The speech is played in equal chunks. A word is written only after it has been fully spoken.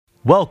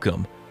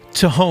Welcome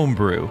to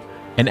Homebrew,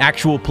 an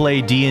actual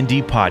play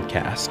D&D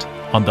podcast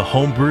on the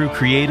Homebrew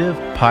Creative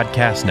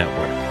Podcast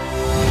Network.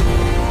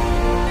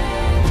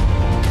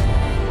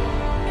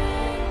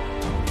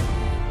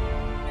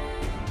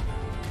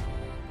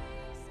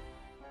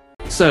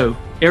 So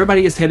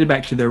everybody is headed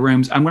back to their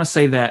rooms. I'm going to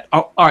say that.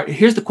 All right,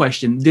 here's the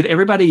question: is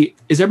everybody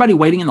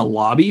waiting in the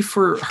lobby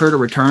for her to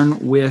return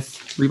with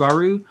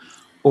Ribaru,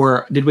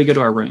 or did we go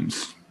to our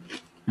rooms?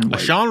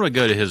 Sean would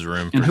go to his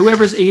room. And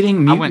whoever's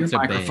eating, mute went your to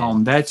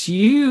microphone. Bed. That's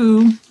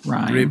you,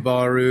 Ryan.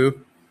 Ribaru.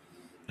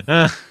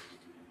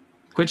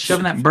 Quit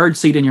shoving that bird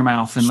seed in your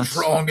mouth and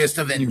Strongest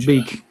Avenger.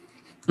 your beak.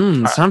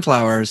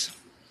 Sunflowers.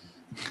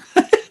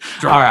 All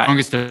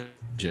right.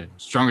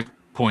 Strongest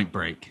Point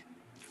Break.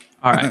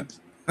 All right.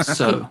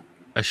 So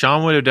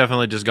Sean would have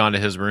definitely just gone to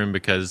his room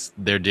because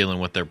they're dealing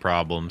with their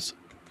problems.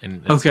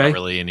 And it's not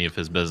really any of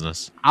his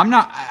business.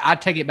 I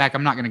take it back.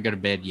 I'm not going to go to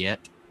bed yet.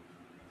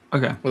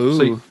 okay.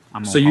 Ooh.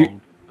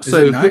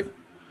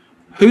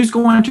 Who's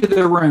going to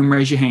their room?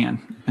 Raise your hand,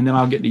 and then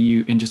I'll get to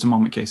you in just a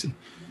moment, Casey.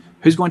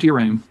 Who's going to your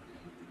room?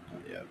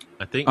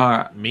 I think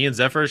me and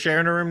Zephyr are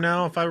sharing a room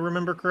now, if I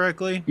remember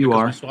correctly. You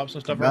are. We swapped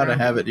some stuff Gotta around.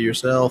 have it to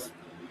yourself.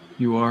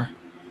 You are.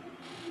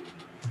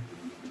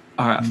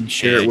 All right.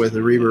 Share it with the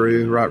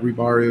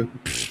Ribaru.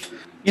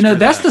 You know,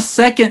 that's the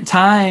second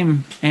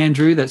time,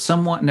 Andrew, that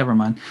someone... Never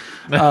mind.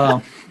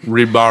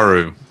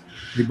 Ribaru.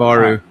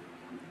 Ribaru.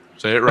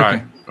 Say it right.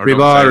 Okay. Or don't say it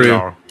Ribaru. at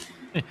all.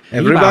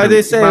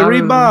 Everybody say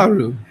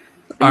Ribaru.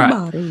 All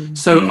right.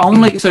 So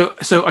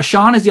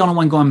Ashan is the only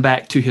one going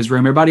back to his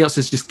room. Everybody else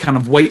is just kind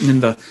of waiting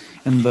in the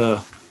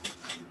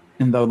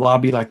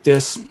lobby like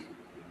this.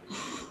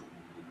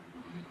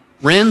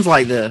 Ren's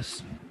like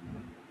this.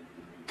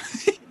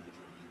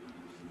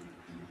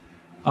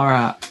 All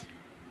right.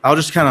 I'll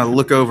just kind of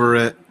look over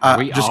it.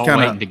 We just all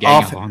kind waiting to of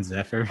gang up on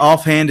Zephyr.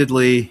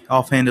 offhandedly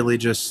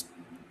just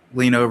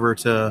lean over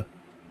to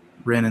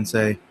Ren and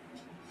say,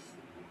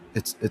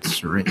 "It's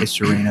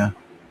Serena,"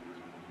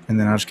 and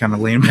then I just kind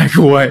of lean back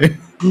away.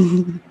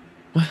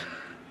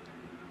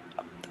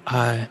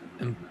 I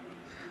am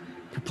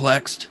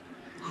perplexed.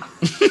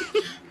 I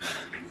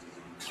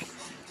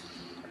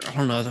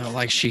don't know though.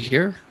 Like she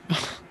here? I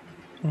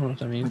don't know what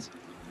that means.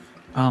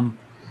 So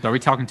are we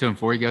talking to him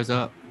before he goes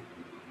up?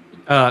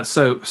 So Or I are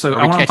we want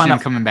to catching find him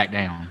out. coming back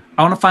down?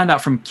 I want to find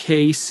out from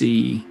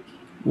Casey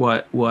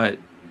what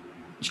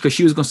because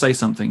she was going to say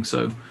something.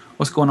 So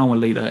what's going on with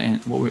Lita and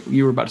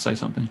you were about to say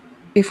something?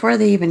 Before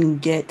they even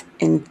get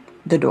in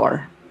the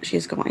door,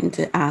 she's going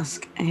to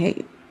ask,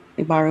 "Hey,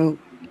 Ribaru,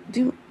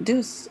 do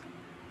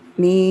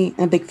me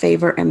a big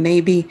favor and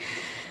maybe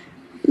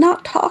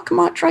not talk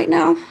much right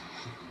now.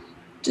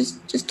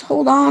 Just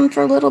hold on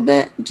for a little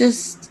bit.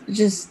 Just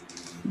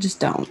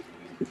don't,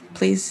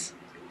 please."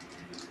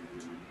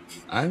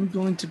 I'm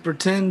going to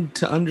pretend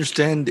to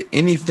understand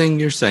anything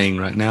you're saying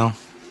right now.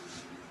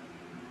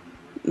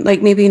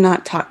 Like maybe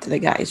not talk to the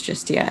guys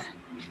just yet.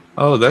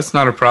 Oh, that's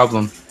not a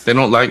problem. They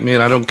don't like me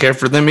and I don't care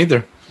for them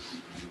either.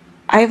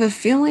 I have a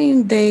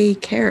feeling they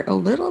care a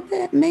little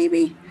bit,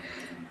 maybe,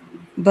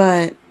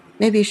 but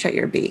maybe shut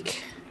your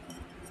beak.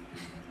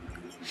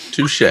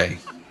 Touche.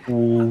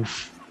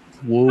 Woof.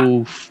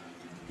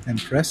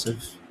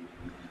 Impressive.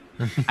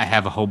 I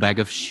have a whole bag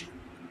of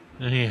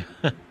Yeah.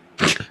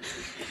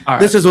 All right.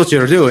 This is what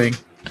you're doing.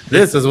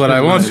 This is what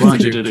I want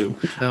you to do.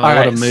 Oh, All what a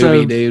right, movie,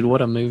 so- dude.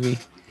 What a movie.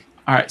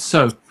 All right.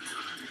 So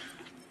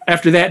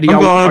after that, I'm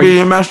going to be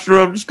a master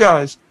of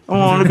disguise. I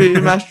want to be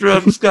a master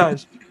of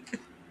disguise.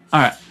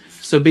 All right.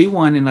 So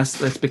B1 and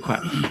let's be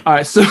quiet. All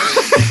right. So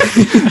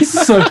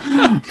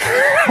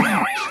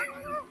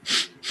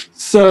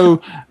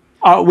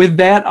with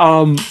that,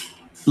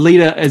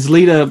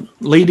 Lita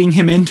leading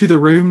him into the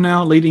room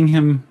now, leading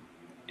him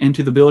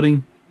into the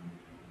building.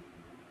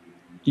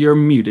 You're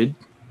muted.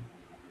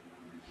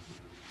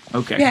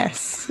 Okay.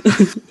 Yes.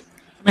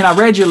 I mean, I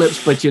read your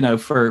lips, but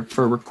for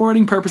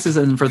recording purposes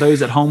and for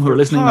those at home who are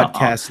listening on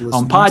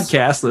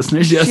podcast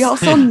listeners, yes. She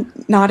also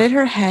nodded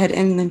her head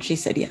and then she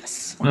said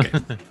yes. Okay.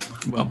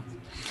 Well,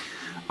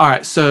 all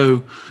right.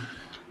 So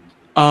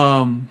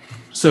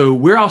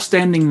we're all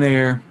standing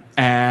there,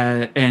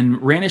 and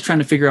Rand is trying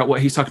to figure out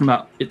what he's talking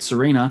about. It's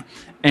Serena,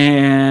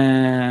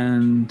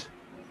 and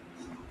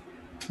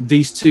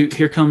these two.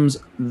 Here comes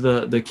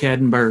the cat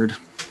and bird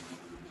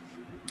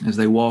as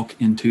they walk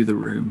into the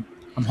room.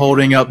 I'm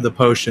holding up the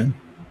potion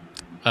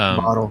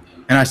bottle,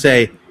 and I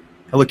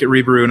look at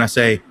Ribaru and I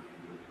say,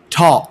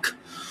 "Talk."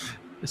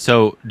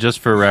 So just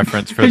for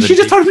reference for And the she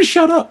just told him to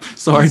shut up.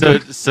 Sorry.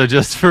 So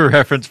just for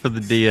reference for the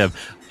DM,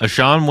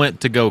 Ashan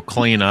went to go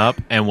clean up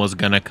and was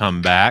gonna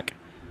come back,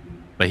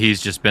 but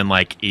he's just been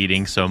like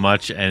eating so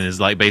much and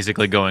is like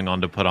basically going on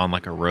to put on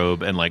like a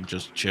robe and like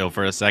just chill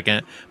for a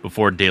second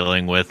before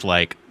dealing with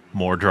like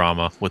more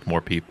drama with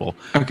more people.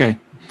 Okay.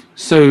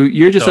 So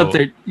you're just up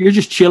there. You're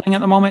just chilling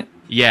at the moment.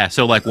 Yeah.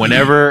 So like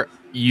whenever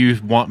you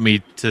want me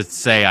to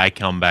say I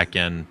come back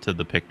into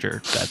the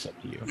picture, that's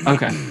up to you.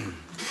 Okay.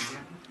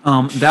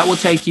 That will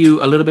take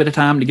you a little bit of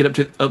time to get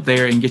up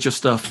there and get your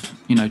stuff,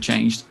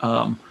 changed.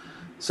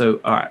 So,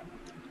 all right.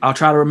 I'll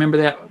try to remember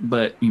that,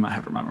 but you might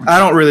have to remember. I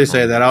don't really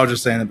say that. I was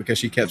just saying that because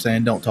she kept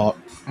saying, "Don't talk."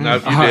 No,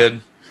 if you Uh-huh.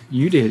 did.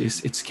 You did.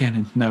 It's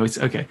canon. No, it's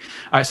okay.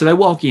 All right, so they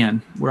walk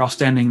in. We're all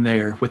standing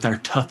there with our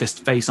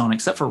toughest face on,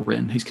 except for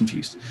Ren. He's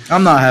confused.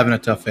 I'm not having a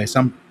tough face.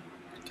 I'm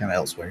kind of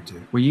elsewhere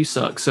too. Well, you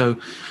suck. So,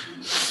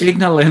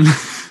 Ignalin,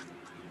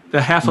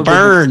 the half of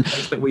Burn. the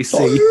face that we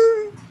see,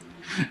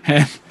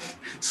 and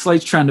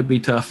Slate's trying to be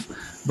tough,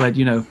 but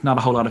not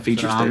a whole lot of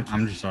features there.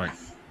 I'm just like,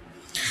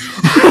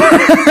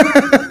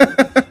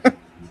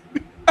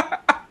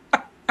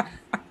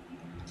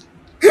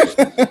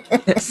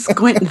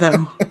 Squint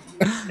though.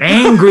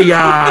 Angry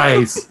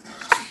eyes.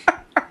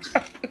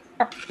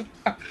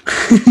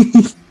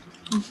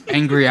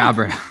 angry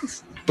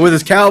eyebrows. With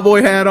his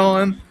cowboy hat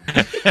on.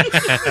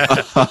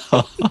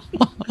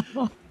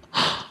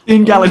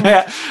 In Gallon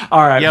hat.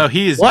 All right. Yo,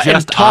 he is What in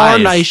just eyes.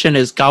 tarnation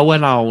is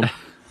going on?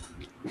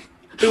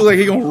 It was like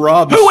he gonna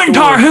rob. the Who in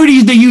store. Tar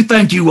Hooties do you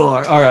think you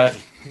are? All right.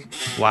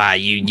 Why,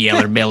 you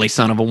yeller belly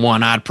son of a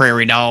one-eyed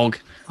prairie dog.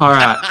 All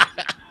right.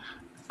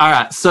 All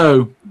right.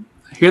 So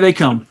here they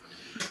come.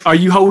 Are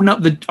you holding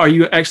up the? Are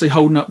you actually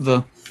holding up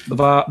the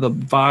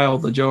vial,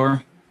 the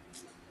jar?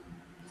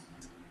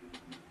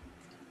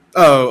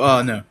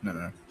 Oh, no.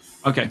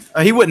 Okay.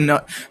 He wouldn't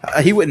know.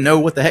 He wouldn't know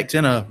what the heck's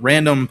in a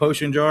random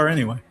potion jar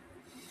anyway.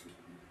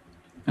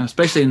 And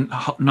especially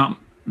not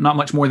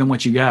much more than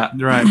what you got.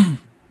 Right.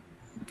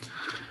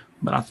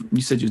 But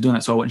you said you was doing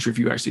that, so I wasn't sure if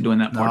you were actually doing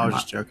that No, part I or was not.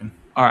 just joking.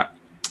 All right.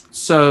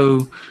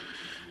 So,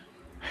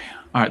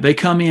 all right, they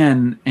come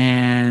in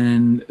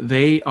and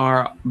they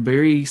are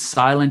very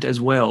silent as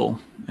well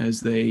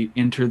as they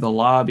enter the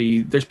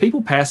lobby. There's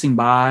people passing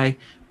by.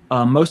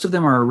 Most of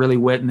them are really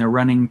wet and they're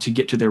running to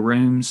get to their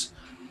rooms.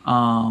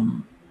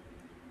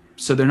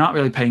 So they're not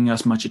really paying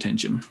us much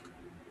attention.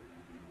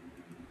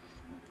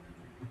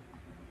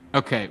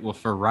 Okay, well,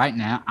 for right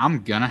now, I'm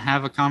gonna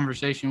have a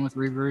conversation with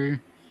Rebrew,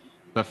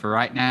 but for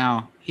right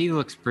now, he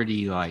looks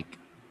pretty like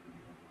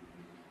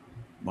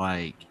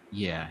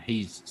yeah,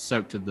 he's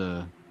soaked to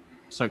the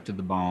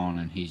bone,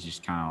 and he's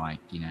just kind of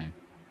like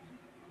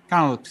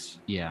kind of looks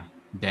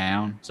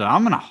down. So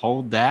I'm gonna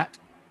hold that.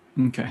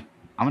 Okay.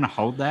 I'm gonna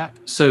hold that.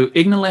 So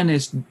Ignalin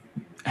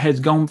has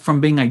gone from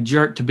being a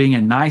jerk to being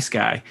a nice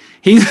guy.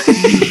 He's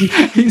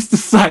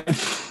decided.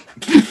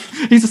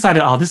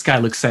 Oh, this guy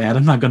looks sad.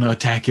 I'm not going to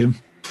attack him.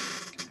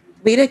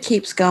 Lita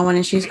keeps going,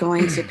 and she's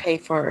going to pay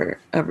for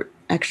an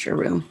extra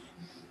room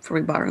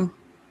for Ribaru.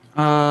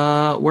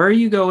 Where are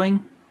you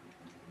going?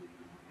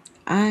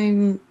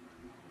 I'm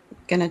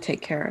gonna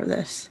take care of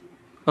this.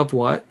 Of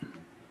what?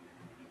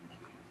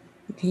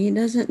 He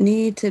doesn't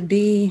need to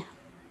be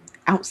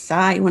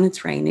outside when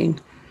it's raining.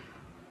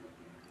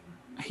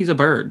 He's a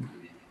bird.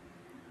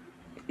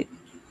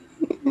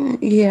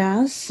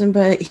 Yes,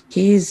 but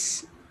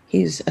he's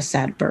a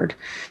sad bird.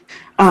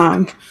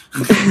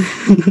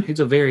 He's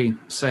a very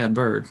sad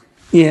bird.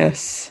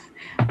 Yes,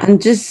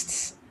 and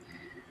just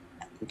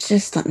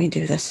let me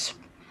do this.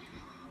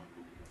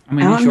 I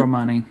mean, it's your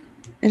money.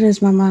 It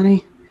is my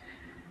money.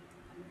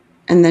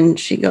 And then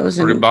she goes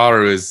and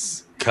Ribaru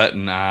is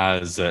cutting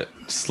eyes at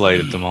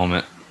Slade at the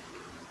moment.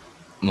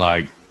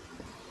 Like,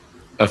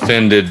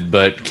 offended,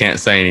 but can't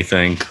say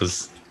anything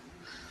because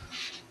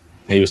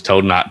he was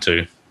told not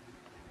to.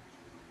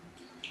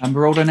 I'm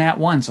rolled an at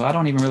one, so I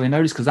don't even really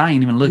notice because I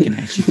ain't even looking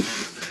at you.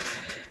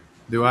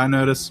 Do I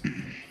notice?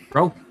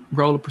 Roll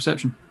a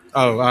perception.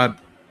 Oh,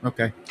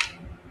 okay.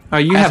 Oh,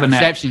 you Pass have a nat.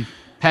 perception.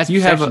 Pass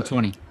You have perception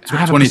a- 20. I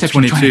have a 20,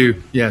 perception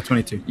 22. Yeah,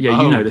 22. Yeah,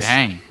 you Oh, notice.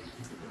 Dang.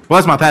 Well,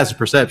 that's my passive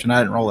perception.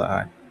 I didn't roll that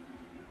high.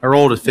 I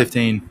rolled a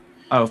 15.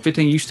 Oh,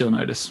 15, you still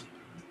notice.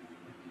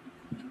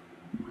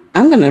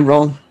 I'm gonna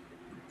roll.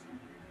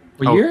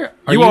 Well, Oh,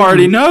 are you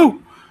already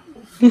know.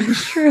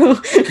 True.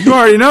 You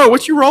already know.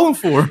 What you rolling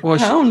for? Well,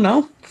 I don't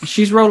know.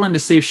 she's rolling to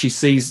see if she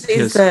sees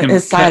Sees him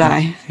his side cutting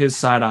eye. His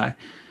side eye.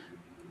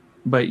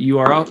 But you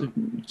are out.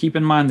 Keep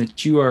in mind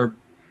that you are.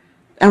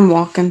 I'm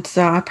walking,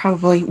 so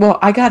I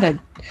I got a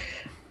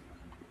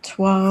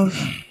 12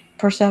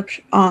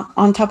 perception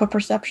on top of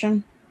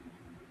perception.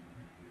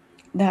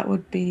 That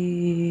would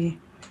be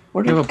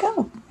where did You it have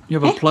go? You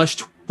have a plus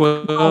 12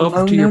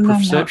 Oh, to your no,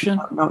 perception.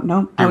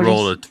 No. You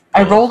rolled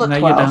I rolled a No,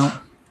 12. you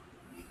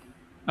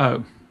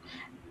don't.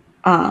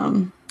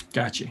 Oh,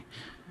 gotcha.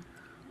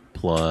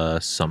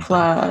 plus something.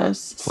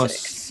 Plus Plus-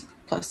 6.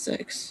 Plus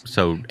 6.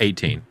 So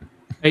 18.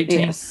 18.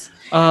 Yes.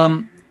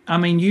 I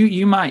mean,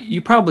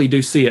 you probably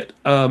do see it.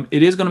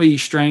 It is going to be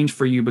strange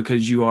for you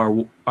because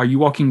are you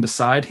walking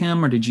beside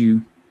him or did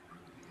you?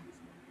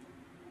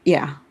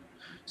 Yeah.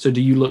 So do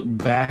you look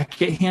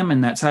back at him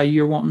and that's how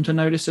you're wanting to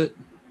notice it?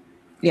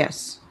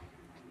 Yes.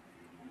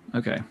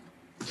 Okay.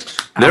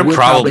 They're I would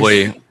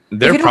probably If you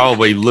don't-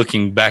 probably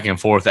looking back and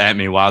forth at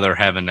me while they're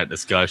having that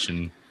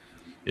discussion.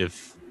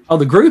 If Oh,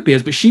 the group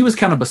is, but she was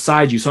kind of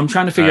beside you, so I'm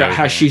trying to figure out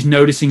how Okay. she's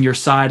noticing your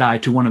side eye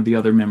to one of the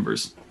other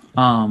members.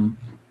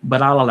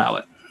 But I'll allow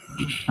it.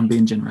 I'm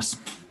being generous.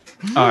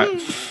 All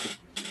right.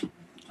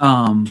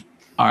 All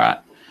right.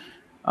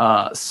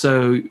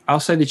 So I'll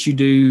say that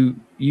you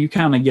you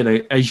kind of get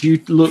as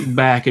you look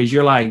back, as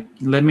you're like,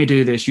 let me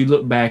do this. You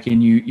look back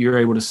and you're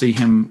able to see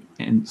him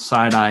in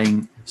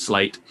side-eyeing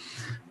Slate,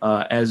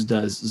 as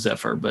does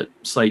Zephyr. But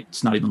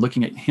Slate's not even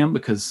looking at him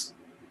because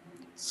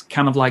it's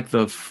kind of like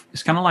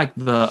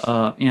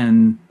the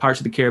in Pirates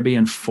of the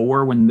Caribbean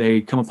 4 when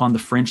they come upon the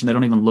French and they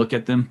don't even look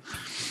at them.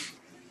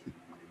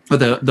 Or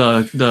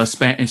the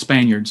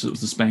Spaniards. It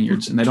was the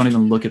Spaniards, and they don't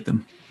even look at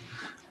them.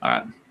 All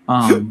right.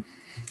 All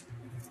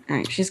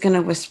right. She's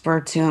gonna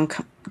whisper to him,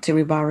 to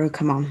Ribaru.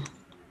 Come on,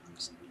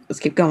 let's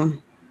keep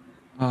going.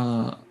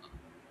 While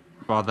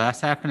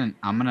that's happening,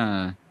 I'm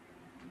gonna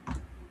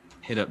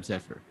hit up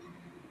Zephyr.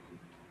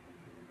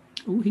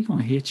 Ooh, he's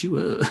gonna hit you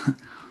up.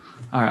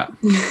 All right.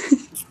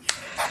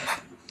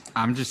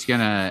 I'm just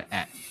gonna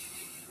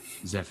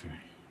Zephyr.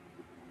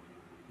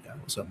 Yeah,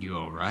 what's up? You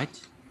all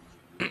right?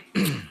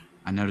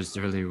 I noticed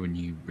earlier when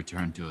you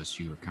returned to us,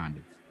 you were kind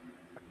of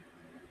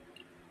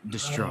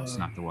distraught's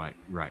not the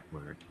right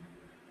word.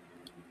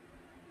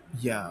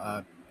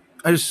 Yeah,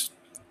 I just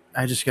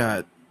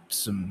got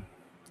some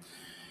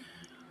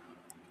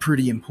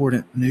pretty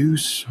important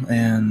news,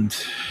 and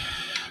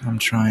I'm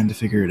trying to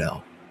figure it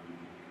out.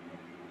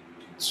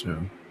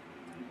 So,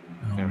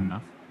 Fair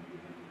enough.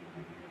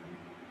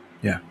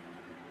 Yeah.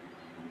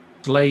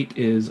 Slate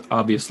is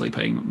obviously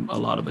paying a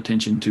lot of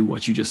attention to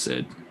what you just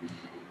said.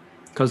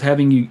 Because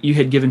having you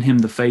had given him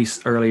the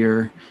face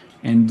earlier,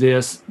 and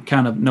this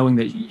kind of knowing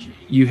that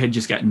you had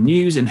just gotten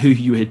news and who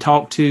you had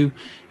talked to,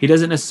 he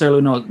doesn't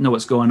necessarily know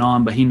what's going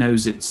on, but he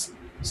knows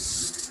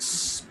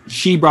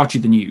she brought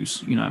you the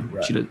news. You know,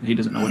 Right. he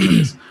doesn't know what it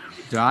is.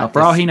 For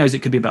all he knows, it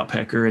could be about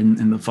Pecker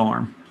and the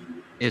farm.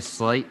 Is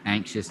Slate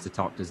anxious to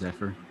talk to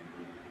Zephyr?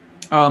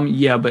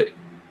 Yeah, but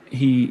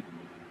he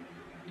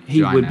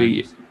Do I would know?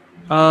 be.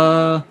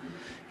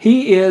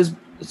 He is.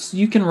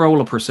 You can roll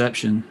a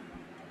perception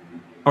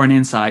or an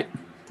insight.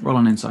 Roll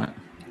an insight.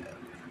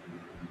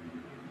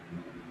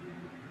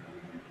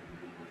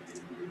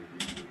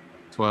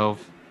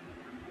 12.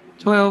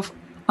 12.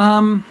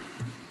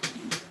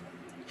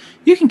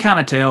 You can kind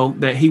of tell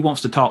that he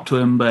wants to talk to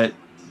him, but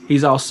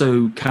he's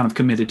also kind of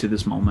committed to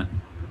this moment.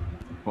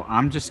 Well,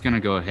 I'm just gonna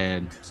go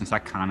ahead, since I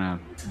kind of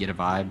get a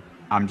vibe.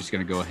 I'm just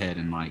gonna go ahead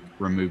and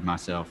remove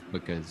myself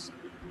because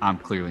I'm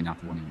clearly not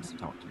the one he wants to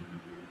talk to.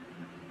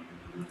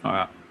 All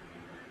right.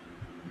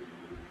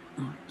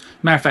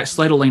 Matter of fact,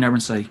 Slade will lean over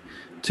and say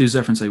to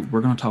Zephyr and say,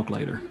 "We're going to talk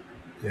later."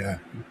 Yeah,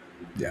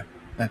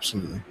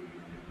 absolutely.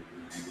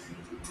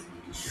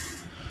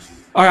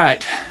 All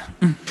right.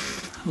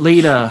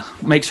 Lita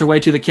makes her way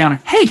to the counter.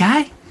 Hey,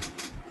 guy.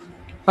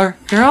 Or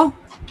girl.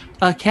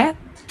 Cat.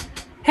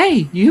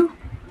 Hey, you.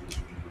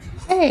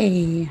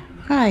 Hey,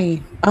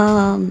 hi.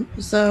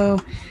 So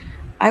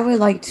I would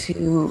like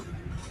to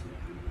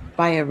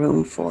buy a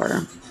room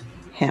for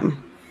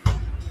him.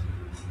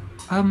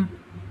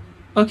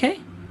 Okay.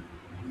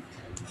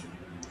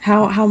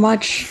 How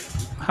much?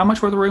 How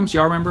much were the rooms?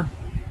 Y'all remember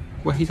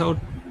what he told?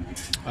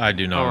 I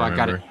do not I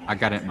remember.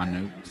 got it in my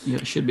notes. Yeah,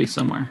 it should be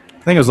somewhere.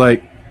 I think it was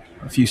like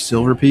a few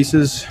silver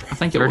pieces. I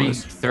think it 30,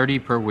 was. 30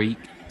 per week,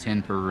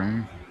 10 per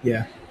room.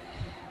 Yeah.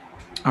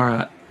 All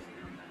right.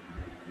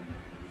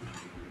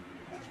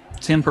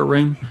 10 per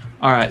room.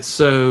 All right.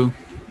 So,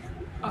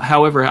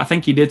 however, I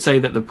think he did say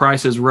that the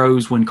prices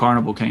rose when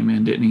Carnival came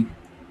in, didn't he?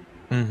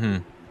 Mm-hmm.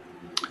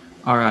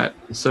 All right.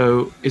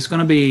 So it's going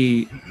to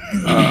be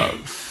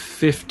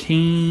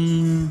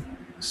 15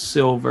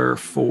 silver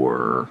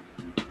for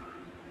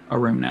a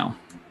room now.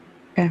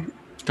 Okay.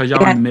 Because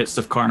y'all are in the midst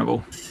of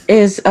Carnival.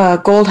 Is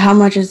gold? How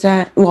much is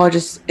that? Well,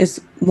 just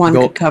is one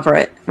Gold- could cover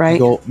it, right?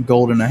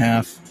 Gold and a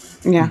half.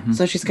 Yeah. Mhm.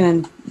 So she's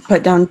gonna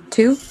put down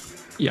 2.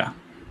 Yeah.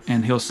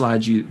 And he'll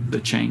slide you the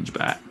change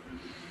back.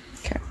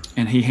 Okay.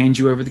 And he hands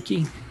you over the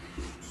key.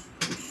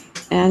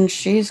 And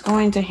she's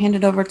going to hand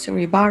it over to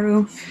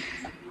Ribaru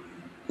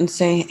and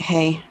say,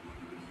 "Hey,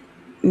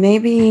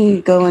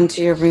 maybe go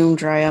into your room,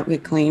 dry up,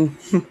 get clean,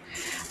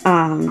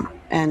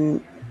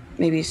 and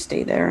maybe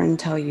stay there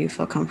until you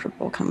feel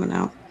comfortable coming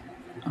out."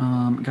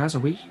 Guys, are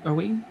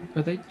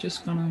they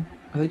just going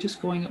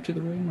up to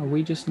the room? Are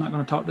we just not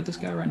going to talk to this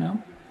guy right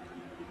now?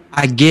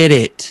 I get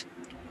it.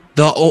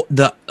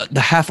 The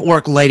half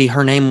orc lady,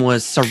 her name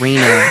was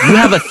Serena. You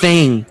have a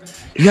thing.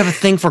 You have a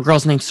thing for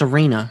girls named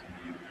Serena.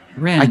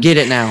 Ren. I get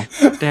it now.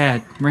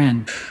 Dad,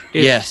 Ren.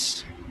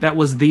 Yes. That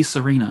was the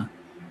Serena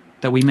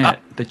that we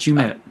met, that you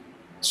met.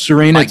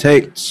 Serena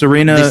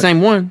The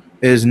same one.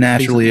 is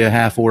naturally a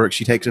half orc.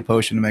 She takes a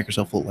potion to make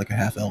herself look like a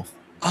half elf.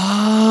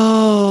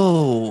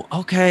 Oh,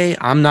 okay.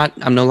 I'm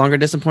no longer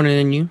disappointed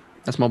in you.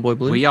 That's my boy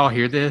Blue. We all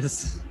hear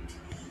this?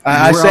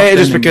 I We're say all it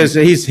just standing because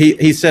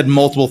he said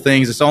multiple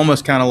things. It's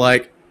almost kind of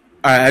like,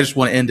 all right, I just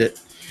want to end it.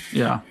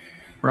 Yeah.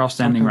 We're all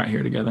standing right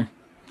here together.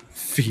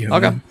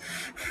 Okay.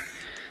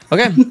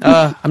 Okay.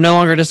 I'm no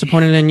longer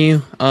disappointed in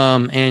you.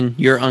 And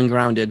you're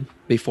ungrounded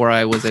before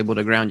I was able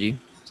to ground you.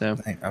 So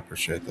I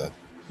appreciate that.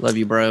 love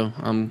you, bro.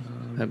 I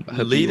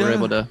hope you were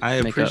able to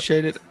I make up.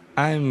 appreciate it.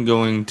 I'm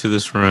going to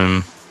this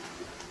room.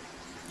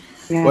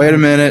 Yeah. Wait a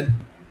minute.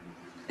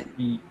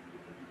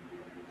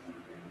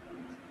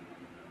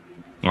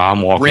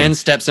 I'm walking. Ren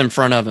steps in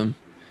front of him.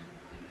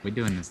 We're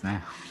doing this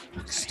now.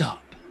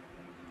 Stop.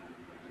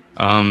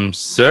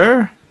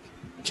 Sir,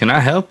 can I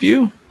help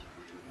you?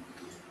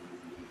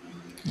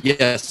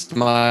 Yes,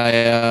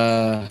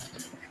 my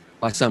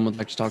son would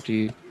like to talk to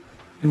you.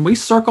 Can we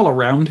circle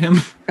around him?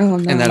 Oh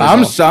no. And that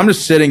I'm is I'm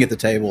just sitting at the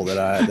table that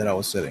I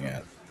was sitting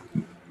at.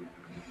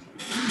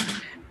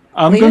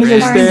 I'm Leah's going to go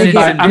trying to stand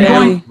by. get I'm very-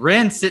 going.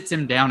 Ren sits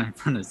him down in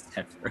front of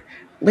Zephyr.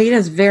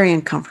 Lita's very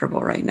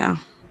uncomfortable right now.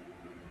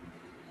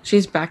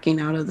 She's backing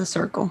out of the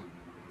circle.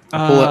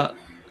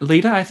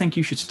 Lita, I think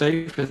you should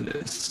stay for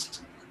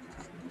this.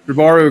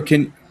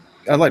 Ribaru,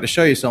 I'd like to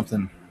show you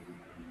something.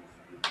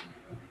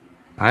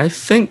 I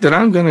think that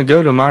I'm gonna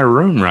go to my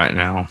room right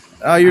now.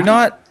 You're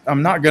not.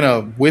 I'm not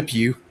gonna whip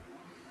you.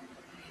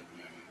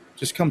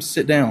 Just come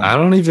sit down. I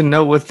don't even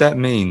know what that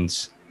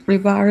means.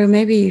 Ribaru,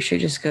 maybe you should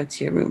just go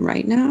to your room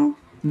right now.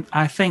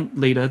 I think,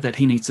 Lita, that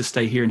he needs to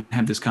stay here and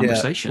have this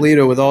conversation. Yeah,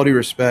 Lita, with all due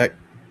respect,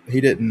 he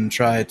didn't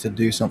try to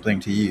do something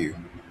to you.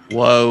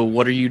 Whoa,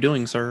 what are you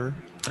doing, sir?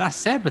 But I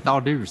said with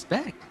all due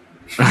respect.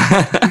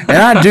 And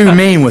I do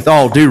mean with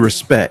all due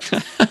respect.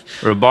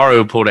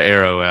 Ribaru pulled an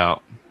arrow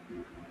out.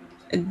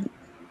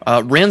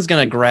 Ren's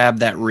gonna grab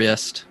that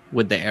wrist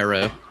with the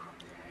arrow.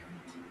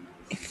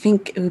 I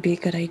think it would be a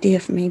good idea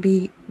if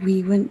maybe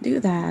we wouldn't do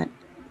that.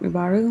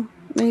 Ribaru,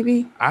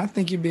 maybe? I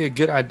think it'd be a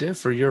good idea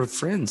for your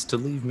friends to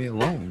leave me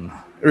alone.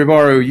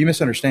 Ribaru, you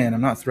misunderstand.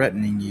 I'm not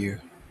threatening you.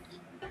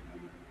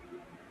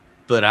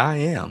 But I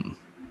am.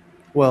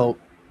 Well,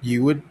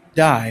 you would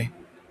die,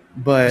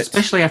 but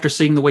Especially after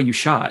seeing the way you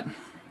shot.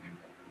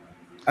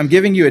 I'm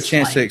giving you a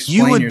chance to explain.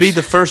 You would be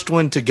the first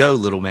one to go,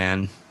 little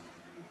man.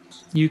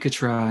 You could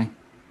try.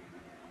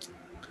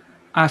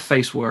 I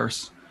face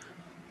worse.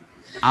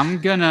 I'm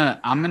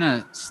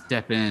gonna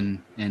step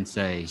in and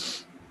say,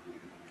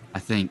 I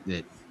think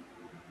that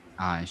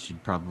I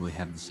should probably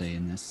have the say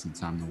in this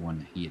since I'm the one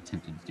that he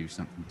attempted to do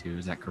something to.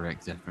 Is that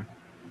correct, Zephyr?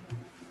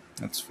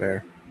 That's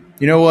fair.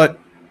 You know what?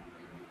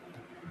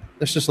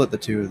 Let's just let the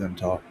two of them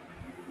talk.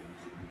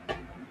 I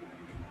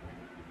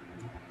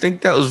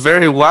think that was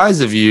very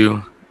wise of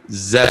you,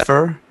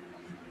 Zephyr.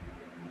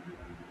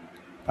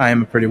 I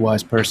am a pretty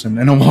wise person,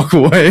 and I'll walk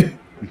away.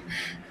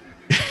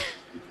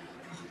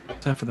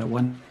 Except for that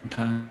one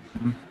time.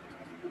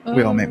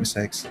 We all make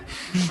mistakes.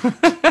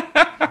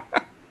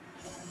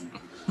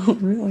 Oh,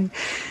 really?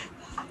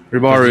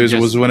 Ribaru's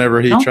was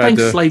whenever he I don't tried think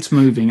to. Slate's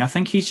moving. I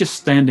think he's just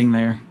standing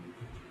there.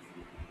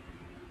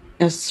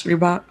 Yes,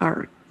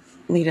 or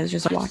Lita's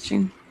just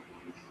watching.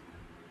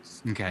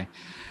 Okay.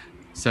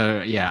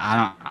 So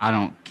yeah, I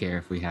don't care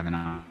if we have an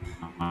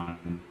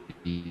on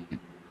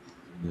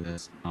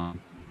this.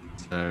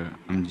 So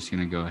I'm just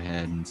gonna go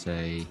ahead and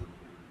say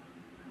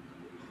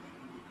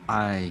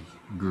I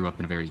grew up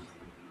in a very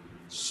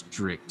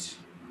strict.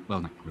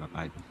 Well, not grew up.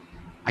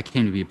 I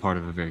came to be a part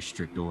of a very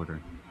strict order.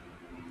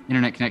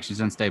 Internet connection is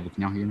unstable.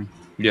 Can y'all hear me?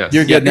 Yes.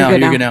 You're good now.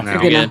 You're good now.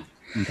 You're good now.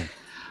 Okay.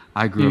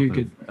 I grew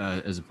You're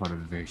up as a part of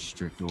a very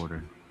strict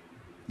order,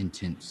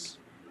 intense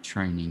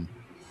training,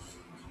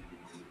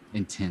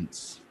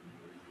 intense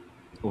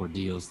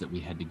ordeals that we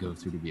had to go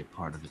through to be a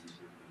part of it.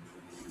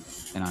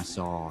 And I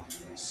saw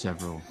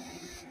several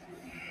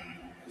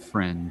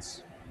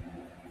friends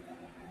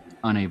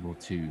unable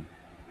to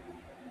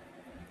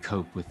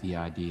cope with the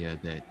idea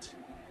that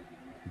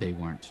they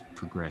weren't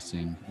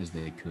progressing as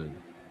they could.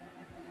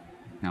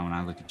 Now, when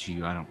I look at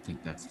you, I don't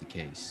think that's the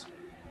case.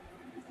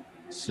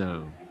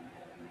 So,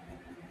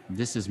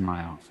 this is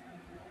my offer.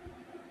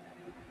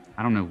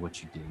 I don't know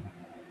what you did,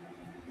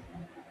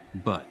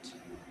 but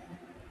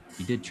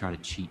you did try to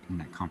cheat in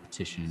that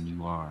competition, and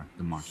you are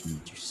the marksman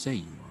that you say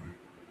you are.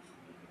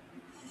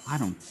 I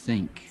don't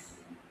think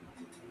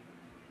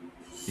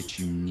that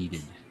you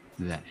needed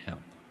that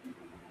help.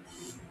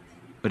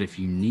 But if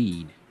you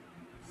need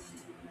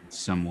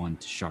someone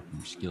to sharpen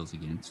your skills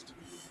against,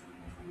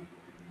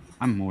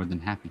 I'm more than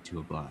happy to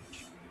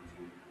oblige.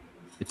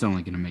 It's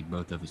only going to make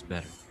both of us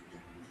better.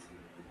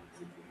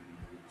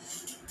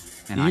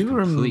 And I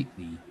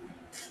completely...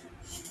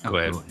 Go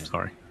ahead.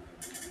 Sorry.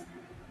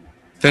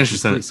 Finish your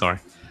sentence. Sorry.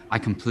 I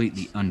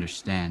completely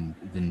understand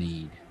the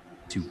need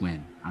to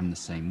win. I'm the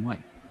same way.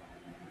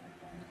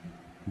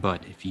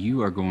 But if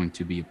you are going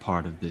to be a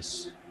part of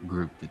this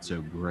group that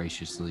so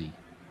graciously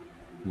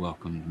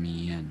welcomed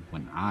me in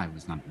when I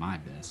was not at my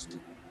best,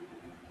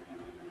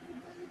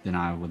 then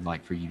I would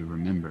like for you to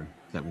remember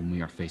that when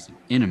we are facing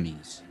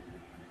enemies,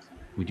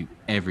 we do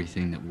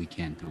everything that we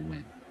can to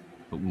win.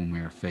 But when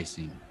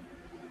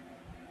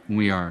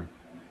we are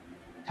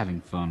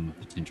having fun with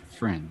potential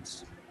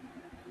friends,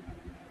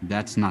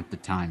 that's not the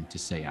time to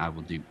say I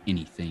will do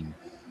anything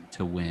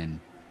to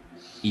win.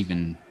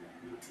 Even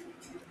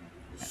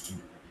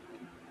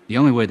the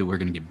only way that we're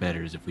going to get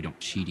better is if we don't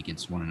cheat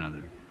against one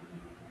another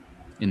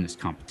in this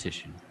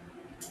competition.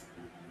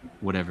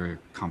 Whatever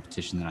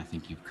competition that I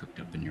think you've cooked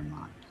up in your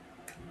mind.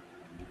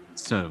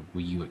 So,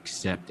 will you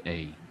accept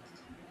a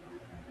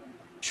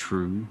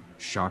true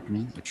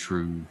sharpening, a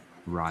true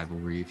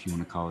rivalry, if you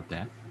want to call it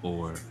that?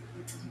 Or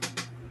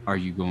are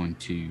you going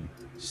to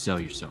sell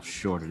yourself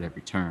short at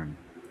every turn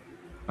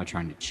by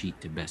trying to cheat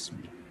to best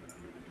me.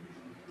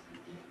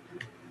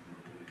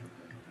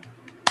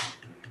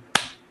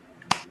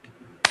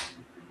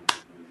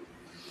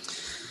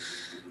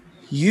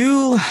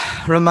 You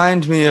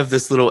remind me of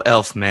this little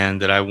elf man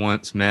that I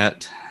once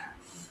met.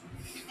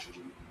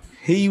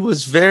 He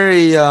was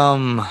very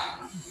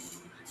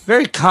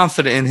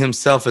confident in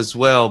himself as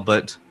well,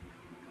 but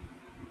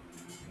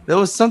there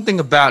was something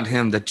about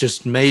him that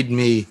just made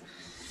my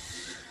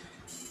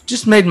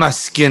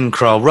skin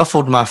crawl,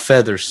 ruffled my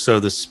feathers, so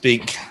to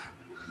speak.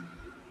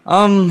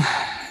 What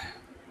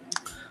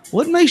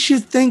makes you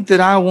think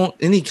that I want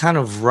any kind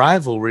of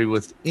rivalry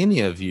with any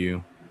of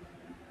you?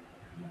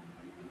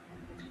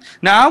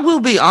 Now, I will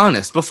be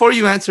honest. Before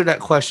you answer that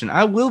question,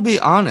 I will be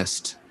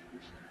honest.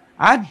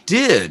 I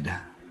did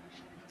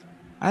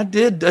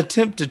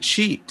attempt to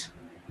cheat,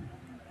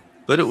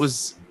 but it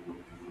was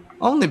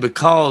only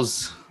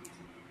because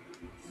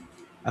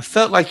I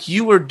felt like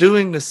you were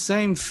doing the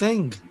same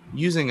thing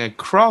using a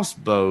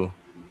crossbow.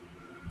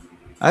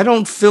 I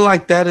don't feel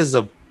like that is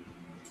a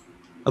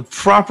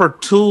proper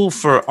tool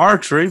for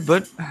archery,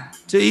 but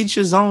to each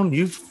his own.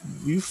 You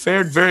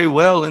fared very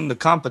well in the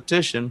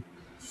competition.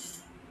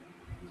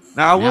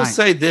 Now, I will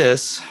say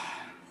this.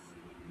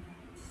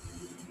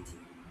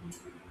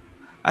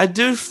 I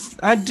do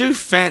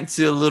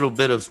fancy a little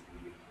bit of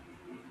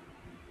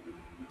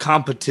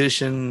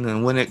competition,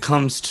 and when it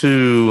comes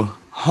to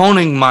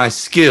honing my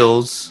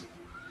skills,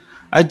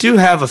 I do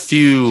have a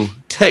few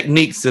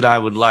techniques that I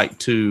would like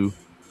to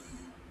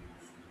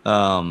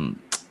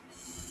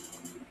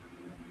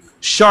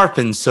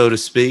sharpen, so to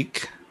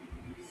speak.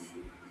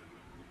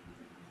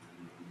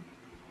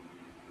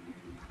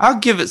 I'll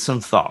give it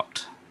some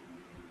thought.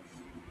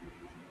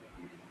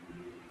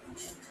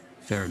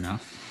 Fair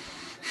enough.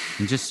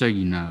 And just so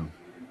you know,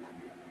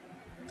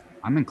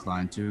 I'm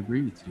inclined to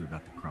agree with you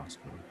about the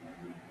crossbow.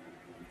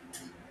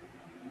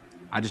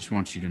 I just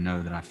want you to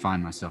know that I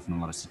find myself in a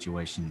lot of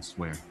situations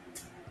where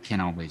I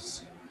can't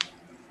always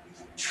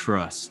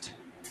trust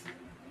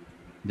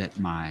that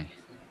my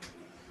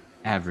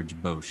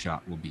average bow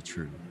shot will be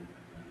true.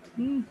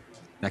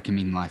 That can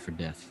mean life or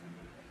death.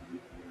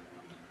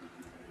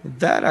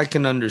 That I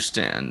can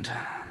understand.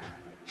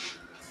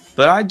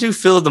 But I do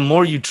feel the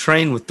more you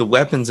train with the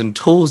weapons and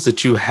tools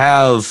that you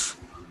have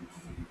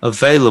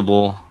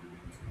available,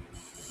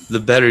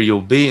 the better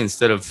you'll be,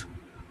 instead of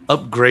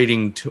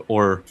upgrading to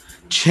or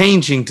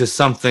changing to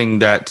something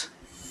that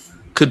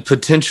could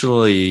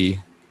potentially,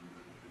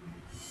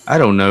 I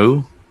don't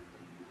know,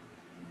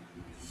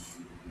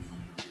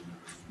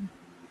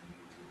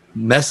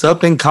 mess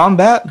up in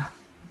combat.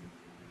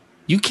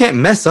 You can't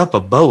mess up a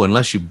bow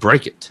unless you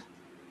break it.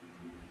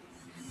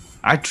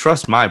 I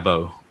trust my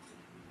bow.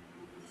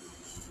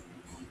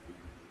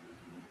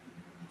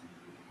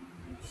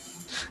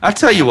 I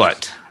tell you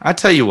what.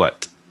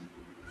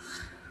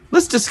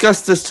 Let's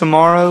discuss this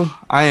tomorrow.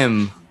 I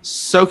am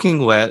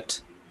soaking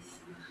wet,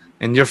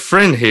 and your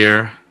friend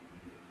here,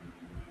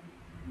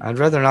 I'd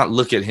rather not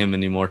look at him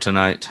anymore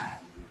tonight.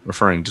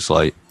 Referring to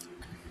Slate.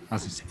 I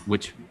was gonna say,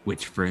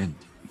 which friend?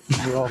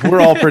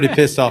 We're all pretty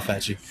pissed off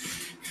at you.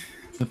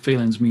 The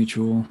feeling's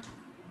mutual.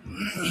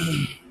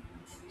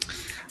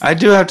 I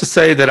do have to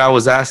say that I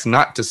was asked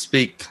not to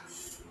speak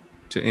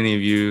to any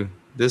of you.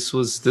 This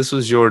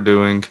was your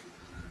doing.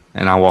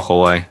 And I walk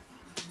away.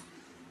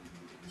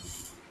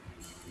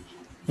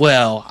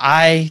 Well,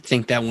 I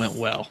think that went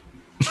well.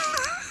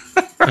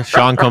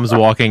 Sean comes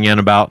walking in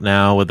about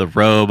now with a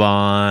robe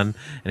on,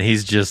 and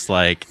he's just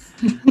like,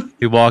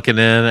 he walking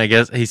in. I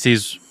guess he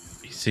sees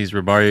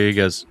Ribaru. He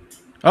goes,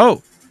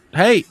 "Oh,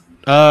 hey,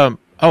 oh,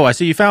 I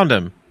see you found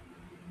him.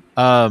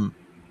 Did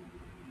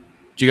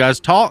you guys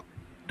talk?"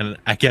 And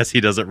I guess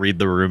he doesn't read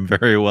the room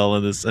very well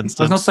in this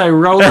instance. I was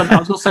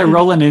gonna say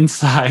rolling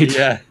inside.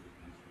 Yeah.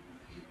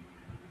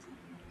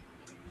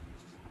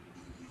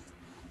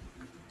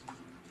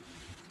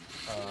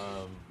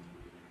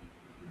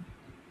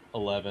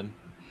 11.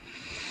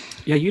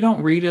 Yeah, you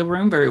don't read a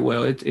room very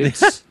well. It's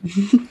It's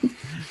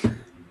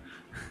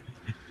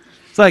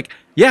like,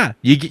 yeah,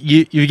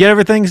 you get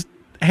everything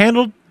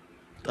handled,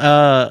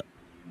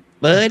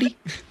 Buddy.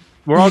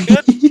 we're all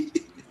good.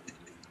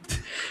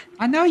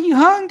 I know you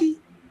hungry.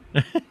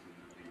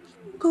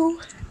 Go.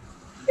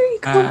 Here you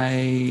go.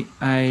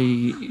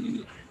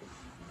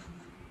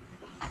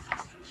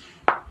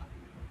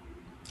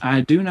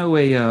 I do know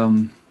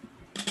a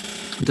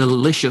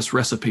delicious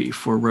recipe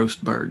for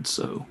roast bird,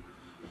 so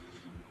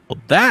Well,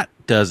 that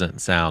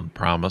doesn't sound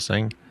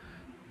promising.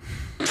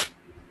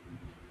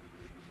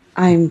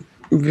 I'm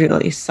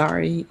really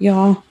sorry,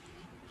 y'all.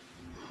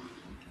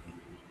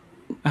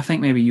 I think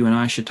maybe you and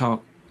I should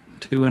talk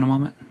too in a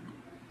moment.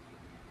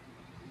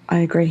 I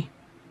agree.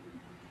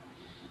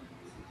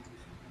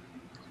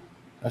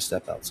 I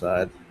step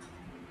outside.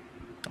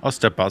 I'll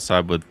step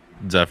outside with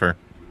Zephyr.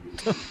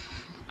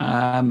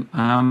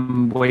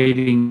 I'm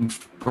waiting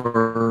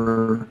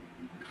for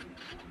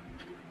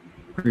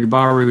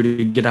Ribaru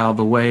to get out of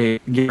the way,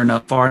 get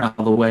enough far enough out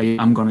of the way.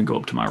 I'm going to go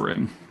up to my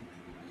room.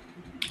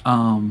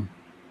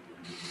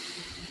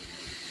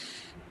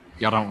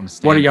 Y'all don't want to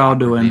stand. What are y'all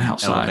doing awkwardly in an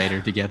outside?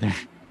 Elevator together.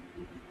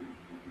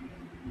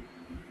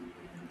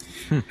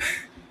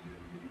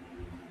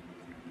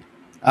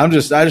 I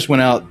just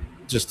went out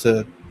just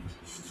to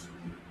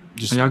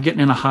Are y'all getting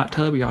in a hot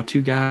tub? Are y'all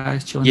two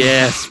guys chilling?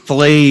 Yes,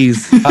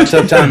 please. hot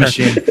tub time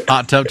machine.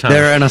 Hot tub time.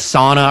 They're in a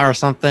sauna or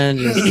something.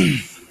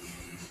 Just,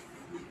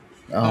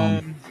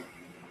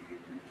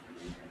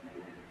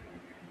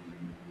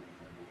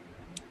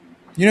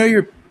 You know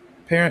your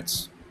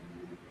parents?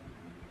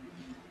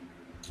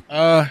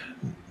 I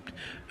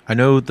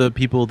know the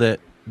people that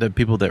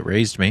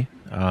raised me.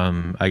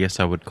 I guess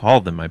I would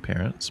call them my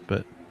parents,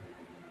 but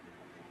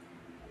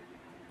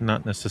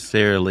not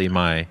necessarily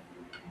my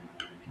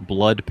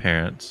blood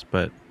parents.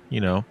 But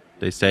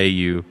they say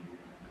you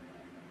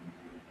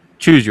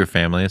choose your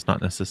family. It's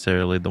not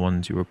necessarily the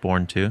ones you were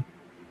born to.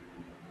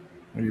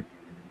 Your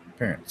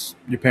parents.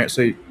 Your parents.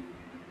 So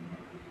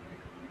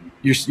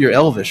you're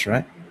Elvish,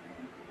 right?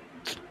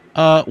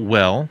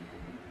 Well,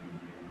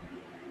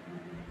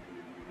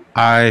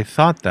 I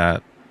thought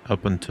that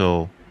up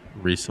until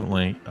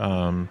recently.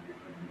 I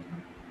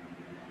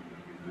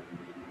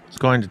was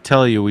going to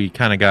tell you we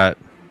kind of got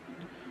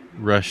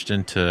rushed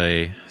into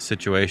a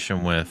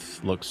situation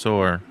with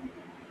Luxor,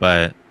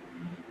 but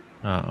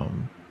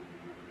while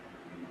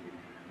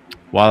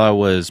I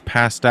was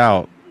passed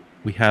out,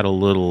 we had a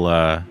little.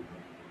 I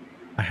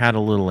had a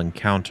little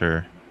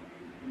encounter.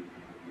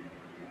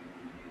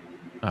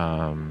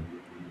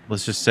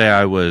 Let's just say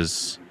I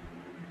was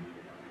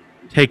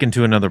taken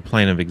to another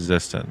plane of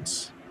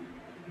existence.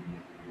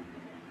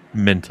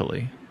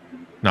 Mentally,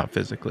 not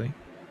physically.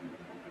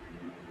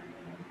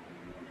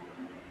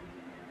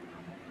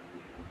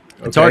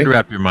 It's hard to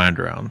wrap your mind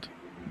around.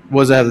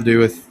 What does that have to do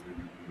with...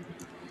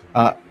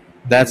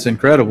 that's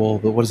incredible,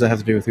 but what does that have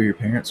to do with who your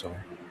parents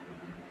are?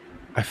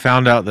 I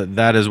found out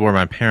that is where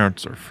my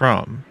parents are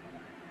from.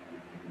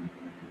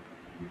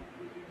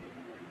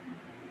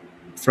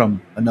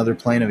 From another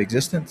plane of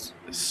existence?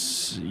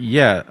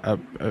 Yeah,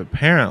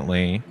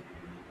 apparently.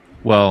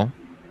 Well,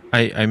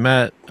 I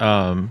met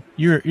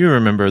you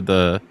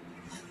remember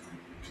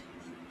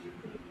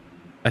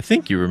I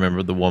think you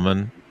remember the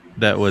woman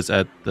that was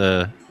at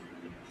the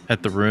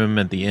room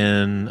at the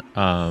inn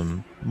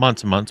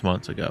months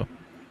ago.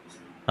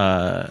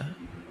 I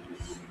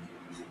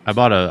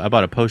bought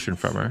a potion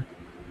from her.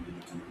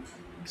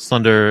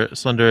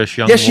 Slenderish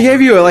young. Yeah, she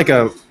gave you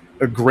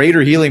a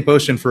greater healing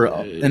potion for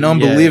an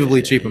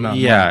unbelievably cheap amount.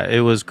 Yeah,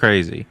 it was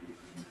crazy.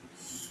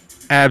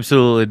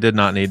 Absolutely did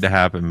not need to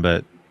happen,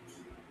 but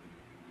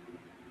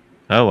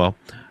oh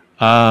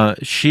well.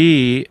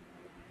 She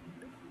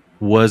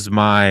was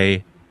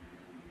my,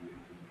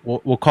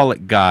 we'll call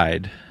it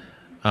guide,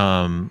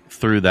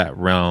 through that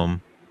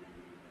realm.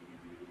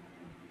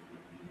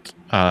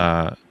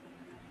 Some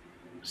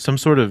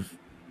sort of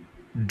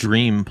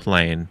dream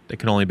plane that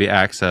can only be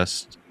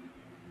accessed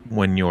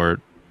when you're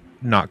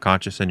not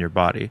conscious in your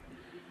body.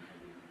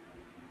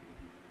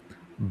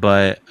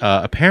 But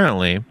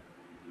apparently,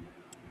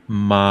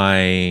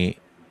 my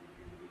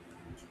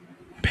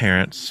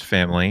parents'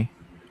 family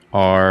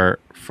are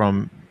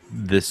from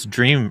this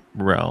dream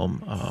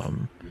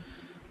realm,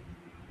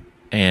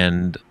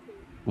 and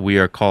we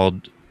are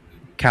called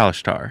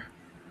Kalishtar.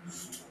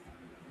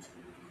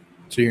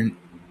 So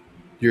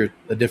you're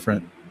a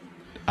different...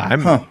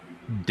 I'm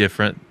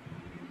different,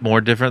 more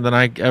different than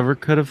I ever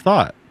could have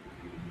thought.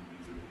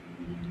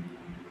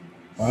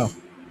 Wow.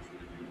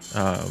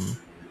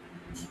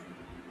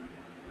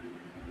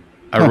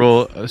 I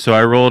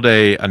rolled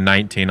a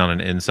 19 on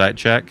an insight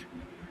check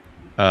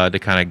to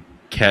kind of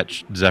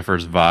catch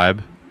Zephyr's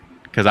vibe,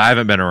 because I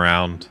haven't been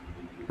around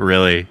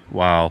really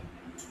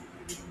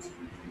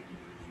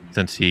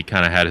since he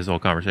kind of had his whole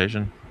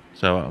conversation.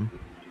 So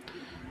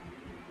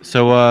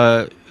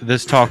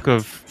this talk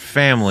of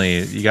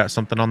family, you got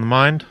something on the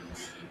mind?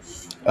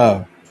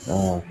 I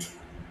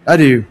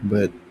do,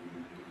 but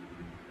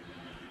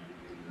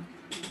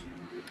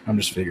I'm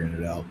just figuring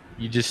it out.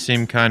 You just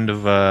seem kind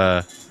of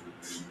a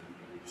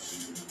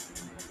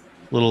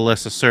little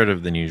less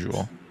assertive than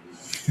usual.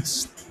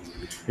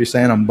 You're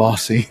saying I'm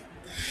bossy.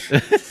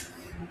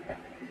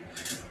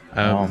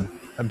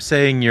 I'm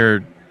saying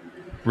you're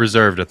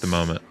reserved at the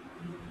moment.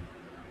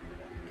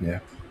 Yeah.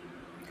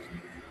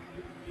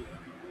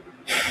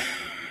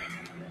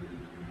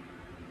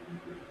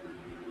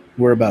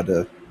 We're about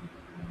to...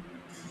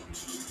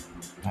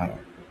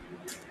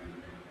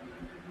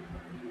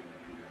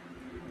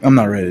 I'm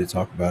not ready to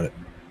talk about it.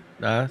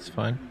 That's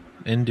fine.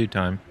 In due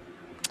time.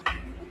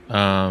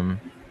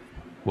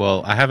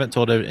 Well, I haven't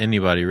told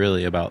anybody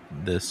really about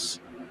this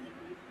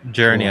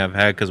journey I've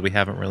had, because we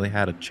haven't really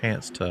had a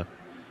chance to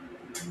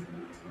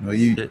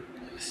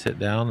sit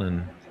down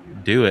and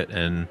do it,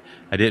 and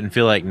I didn't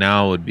feel like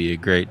now would be a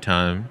great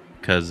time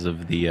because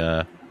of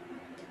the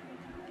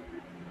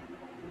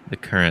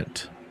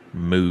current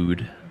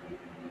mood.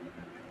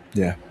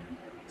 Yeah.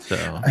 So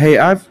hey,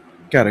 I've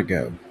got to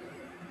go.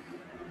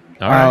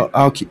 all right.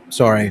 I'll keep...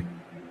 Sorry.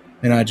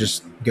 And I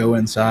just go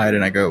inside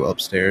and I go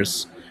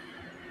upstairs.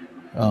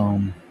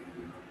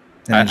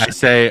 And I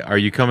say, are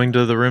you coming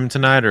to the room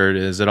tonight, or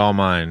is it all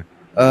mine?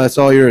 it's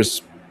all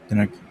yours.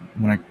 And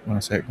when I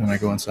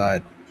go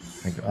inside.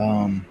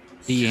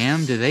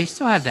 DM, do they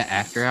still have the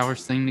after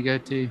hours thing to go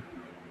to?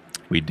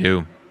 We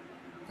do.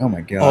 Oh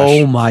my gosh.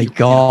 Oh my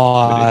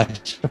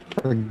gosh. I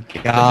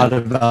forgot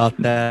about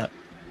that.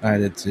 I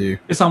did too.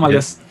 It's on my Yeah.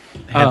 list.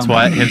 Hence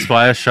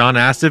why Sean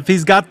asked if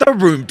he's got the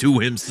room to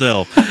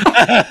himself.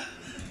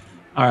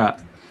 All right.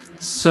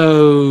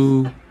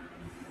 So,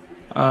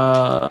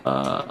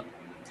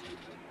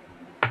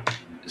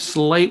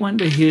 Slate went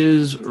to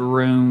his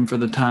room for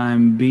the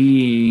time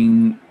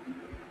being.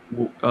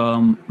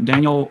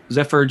 Daniel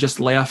Zephyr just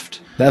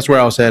left. That's where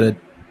I was headed.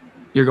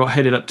 You're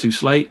headed up to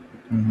Slate.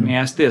 Let me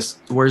ask this: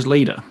 where's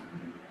Lita?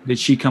 Did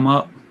she come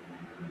up?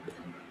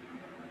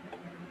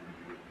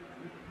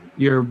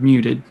 You're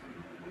muted.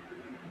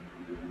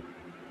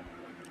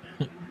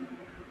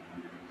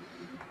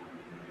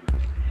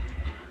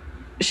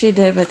 She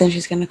did, but then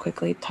she's gonna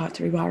quickly talk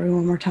to Ribaru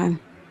one more time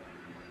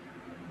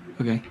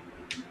Okay.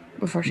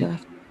 before she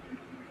left.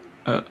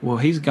 Well,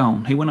 he's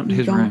gone. He went up to He's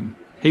his gone. room.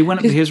 He went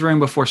up to his room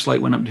before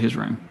Slate went up to his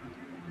room.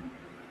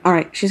 All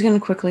right, she's gonna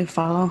quickly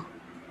follow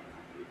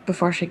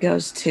before she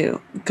goes to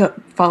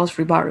follows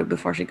Ribaru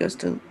before she goes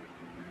to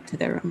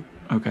their room,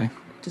 Okay.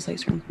 to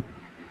Slate's room,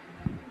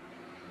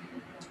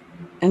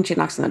 and she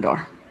knocks on the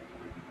door.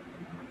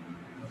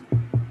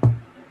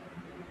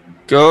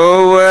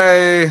 Go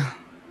away.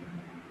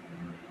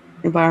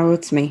 Ribaru,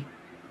 it's me.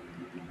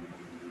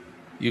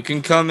 You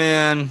can come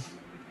in.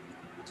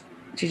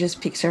 She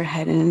just peeks her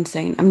head in and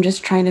saying, "I'm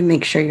just trying to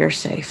make sure you're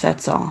safe.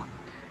 That's all."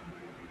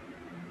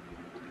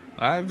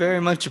 I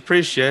very much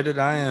appreciate it.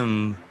 I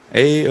am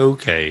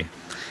A-okay.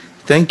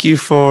 Thank you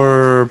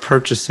for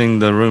purchasing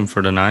the room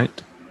for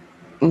tonight.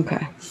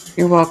 Okay,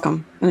 you're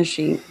welcome. And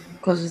she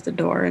closes the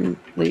door and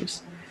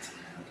leaves.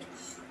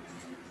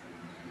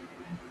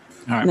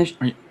 All And right.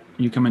 Are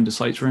you come into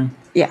Slate's room?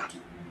 Yeah.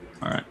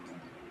 All right.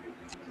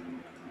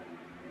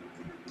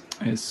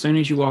 As soon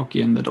as you walk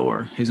in the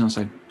door, he's gonna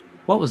say,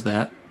 "What was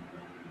that?"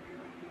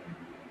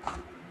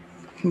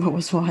 What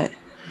was what?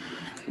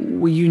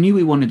 Well, you knew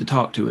we wanted to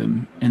talk to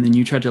him, and then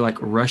you tried to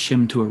rush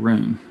him to a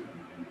room.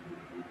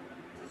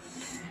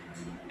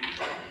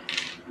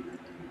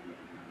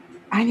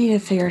 I need to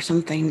figure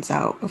some things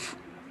out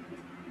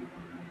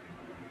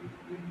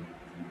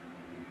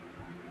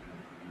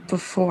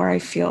before I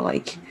feel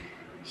like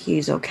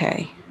he's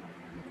okay.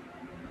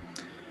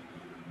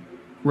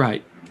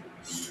 Right.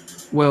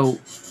 Well,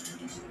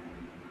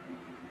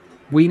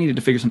 we needed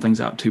to figure some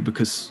things out too,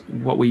 because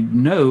what we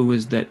know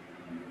is that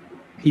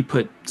he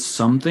put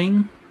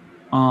something,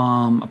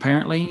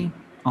 apparently,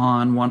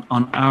 on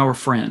our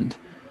friend.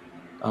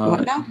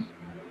 What now?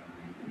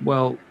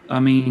 Well,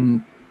 I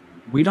mean,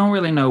 we don't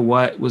really know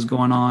what was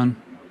going on,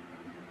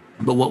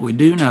 but what we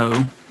do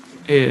know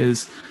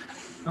is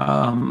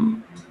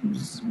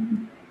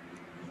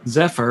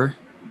Zephyr,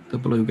 the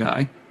blue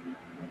guy,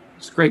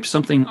 scraped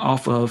something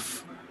off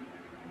of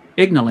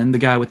Ignolin, the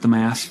guy with the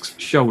mask's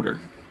shoulder.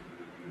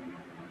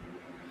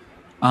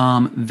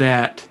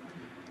 That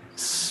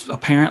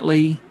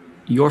apparently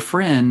your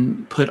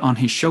friend put on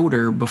his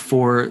shoulder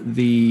before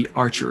the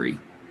archery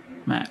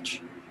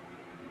match.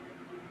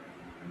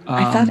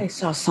 I thought I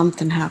saw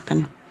something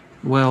happen.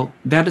 Well,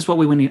 that is what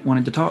we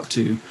wanted to talk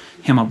to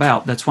him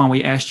about. That's why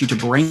we asked you to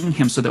bring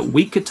him so that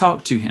we could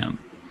talk to him.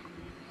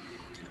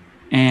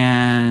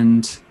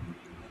 And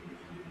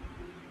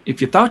if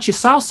you thought you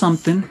saw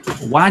something,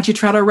 why'd you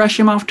try to rush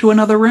him off to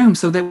another room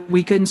so that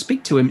we couldn't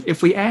speak to him?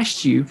 If we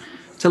asked you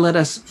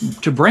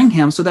to bring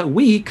him so that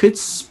we could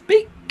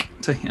speak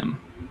to him.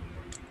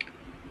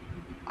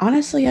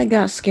 Honestly, I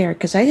got scared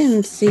because I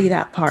didn't see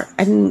that part.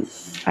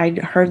 I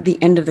heard the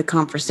end of the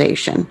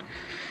conversation.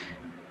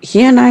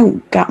 He and I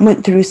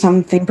went through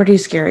something pretty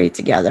scary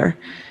together,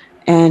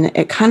 and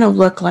it kind of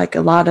looked like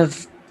a lot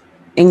of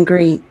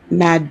angry,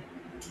 mad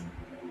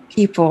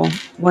people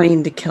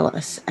wanting to kill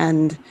us.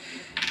 And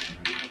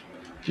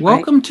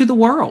welcome to the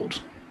world.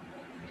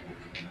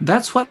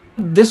 That's what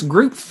this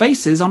group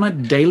faces on a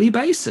daily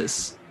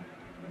basis.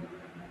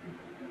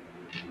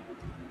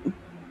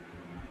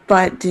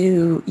 But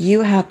do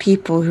you have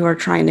people who are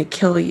trying to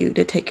kill you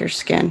to take your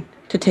skin,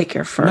 to take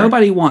your fur?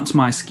 Nobody wants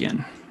my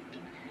skin.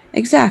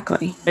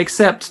 Exactly.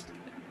 Except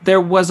there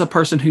was a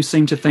person who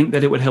seemed to think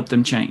that it would help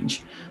them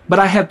change. But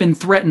I have been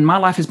threatened. My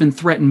life has been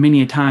threatened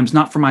many a times,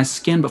 not for my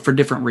skin, but for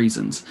different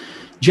reasons.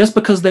 Just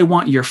because they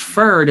want your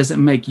fur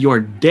doesn't make your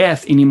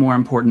death any more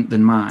important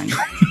than mine.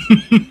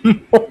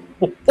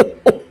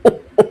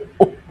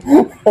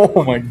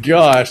 Oh my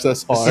gosh,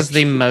 that's This hard. is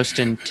the most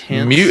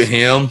intense. Mute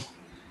him.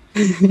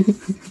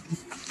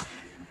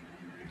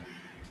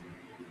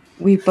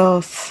 We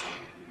both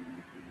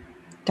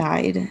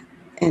died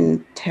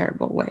in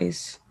terrible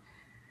ways.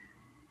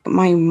 But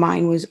my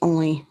mind was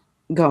only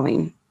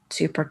going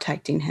to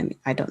protecting him.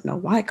 I don't know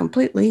why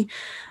completely,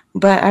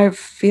 but I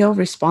feel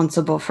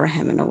responsible for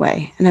him in a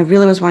way. And I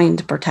really was wanting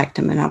to protect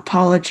him, and I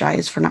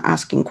apologize for not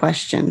asking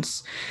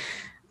questions.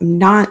 I'm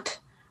not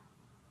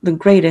the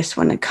greatest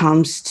when it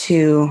comes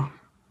to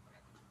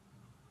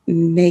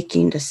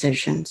making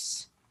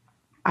decisions.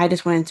 I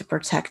just went into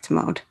protect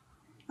mode.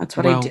 That's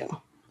what I Well,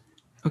 do.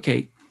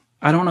 Okay,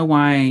 I don't know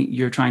why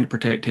you're trying to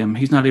protect him.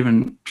 He's not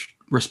even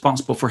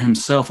responsible for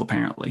himself,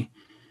 apparently.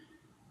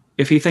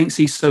 If he thinks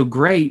he's so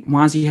great,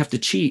 why does he have to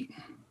cheat?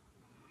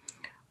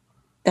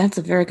 That's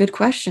a very good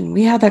question.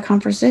 We had that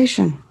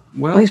conversation.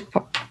 Well, At least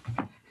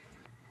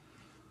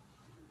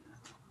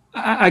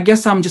I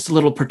guess I'm just a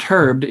little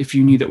perturbed if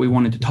you knew that we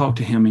wanted to talk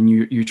to him and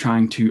you're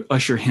trying to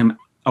usher him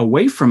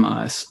away from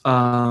us,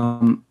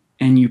 and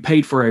you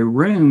paid for a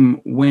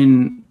room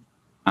when,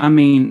 I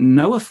mean,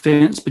 no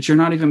offense, but you're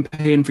not even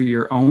paying for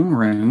your own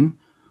room.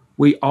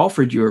 We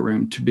offered you a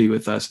room to be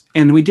with us,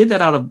 and we did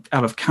that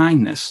out of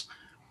kindness.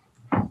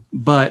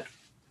 But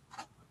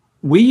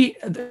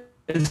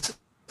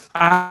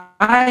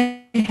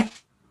I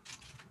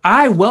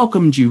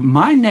welcomed you.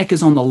 My neck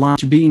is on the line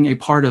to being a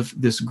part of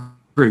this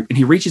group. And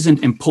he reaches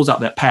in and pulls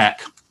out that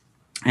pack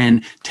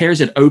and tears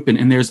it open,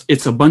 and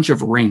it's a bunch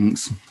of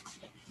rings.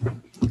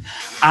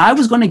 I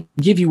was going to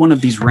give you one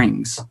of these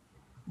rings.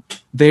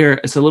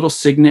 It's a little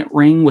signet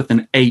ring with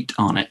an 8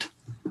 on it.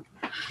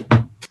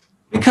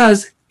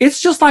 Because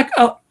it's just like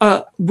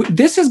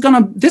this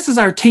is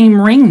our team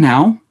ring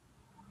now.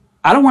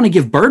 I don't want to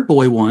give Bird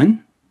Boy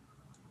one.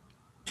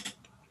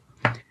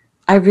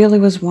 I really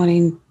was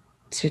wanting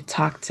to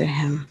talk to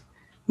him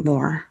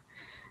more,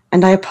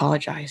 and I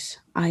apologize.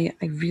 I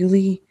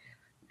really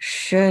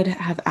should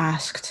have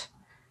asked,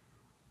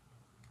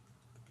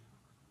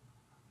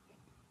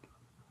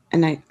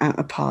 and I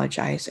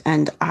apologize.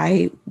 And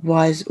I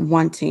was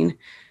wanting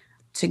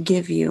to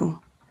give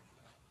you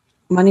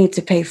money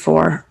to pay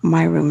for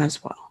my room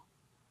as well.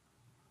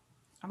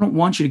 I don't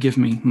want you to give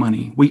me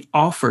money. We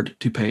offered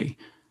to pay.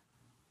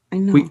 I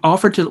know. We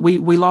offered to.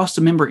 We lost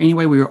a member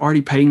anyway. We were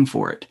already paying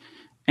for it.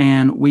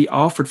 And we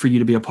offered for you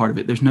to be a part of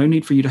it. There's no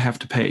need for you to have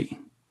to pay.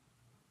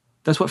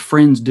 That's what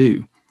friends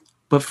do.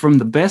 But from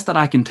the best that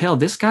I can tell,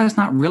 this guy's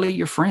not really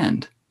your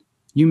friend.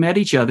 You met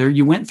each other,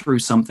 you went through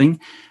something,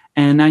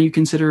 and now you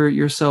consider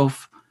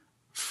yourself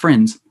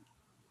friends.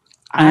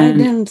 I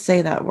didn't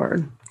say that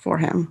word for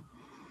him.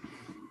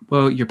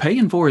 Well, you're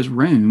paying for his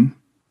room.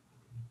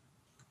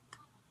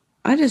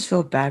 I just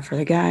feel bad for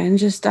the guy, and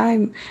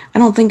I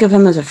don't think of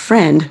him as a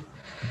friend.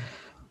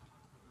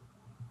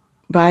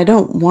 But I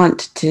don't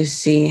want to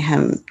see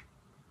him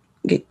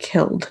get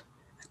killed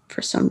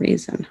for some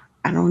reason.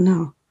 I don't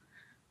know.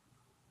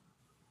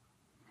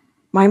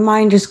 My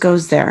mind just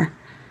goes there.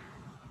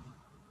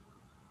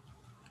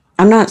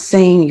 I'm not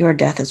saying your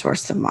death is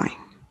worse than mine.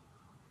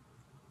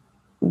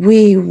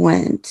 We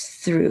went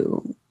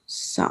through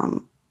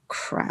some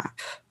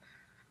crap.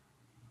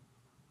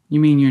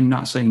 You mean you're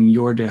not saying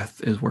your death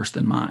is worse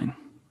than mine?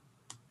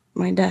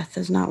 My death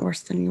is not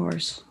worse than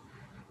yours.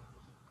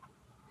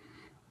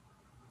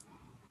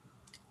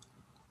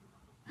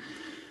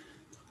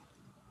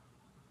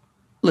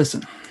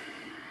 Listen,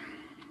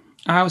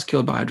 I was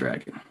killed by a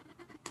dragon.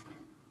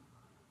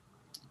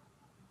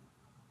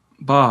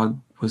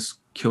 Bog was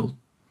killed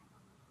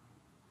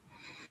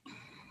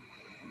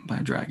by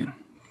a dragon.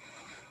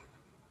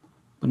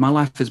 But my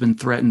life has been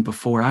threatened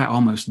before. I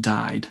almost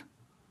died.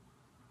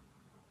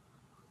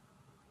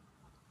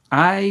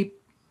 I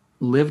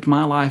lived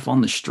my life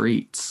on the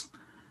streets,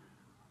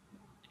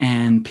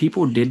 and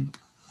people did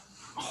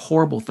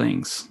horrible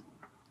things.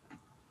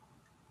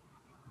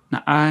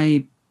 Now,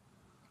 I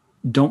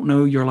don't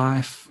know your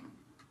life.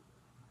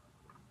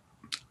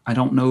 I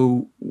don't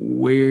know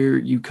where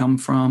you come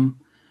from,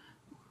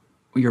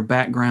 your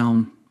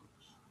background,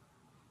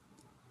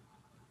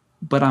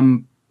 but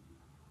I'm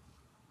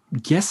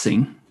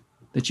guessing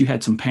that you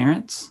had some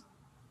parents,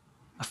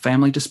 a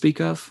family to speak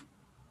of.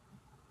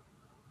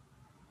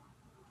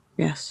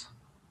 Yes.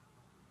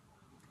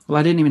 Well,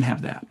 I didn't even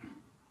have that.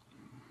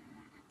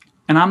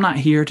 And I'm not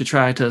here to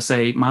try to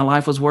say my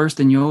life was worse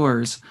than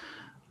yours.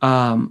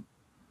 But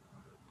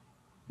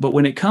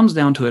when it comes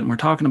down to it, and we're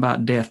talking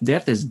about death,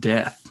 death is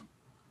death.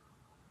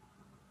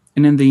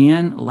 And in the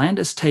end,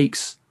 Landis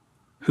takes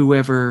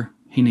whoever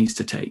he needs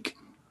to take.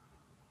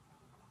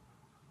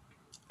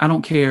 I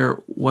don't care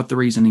what the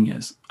reasoning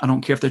is. I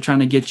don't care if they're trying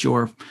to get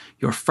your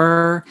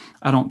fur.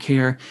 I don't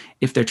care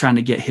if they're trying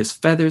to get his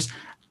feathers.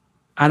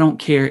 I don't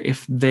care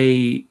if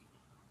they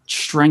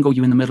strangle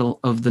you in the middle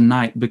of the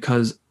night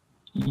because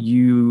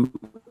you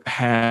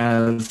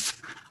have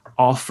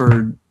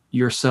offered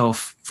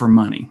yourself for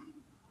money.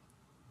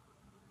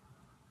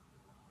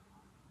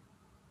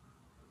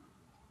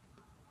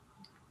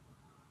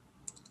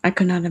 I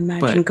could not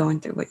imagine going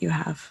through what you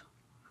have.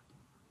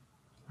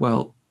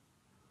 Well,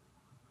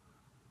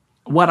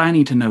 what I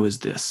need to know is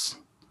this.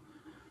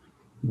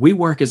 We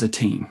work as a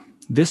team.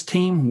 This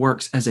team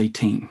works as a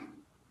team.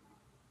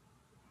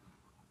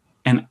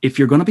 And if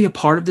you're going to be a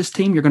part of this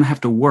team, you're going to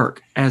have to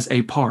work as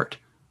a part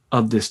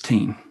of this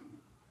team.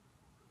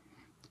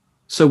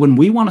 So when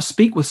we want to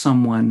speak with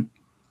someone,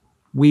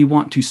 we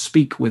want to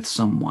speak with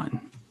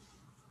someone.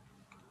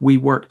 We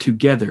work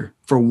together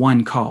for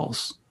one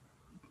cause.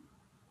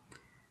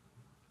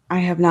 I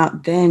have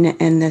not been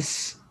in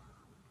this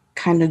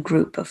kind of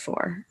group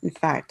before. In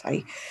fact,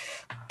 I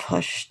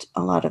pushed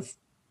a lot of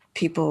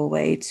people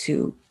away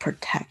to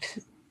protect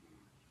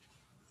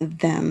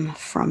them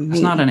from me.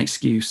 It's not an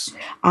excuse.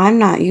 I'm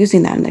not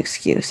using that as an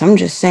excuse. I'm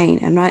just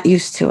saying I'm not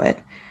used to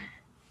it.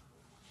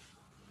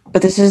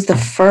 But this is the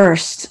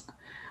first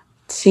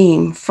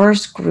team,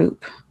 first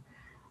group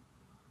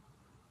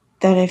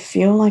that I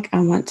feel like I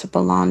want to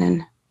belong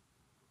in.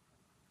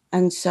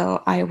 And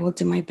so I will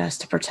do my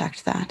best to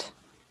protect that.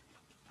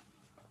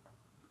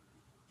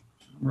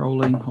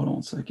 Rolling. Hold on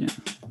a second.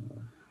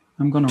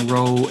 I'm going to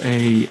roll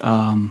a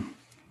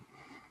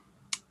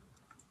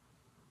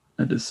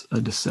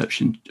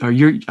deception.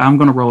 I'm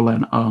going to roll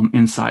an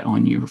insight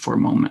on you for a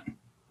moment.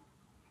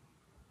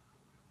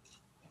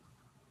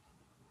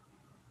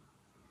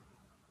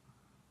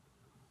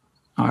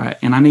 All right,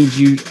 and I need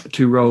you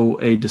to roll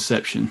a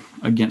deception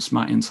against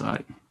my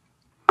insight.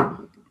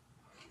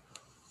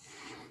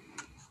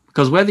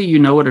 Because whether you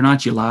know it or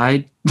not, you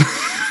lied.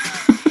 I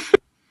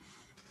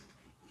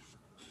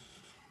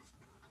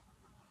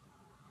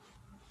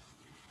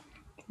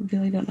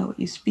really don't know what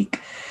you speak.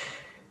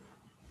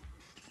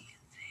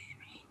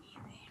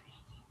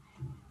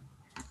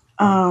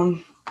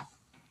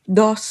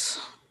 Dos.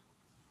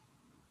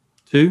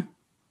 2?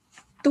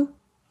 2.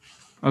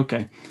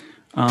 Okay.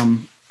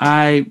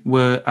 I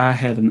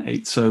had an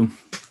 8, so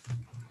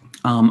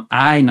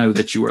I know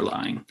that you are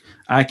lying.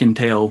 I can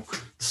tell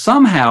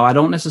somehow. I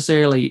don't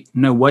necessarily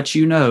know what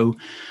you know,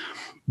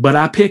 but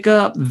I pick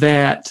up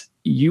that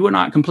you are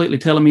not completely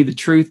telling me the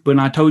truth. But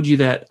I told you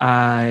that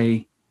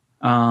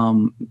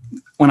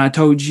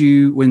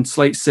when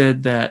Slate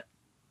said that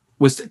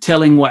was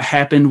telling what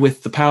happened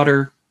with the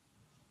powder,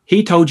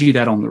 he told you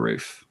that on the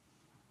roof.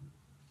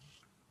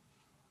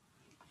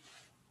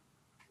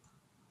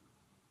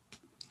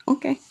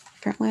 Okay.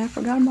 Apparently I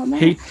forgot about that.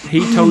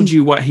 He told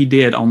you what he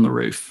did on the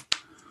roof.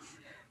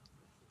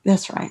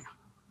 That's right.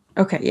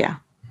 Okay, yeah.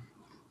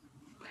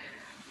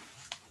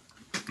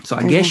 So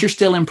I guess you're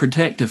still in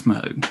protective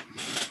mode.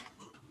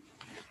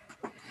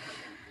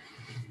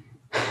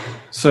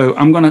 So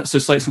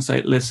Slate's gonna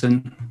say,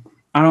 listen,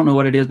 I don't know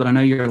what it is, but I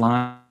know you're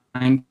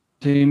lying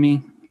to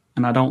me,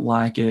 and I don't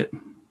like it.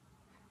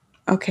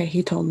 Okay,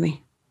 he told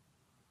me.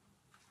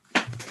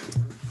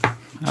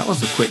 That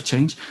was a quick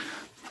change.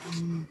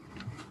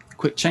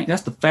 Quick change.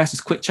 That's the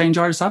fastest quick change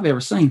artist I've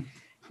ever seen.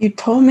 You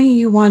told me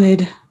you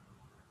wanted.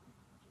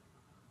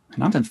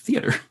 And I'm in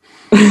theater.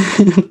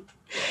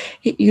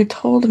 You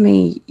told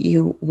me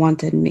you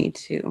wanted me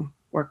to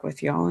work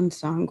with y'all, and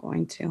so I'm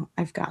going to.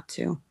 I've got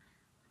to.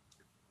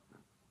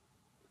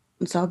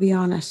 And so I'll be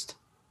honest.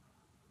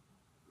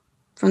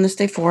 From this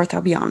day forth,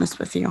 I'll be honest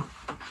with you.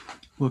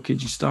 Well,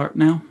 could you start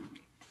now?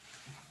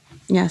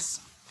 Yes.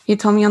 He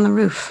told me on the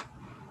roof.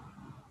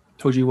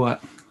 Told you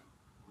what?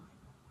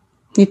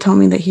 He told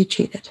me that he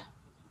cheated.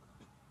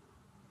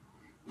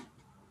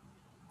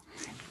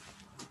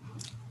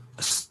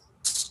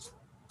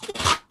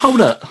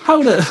 Hold up.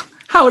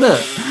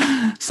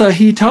 So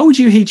he told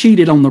you he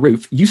cheated on the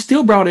roof. You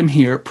still brought him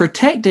here,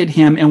 protected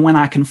him, and when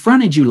I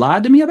confronted you,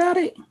 lied to me about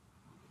it?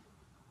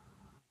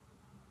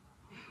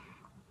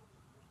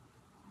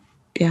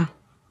 Yeah.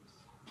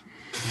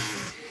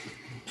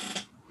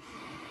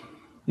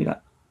 Yeah.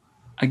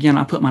 Again,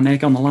 I put my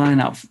neck on the line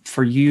out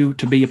for you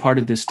to be a part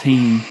of this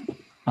team.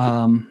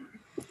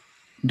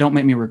 Don't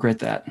make me regret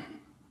that,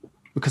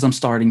 because I'm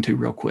starting to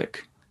real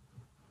quick.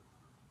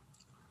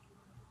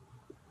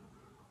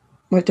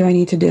 What do I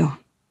need to do?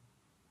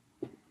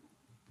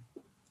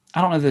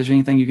 I don't know if there's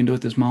anything you can do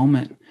at this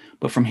moment,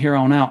 but from here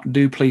on out,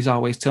 do please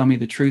always tell me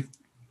the truth.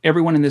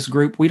 Everyone in this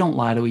group, we don't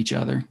lie to each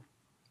other.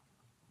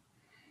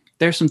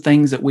 There's some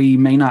things that we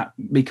may not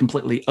be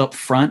completely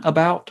upfront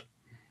about.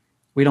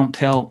 We don't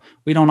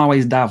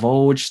always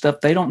divulge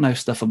stuff. They don't know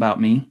stuff about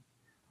me.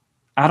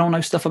 I don't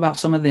know stuff about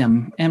some of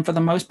them. And for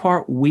the most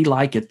part, we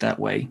like it that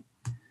way.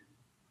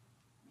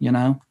 You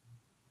know,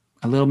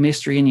 a little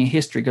mystery in your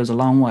history goes a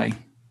long way.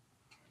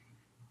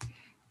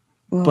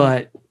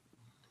 Well,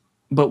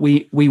 but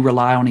we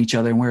rely on each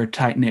other, and we're a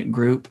tight-knit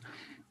group.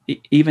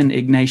 Even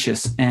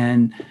Ignatius,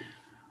 and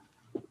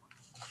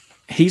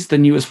he's the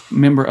newest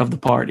member of the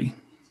party.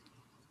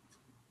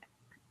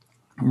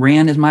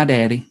 Ran is my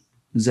daddy.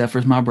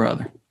 Zephyr's my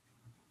brother.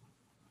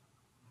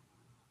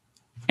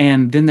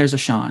 And then there's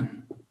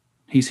Ashan.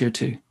 He's here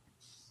too.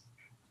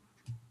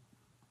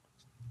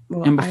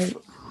 Well, and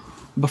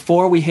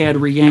before we had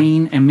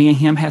Rian, and me and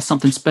him had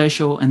something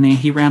special, and then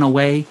he ran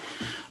away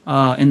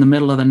in the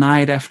middle of the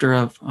night after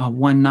a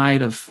one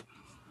night of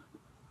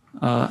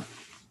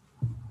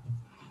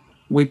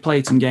we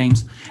played some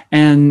games.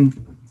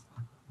 And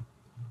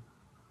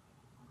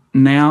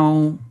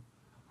now,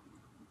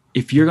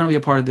 if you're going to be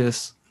a part of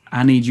this,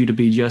 I need you to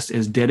be just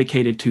as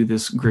dedicated to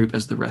this group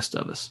as the rest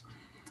of us.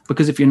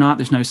 Because if you're not,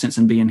 there's no sense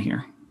in being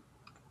here.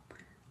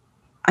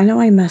 I know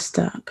I messed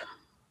up.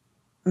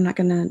 I'm not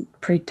going to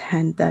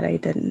pretend that I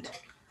didn't.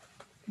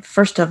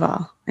 First of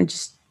all,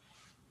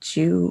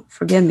 you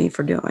forgive me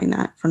for doing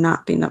that, for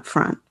not being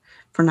upfront,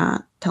 for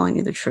not telling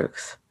you the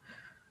truth.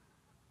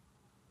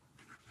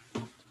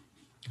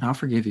 I'll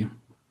forgive you.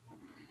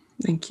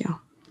 Thank you.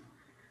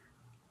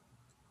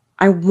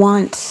 I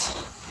want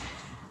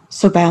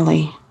so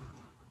badly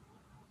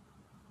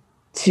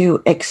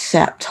to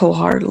accept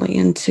wholeheartedly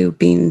into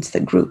being into the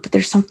group, but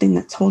there's something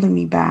that's holding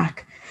me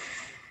back.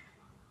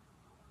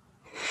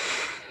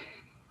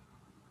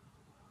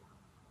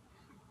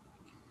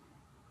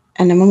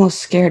 And I'm almost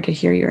scared to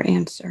hear your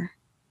answer.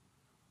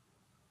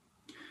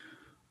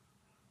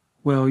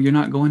 Well, you're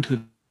not going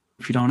to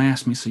if you don't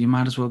ask me, so you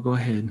might as well go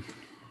ahead.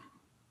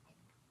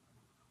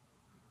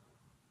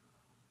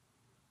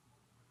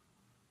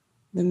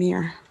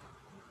 Lemire,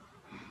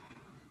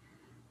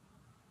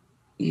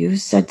 you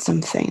said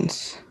some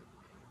things.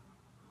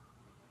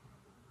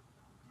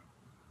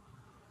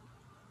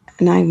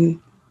 And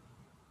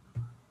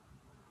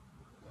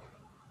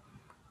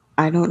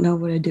I don't know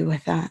what to do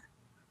with that.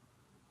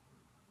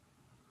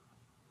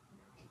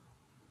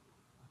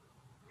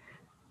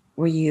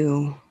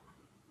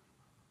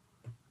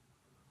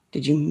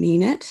 Did you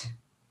mean it?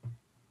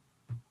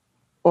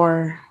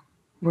 Or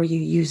were you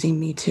using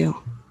me too?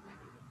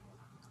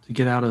 To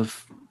get out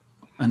of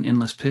an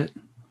endless pit?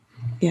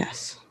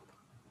 Yes.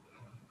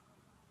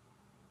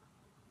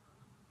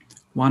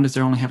 Why does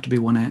there only have to be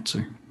one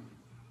answer?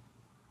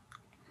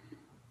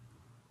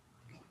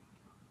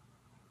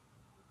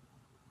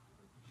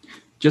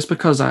 Just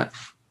because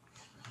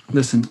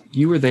listen,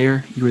 you were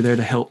there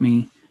to help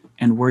me,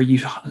 and were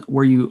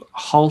you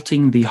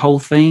halting the whole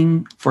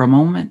thing for a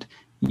moment?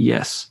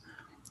 Yes.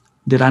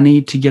 Did I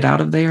need to get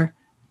out of there?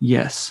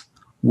 Yes.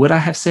 Would I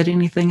have said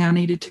anything I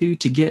needed to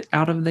get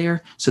out of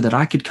there so that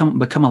I could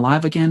become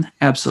alive again?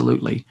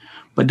 Absolutely.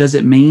 But does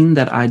it mean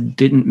that I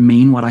didn't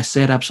mean what I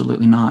said?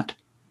 Absolutely not.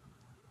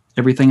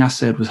 Everything I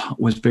said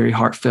was very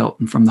heartfelt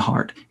and from the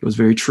heart. It was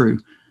very true.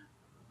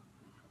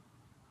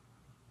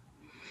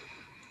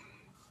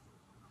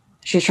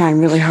 She's trying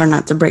really hard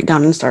not to break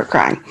down and start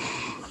crying.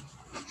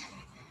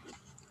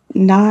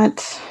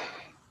 Not,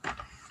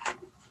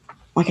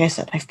 like I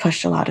said, I've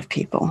pushed a lot of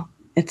people.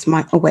 It's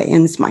my away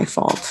and it's my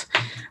fault.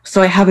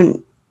 So I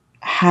haven't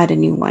had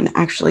anyone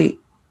actually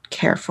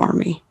care for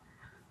me.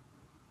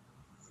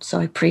 So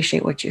I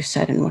appreciate what you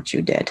said and what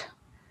you did.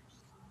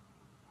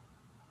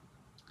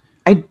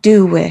 I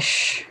do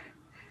wish,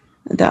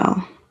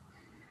 though,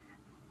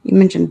 you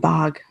mentioned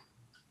Bog.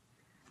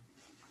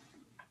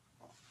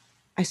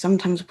 I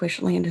sometimes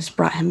wish Landis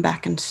brought him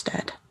back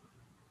instead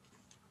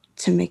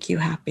to make you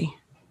happy.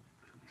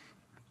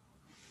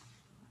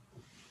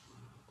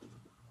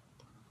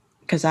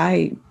 Because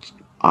I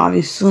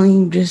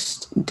obviously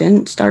just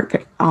didn't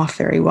start off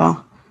very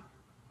well.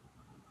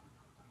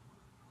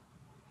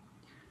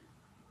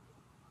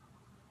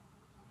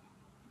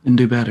 And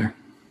do better.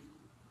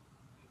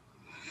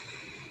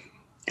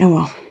 And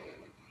well.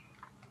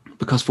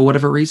 Because for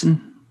whatever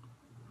reason,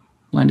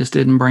 Landis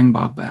didn't bring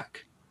Bog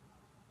back.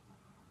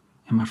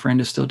 And my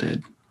friend is still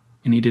dead.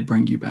 And he did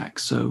bring you back.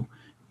 So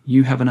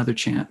you have another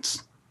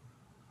chance.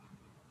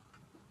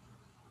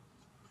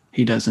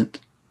 He doesn't.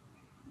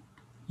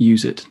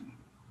 Use it.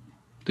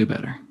 Do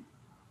better.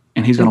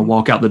 And he's going to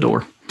walk out the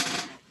door.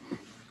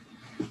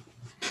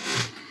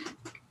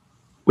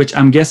 Which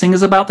I'm guessing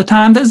is about the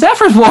time that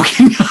Zephyr's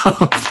walking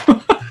up.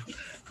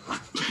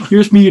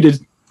 You're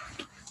muted.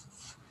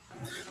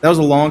 That was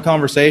a long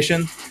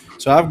conversation.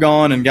 So I've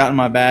gone and gotten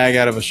my bag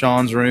out of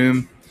Ashan's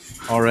room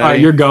already. All right,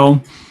 you're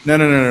gone. No.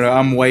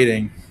 I'm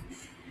waiting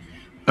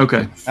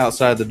Okay.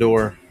 outside the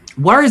door.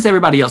 Where is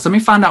everybody else? Let me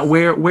find out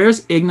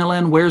where's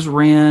Ignolin? Where's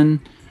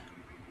Ren?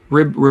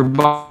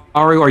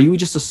 Ribaru, are you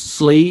just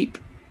asleep?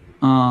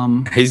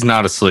 He's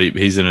not asleep.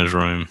 He's in his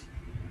room.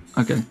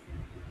 Okay.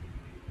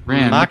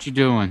 Ren, what you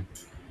doing?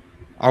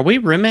 Are we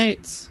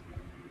roommates?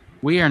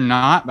 We are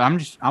not, but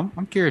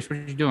I'm curious what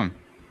you're doing.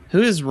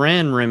 Who is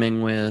Ren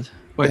rooming with?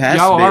 Wait, It has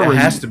y'all to be. are It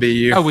roommates. has to be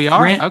you. Oh, we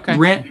are? Ren, Okay.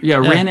 Ren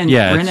and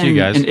it's you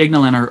guys.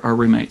 Ignolin are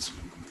roommates.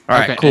 All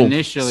right, Okay, cool.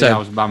 Initially, So- I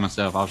was by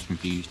myself. I was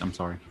confused. I'm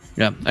sorry.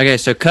 Yeah. Okay,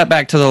 so cut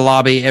back to the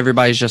lobby.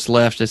 Everybody's just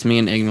left. It's me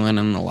and Ignolin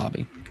in the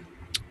lobby.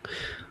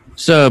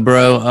 So,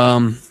 bro,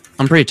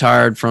 I'm pretty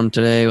tired from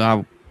today.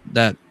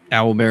 That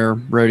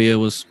owlbear rodeo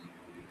was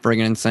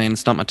friggin' insane.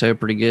 Stumped my toe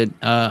pretty good.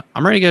 I'm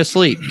ready to go to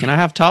sleep. Can I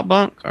have top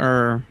bunk,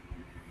 or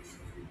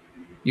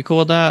you cool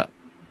with that?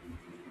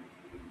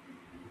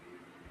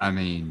 I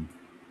mean,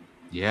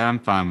 yeah, I'm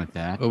fine with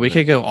that. Well, we but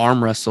could go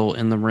arm wrestle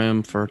in the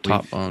room for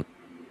top bunk.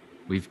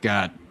 We've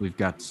got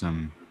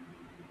some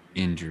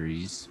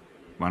injuries.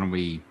 Why don't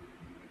we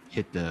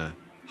hit the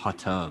hot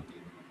tub?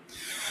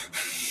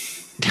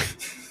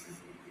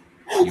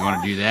 You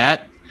want to do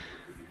that?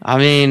 I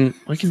mean,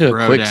 we can do a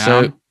Bro quick down.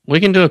 soak. We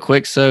can do a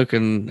quick soak,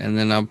 and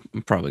then I'm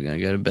probably gonna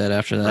go to bed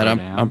after that. Bro I'm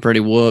down. I'm pretty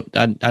whooped.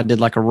 I did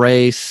like a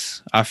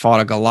race. I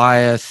fought a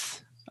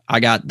Goliath. I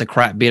got the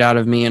crap beat out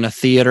of me in a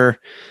theater.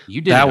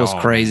 You did That it was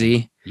all, crazy.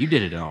 man. You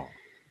did it all.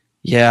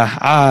 Yeah,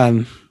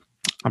 I'm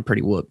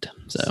pretty whooped.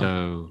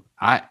 So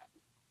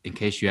in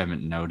case you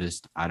haven't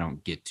noticed, I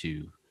don't get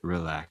to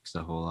relax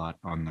a whole lot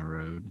on the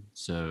road.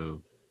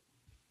 So,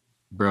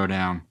 bro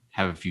down,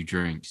 have a few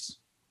drinks,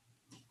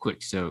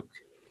 quick soak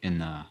in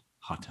the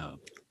hot tub.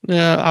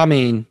 Yeah, I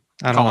mean,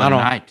 I Call it a don't.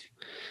 night.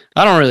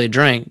 I don't really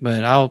drink,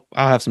 but I'll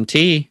have some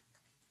tea.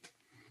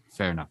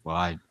 Fair enough. Well,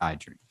 I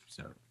drink,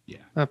 so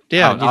yeah.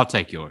 Yeah, I'll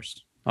take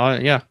yours. all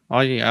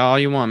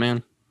you want,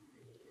 man.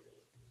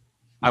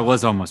 I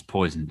was almost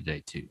poisoned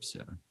today too,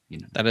 so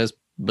That is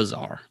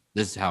bizarre.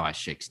 this is how I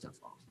shake stuff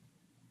off.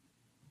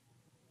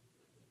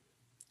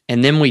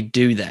 And then we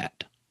do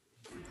that.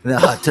 The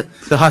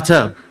hot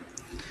tub.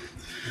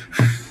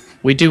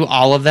 We do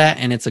all of that,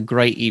 and it's a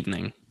great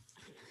evening.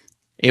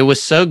 It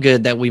was so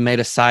good that we made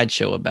a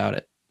sideshow about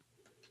it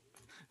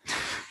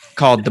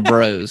called The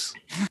Bros.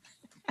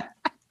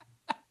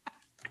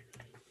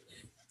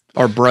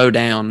 Or Bro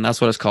Down. That's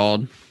what it's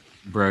called.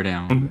 Bro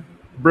down.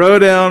 Bro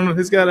down.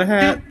 Who's got a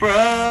hat?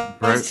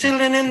 Bros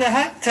chilling in the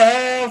hot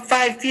tub,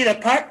 5 feet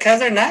apart because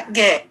they're not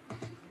gay.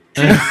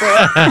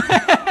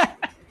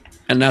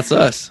 And that's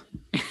us.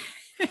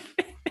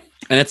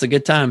 And it's a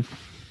good time.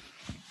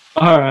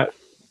 All right.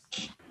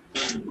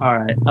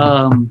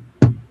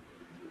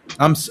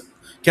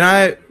 Can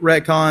I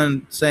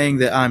retcon saying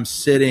that I'm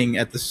sitting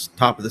at the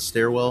top of the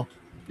stairwell?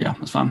 Yeah,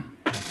 that's fine.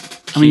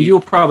 I mean,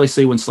 you'll probably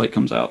see when Slate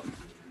comes out.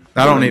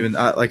 I don't even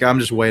I'm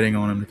just waiting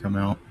on him to come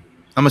out.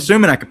 I'm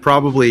assuming I could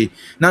probably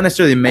not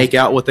necessarily make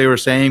out what they were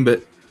saying,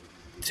 but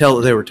tell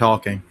that they were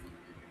talking.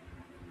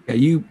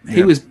 Yeah,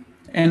 he was,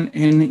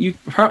 and you,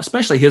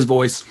 especially his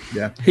voice.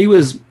 Yeah, he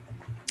was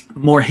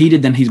more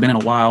heated than he's been in a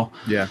while.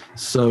 Yeah.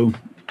 So,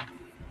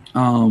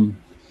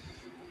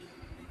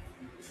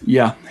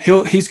 yeah,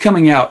 he's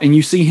coming out, and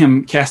you see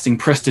him casting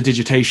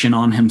prestidigitation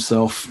on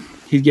himself.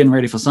 He's getting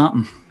ready for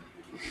something.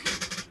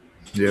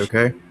 You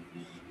okay?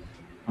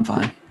 I'm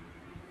fine.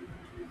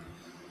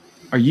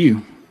 Are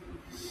you?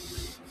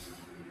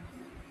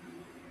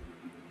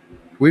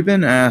 We've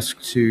been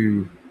asked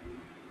to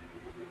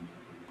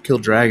kill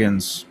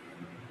dragons.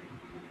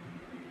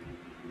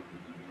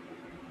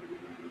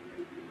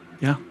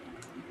 Yeah.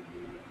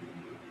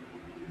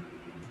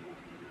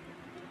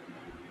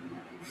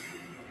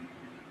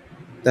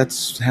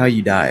 That's how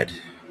you died.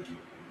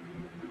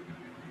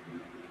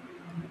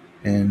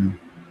 And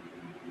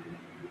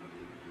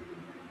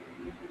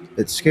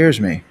it scares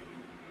me.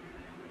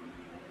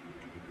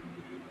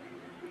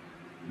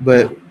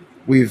 But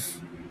we've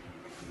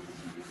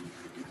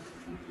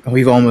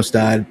almost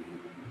died.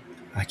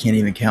 I can't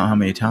even count how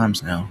many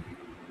times now.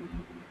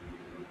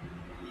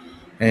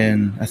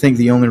 And I think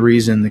the only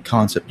reason the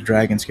concept of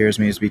dragon scares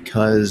me is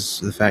because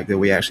of the fact that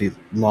we actually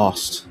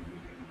lost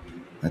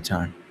that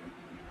time.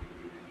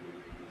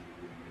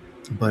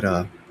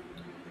 But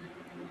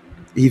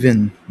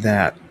even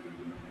that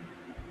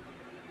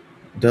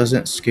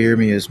doesn't scare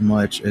me as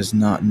much as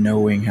not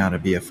knowing how to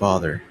be a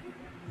father.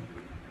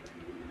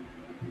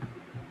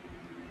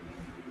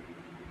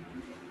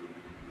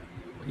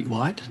 Wait,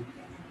 what?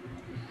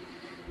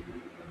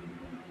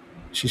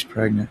 She's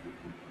pregnant.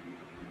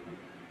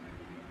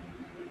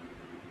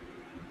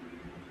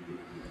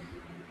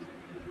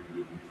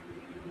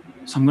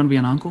 So I'm going to be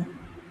an uncle?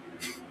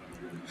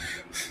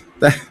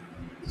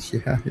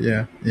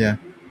 Yeah.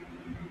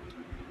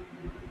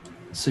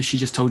 So she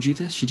just told you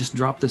this? She just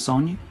dropped this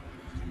on you?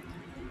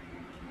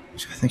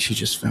 I think she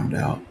just found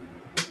out.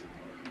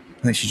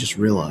 I think she just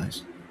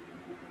realized.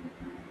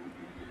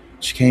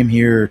 She came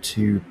here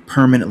to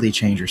permanently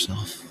change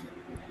herself.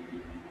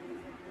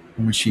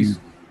 And when she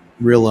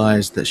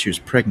realized that she was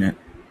pregnant,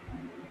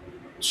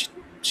 she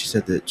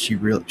said that she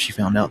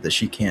found out that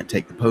she can't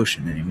take the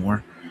potion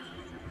anymore.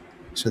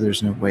 So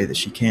there's no way that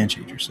she can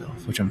change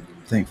herself, which I'm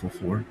thankful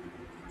for.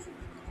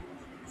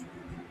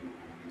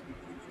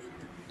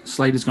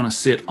 Slade is going to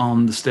sit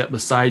on the step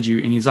beside you,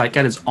 and he's like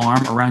got his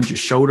arm around your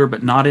shoulder,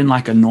 but not in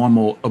like a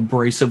normal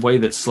abrasive way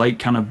that Slade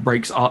kind of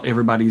breaks all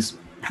everybody's,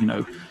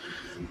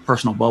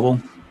 personal bubble.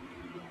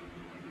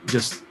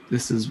 Just,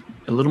 this is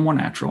a little more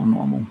natural and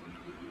normal.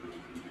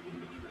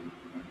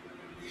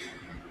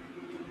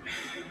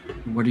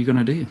 What are you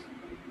going to do?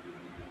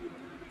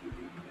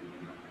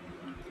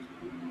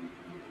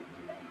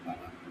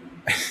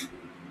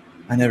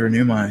 I never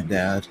knew my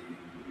dad.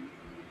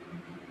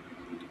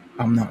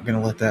 I'm not going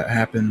to let that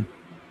happen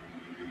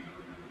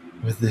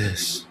with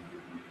this.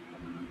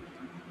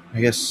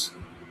 I guess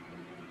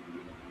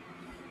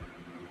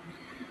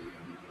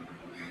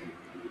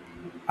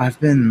I've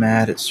been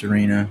mad at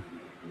Serena.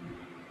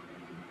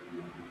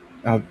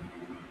 I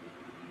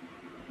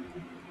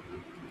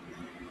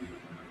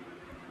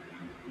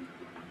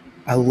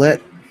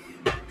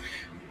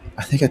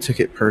think I took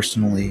it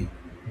personally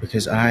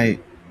because I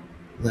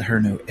let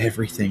her know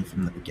everything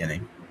from the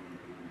beginning.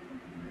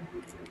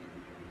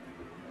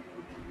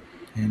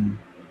 And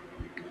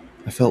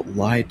I felt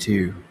lied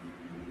to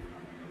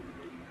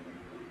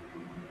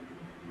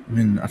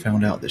when I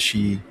found out that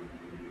she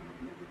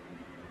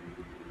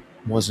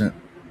wasn't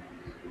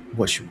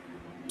what she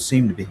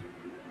seemed to be.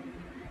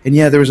 And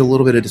yeah, there was a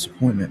little bit of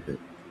disappointment, but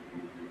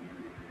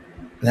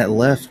that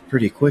left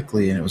pretty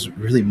quickly, and it was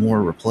really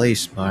more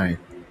replaced by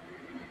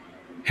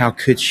how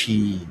could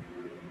she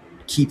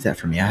keep that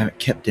from me? I haven't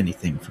kept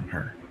anything from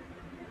her.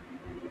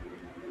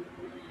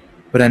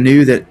 But I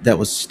knew that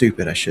was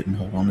stupid. I shouldn't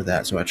hold on to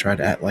that, so I tried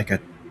to act like I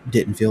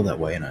didn't feel that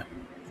way, and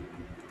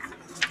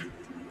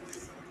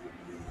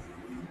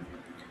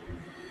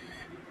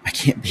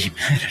can't be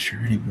mad at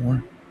her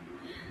anymore.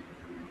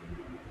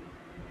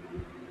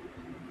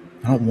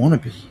 I don't want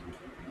to be.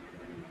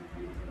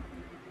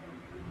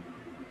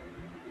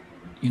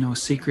 You know, a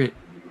secret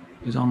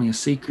is only a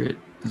secret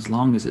as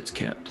long as it's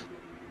kept.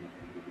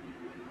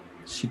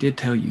 She did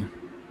tell you.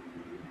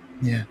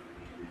 Yeah.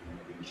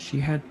 She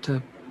had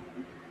to...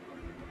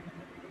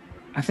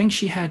 I think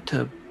she had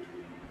to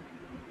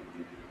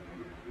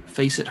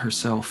face it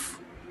herself.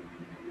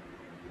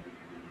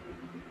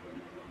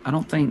 I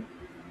don't think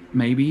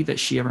maybe that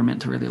she ever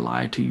meant to really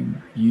lie to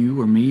you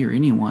or me or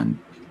anyone,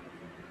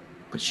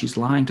 but she's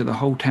lying to the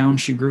whole town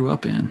she grew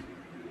up in.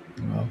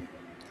 Well,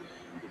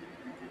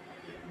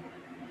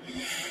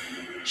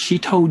 She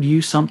told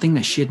you something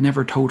that she had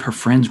never told her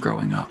friends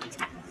growing up.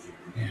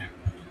 yeah.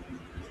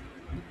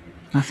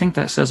 I think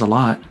that says a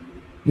lot.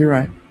 You're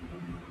right.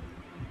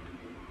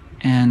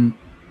 And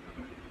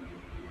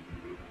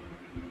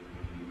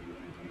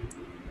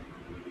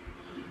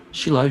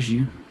she loves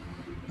you.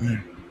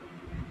 Yeah.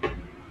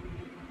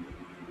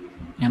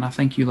 And I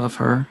think you love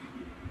her.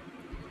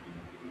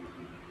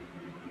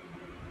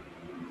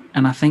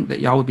 And I think that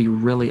y'all would be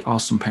really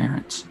awesome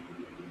parents.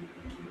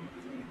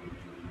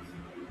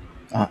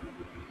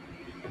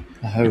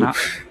 I hope.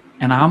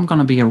 And I'm going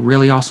to be a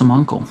really awesome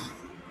uncle.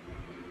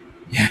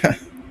 Yeah.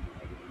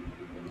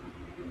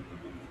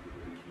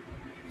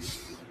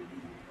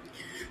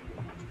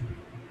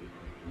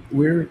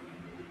 We're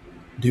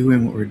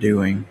doing what we're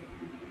doing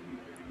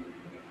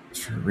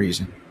for a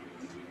reason.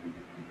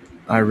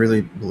 I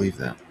really believe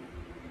that.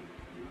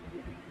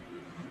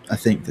 I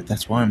think that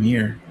that's why I'm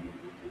here.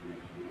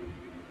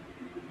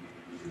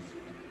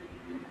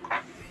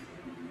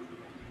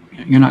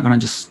 You're not going to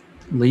just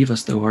leave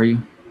us, though, are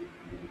you?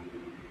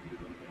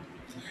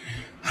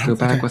 I Go don't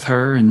think back with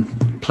her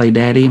and play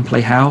daddy and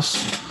play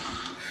house?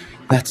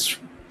 That's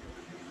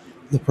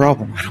the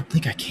problem. I don't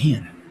think I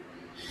can.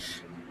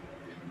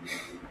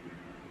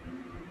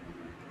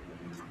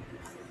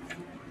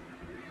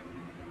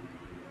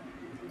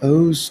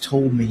 O's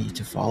told me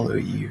to follow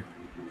you.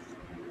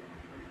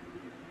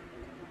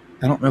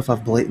 I don't know if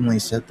I've blatantly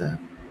said that.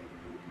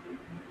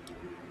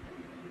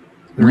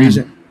 The When?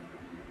 reason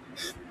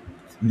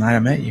the night I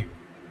met you.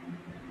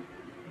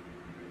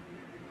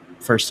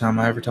 First time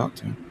I ever talked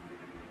to him.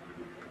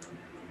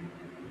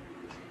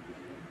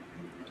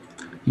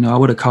 You know, I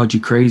would have called you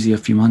crazy a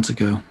few months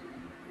ago.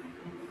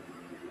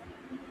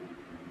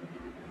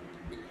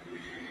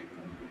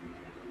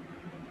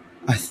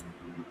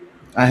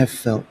 I have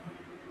felt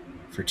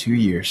for 2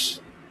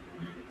 years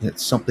that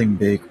something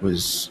big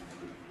was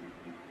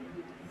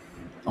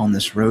on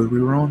this road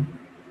we were on.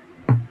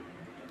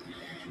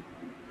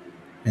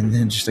 And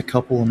then just a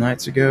couple of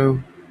nights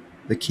ago,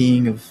 the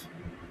king of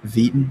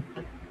Veton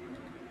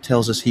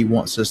tells us he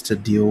wants us to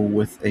deal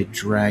with a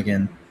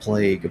dragon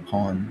plague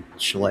upon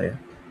Shalea.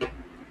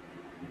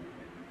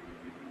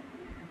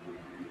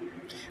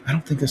 I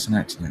don't think that's an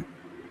accident.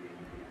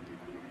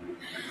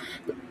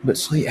 But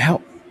Slate,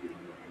 how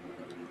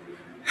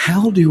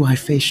do I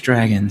face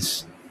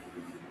dragons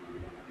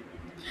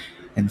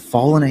and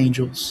fallen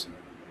angels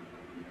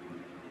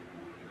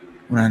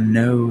when I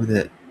know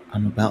that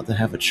I'm about to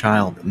have a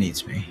child that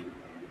needs me?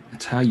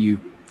 That's how you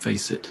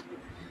face it.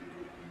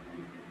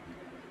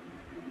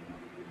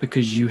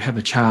 Because you have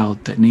a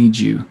child that needs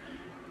you,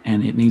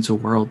 and it needs a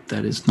world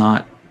that is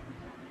not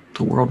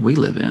the world we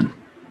live in.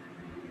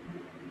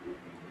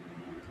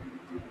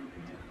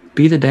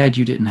 Be the dad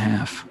you didn't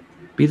have.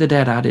 Be the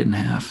dad I didn't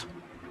have.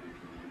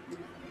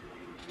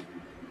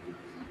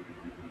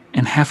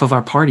 And half of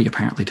our party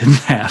apparently didn't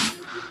have.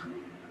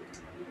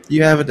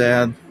 You have a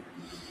dad,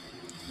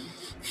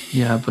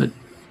 Yeah, but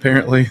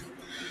apparently.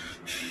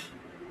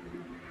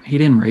 he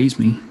didn't raise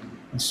me.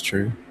 That's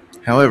true.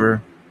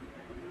 However,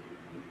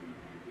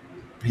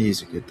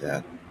 he's a good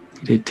dad.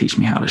 He did teach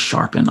me how to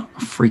sharpen a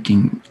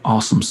freaking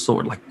awesome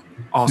sword, like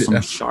awesome Yeah.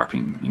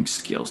 sharpening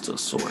skills to a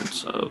sword.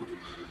 So,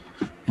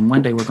 and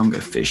one day we're gonna go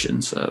fishing.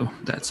 So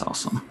that's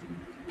awesome.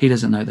 He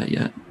doesn't know that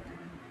yet.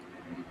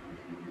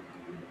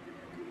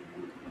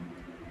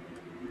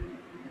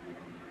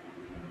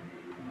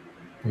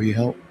 Will you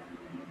help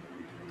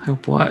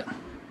Help what?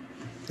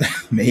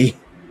 me?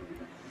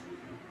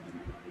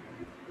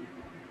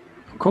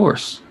 Of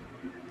course.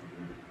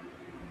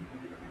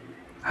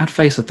 I'd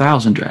face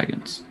 1,000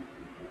 dragons.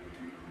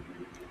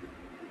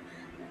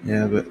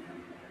 Yeah, but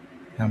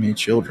how many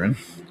children?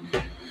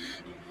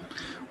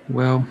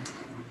 Well,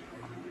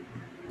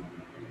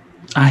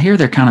 I hear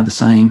they're kind of the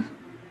same.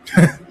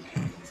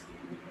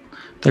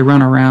 They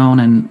run around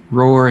and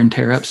roar and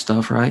tear up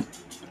stuff, right?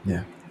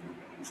 Yeah.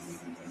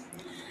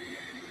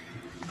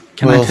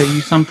 Can I Well- tell you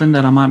something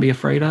that I might be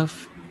afraid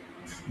of?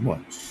 What?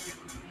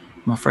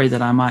 I'm afraid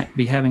that I might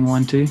be having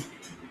one too.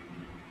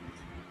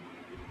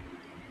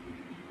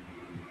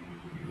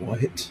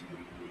 What?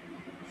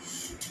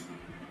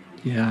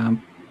 Yeah,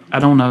 I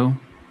don't know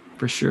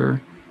for sure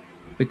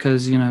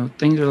because, you know,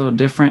 things are a little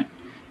different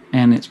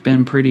and it's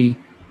been pretty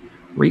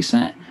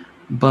recent,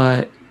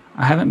 but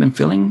I haven't been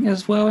feeling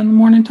as well in the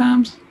morning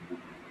times.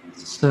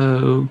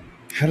 So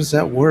How does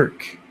that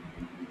work?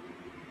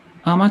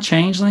 I'm a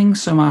changeling,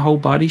 so my whole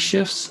body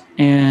shifts,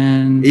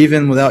 and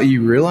Even without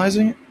you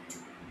realizing it?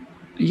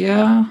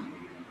 yeah,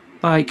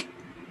 like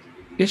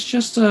it's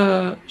just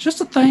a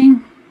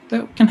thing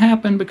that can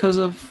happen because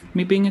of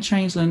me being a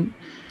changeling.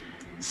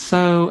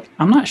 So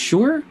I'm not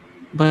sure,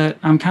 but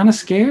I'm kind of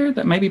scared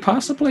that maybe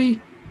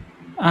possibly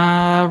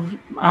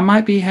I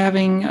might be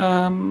having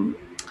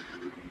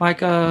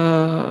like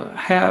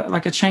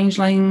a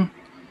changeling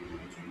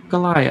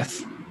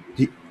Goliath.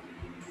 Do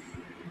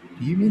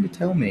you mean to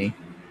tell me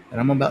that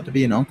I'm about to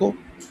be an uncle?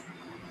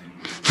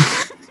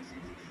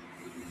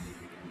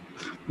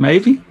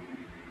 Maybe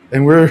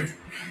And we're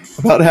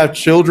about to have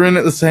children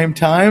at the same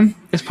time?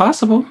 it's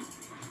possible,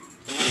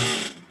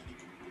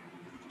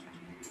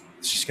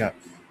 She's got.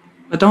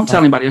 but don't tell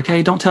anybody.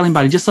 Okay, don't tell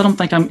anybody. Just let them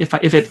think I'm. If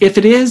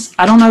it is,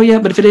 I don't know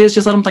yet. But if it is,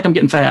 just let them think I'm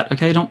getting fat.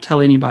 Okay, don't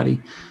tell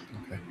anybody.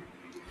 Okay.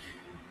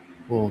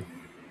 Well,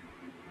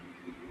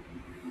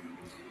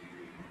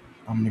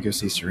 I'm gonna go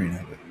see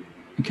Serena. But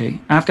Okay,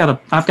 I've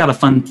got a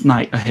fun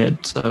night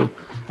ahead, so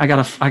I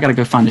gotta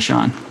go find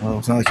Deshaun. well,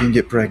 it's not like you can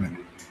get pregnant.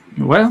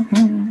 Well,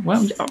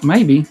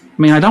 maybe.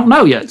 I mean, I don't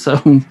know yet,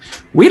 so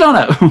we don't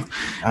know.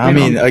 I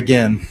mean,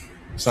 again,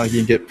 it's not like you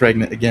can get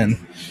pregnant again.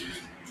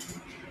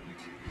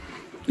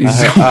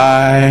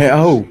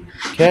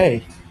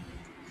 Okay.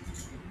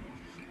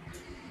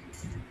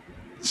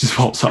 Just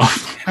falls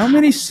off. How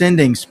many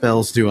sending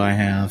spells do I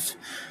have?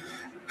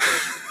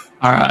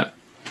 All right.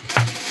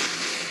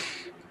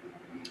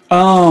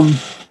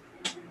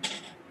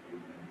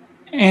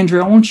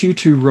 Andrew, I want you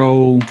to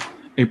roll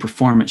a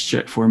performance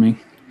check for me,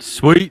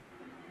 Sweet.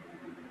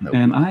 Nope.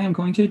 and I am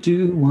going to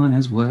do one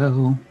as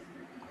well.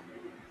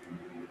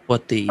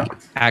 What the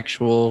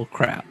actual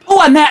crap?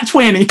 Oh, a nat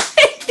 20.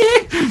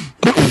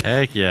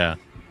 Heck yeah.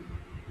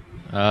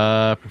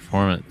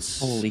 Performance.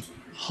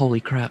 Holy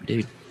crap,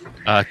 dude.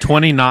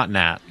 20 not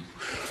nat.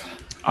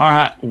 All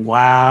right.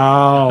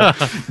 Wow.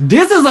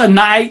 This is a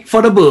night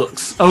for the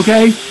books,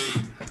 okay?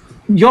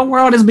 Your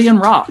world is being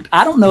rocked.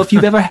 I don't know if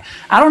you've ever,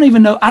 I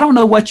don't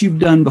know what you've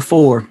done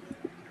before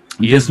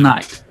this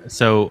night.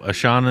 So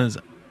Ashana's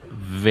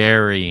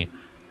very,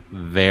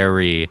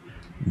 very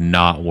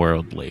not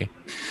worldly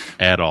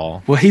at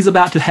all. Well, he's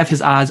about to have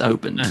his eyes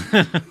opened.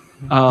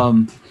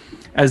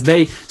 As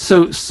they,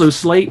 so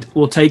Slate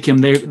will take him.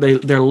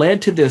 They're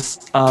led to this,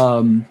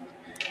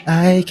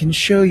 I can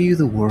show you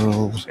the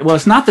world. well,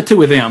 it's not the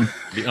two of them.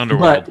 The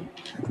underworld.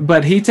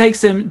 But he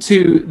takes him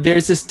to,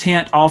 there's this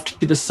tent off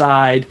to the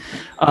side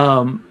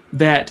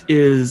that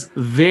is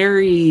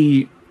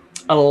very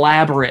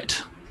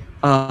elaborate.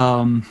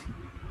 As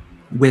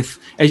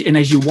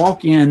you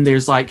walk in,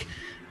 there's like,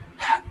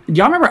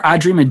 y'all remember I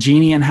Dream of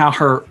Jeannie and how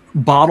her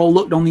bottle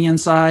looked on the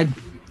inside?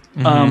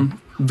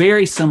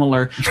 Very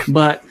similar,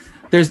 but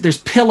there's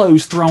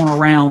pillows thrown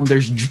around.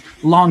 There's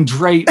long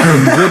drapes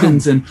and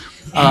ribbons and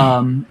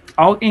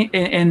all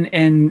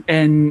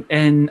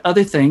and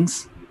other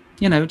things.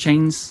 You know,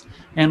 chains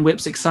and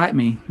whips excite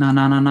me. No.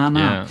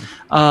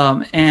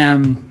 Yeah.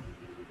 And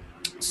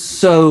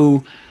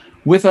so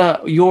with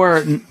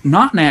your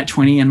not nat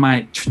 20 and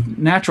my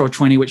natural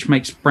 20, which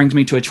brings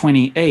me to a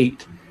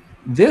 28.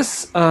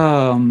 This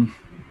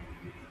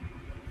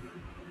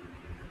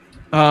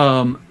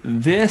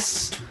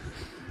this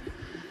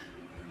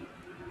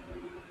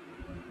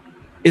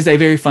is a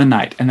very fun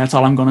night, and that's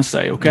all I'm going to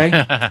say. Okay,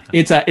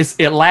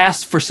 it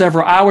lasts for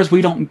several hours.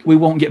 We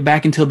won't get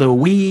back until the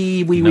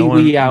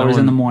wee hours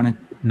in the morning.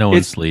 No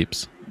one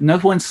sleeps. No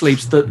one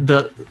sleeps.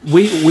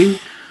 We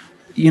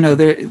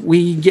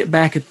get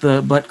back at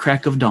the butt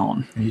crack of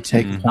dawn. And you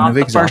take point Not of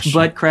the exhaustion. first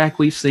butt crack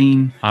we've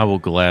seen. I will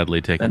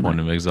gladly take a That point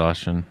night. of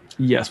exhaustion.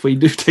 Yes, we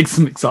do take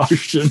some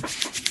exhaustion.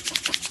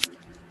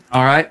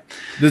 All right.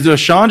 Does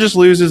Sean just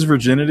lose his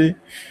virginity?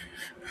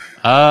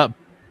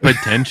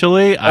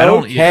 Potentially. I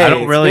don't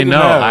Okay, really it's good to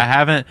know.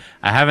 know.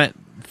 I haven't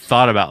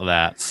thought about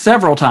that.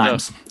 Several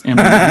times.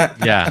 Yeah.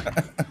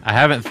 I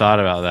haven't thought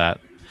about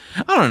that.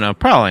 I don't know.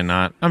 Probably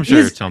not. I'm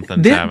sure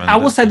something's happened. I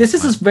will say this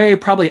is very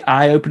probably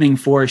eye-opening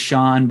for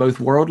Sean, both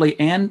worldly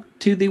and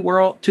to the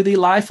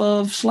life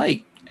of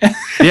Slate.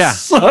 Yeah.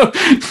 So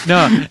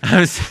No,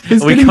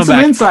 he's we getting come some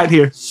back. insight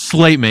here.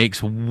 Slate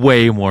makes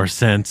way more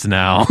sense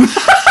now.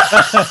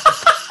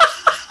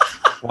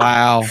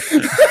 Wow.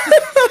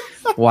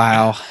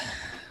 Wow.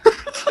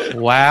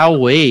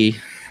 Wowee.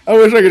 I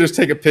wish I could just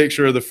take a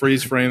picture of the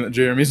freeze frame that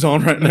Jeremy's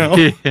on right now.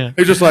 Yeah.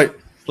 He's just like,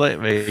 Slate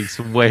makes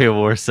way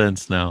more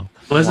sense now.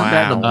 Wasn't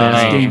that the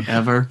best Wow. game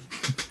ever?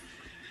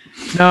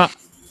 No,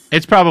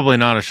 it's probably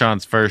not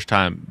Ashan's first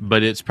time,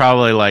 but it's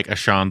probably like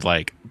Ashan's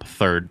like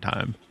third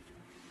time.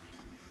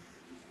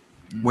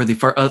 Were the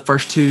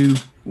first two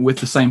with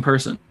the same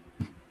person?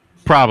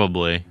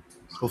 Probably.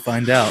 we'll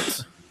find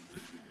out.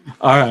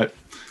 All right.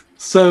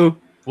 So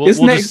We'll it's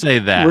just say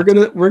that.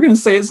 we're gonna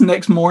say it's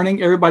next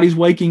morning. Everybody's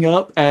waking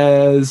up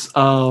as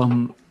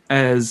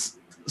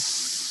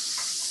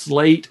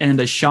Slate and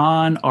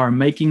Ashan are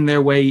making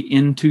their way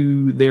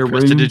into their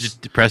rooms.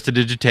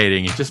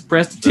 Prestidigitating Just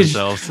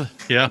themselves.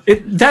 Yeah.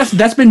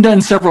 That's been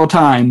done several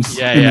times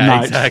in the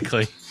night.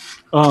 Exactly.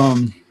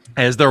 And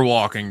As they're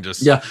walking,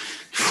 just Yeah.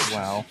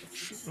 Wow.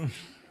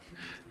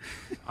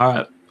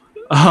 All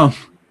right.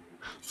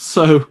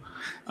 So,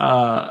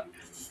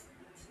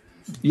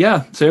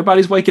 yeah. So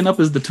everybody's waking up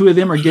as the two of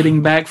them are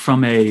getting back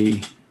from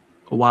a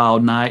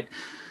wild night.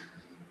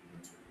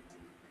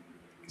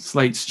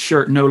 Slate's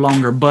shirt no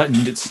longer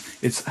buttoned.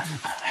 It's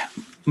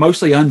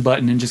mostly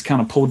unbuttoned and just kind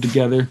of pulled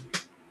together.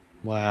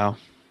 Wow.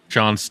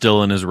 Sean's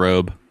still in his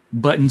robe.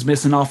 Buttons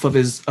missing off of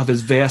his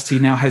vest. He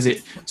now has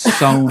it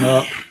sewn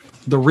up.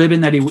 The ribbon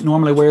that he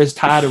normally wears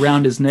tied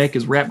around his neck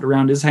is wrapped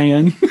around his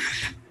hand.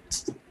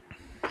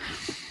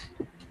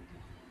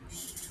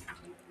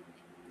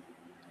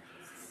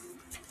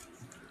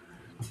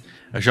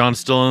 Sean's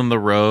still in the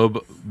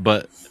robe,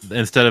 but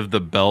instead of the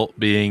belt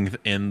being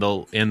in the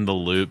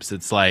loops,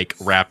 it's like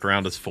wrapped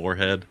around his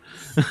forehead.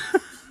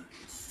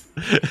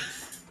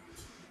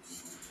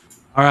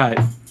 All right.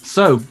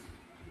 So,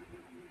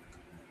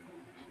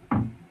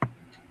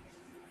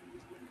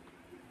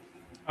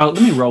 let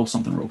me roll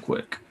something real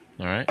quick.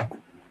 All right.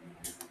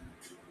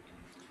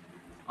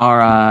 All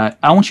right.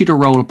 I want you to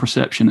roll a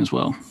perception as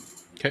well.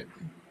 Okay.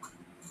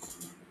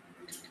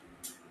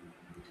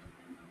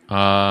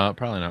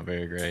 Probably not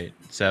very great.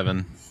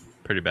 7,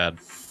 pretty bad.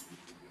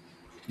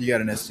 You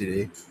got an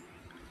STD.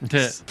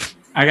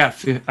 I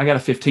got a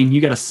 15.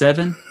 You got a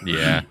 7.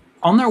 Yeah.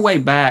 On their way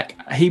back,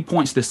 he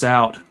points this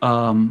out,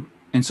 and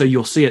so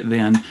you'll see it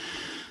then,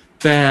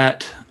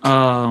 that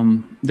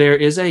there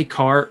is a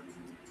cart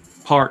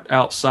parked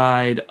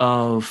outside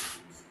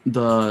of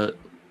the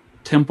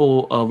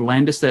Temple of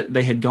Landis that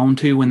they had gone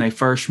to when they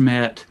first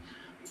met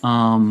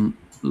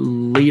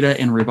Lita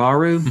and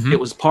Ribaru. Mhm. It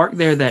was parked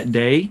there that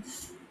day,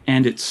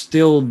 and it's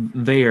still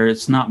there.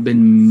 It's not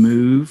been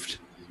moved.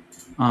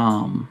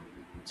 So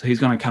he's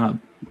going to kind of,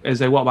 as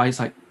they walk by, he's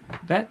like,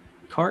 that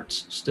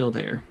cart's still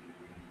there.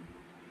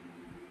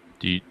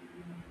 Do you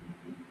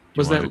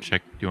Was want that- to go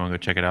check? Do you want to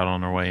go check it out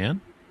on our way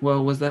in?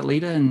 Well, was that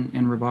Lita and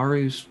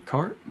Ribaru's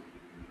cart?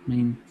 I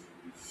mean,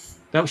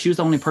 she was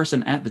the only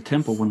person at the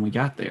temple when we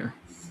got there.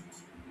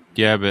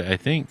 Yeah, but I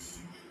think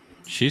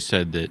she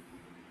said that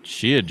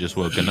she had just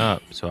woken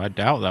up, so I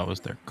doubt that was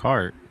their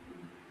cart.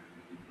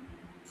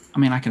 I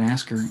mean, I can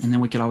ask her, and then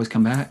we could always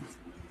come back.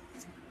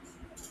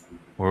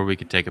 Or we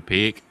could take a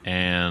peek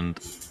and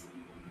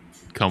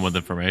come with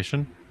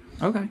information.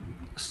 Okay.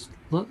 Let's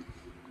look.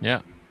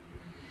 Yeah.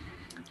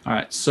 All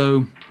right.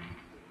 So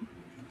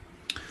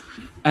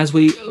as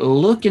we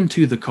look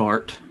into the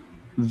cart,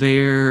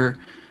 there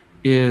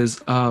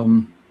is a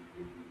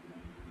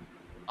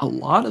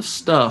lot of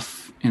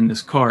stuff in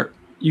this cart.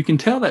 You can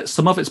tell that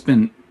some of it's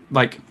been,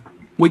 like,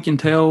 we can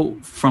tell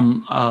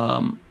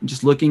from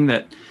just looking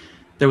that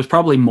there was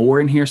probably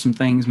more in here. Some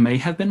things may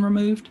have been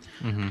removed.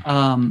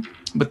 Mm-hmm.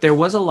 But there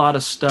was a lot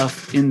of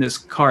stuff in this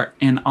cart,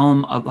 and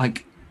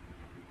like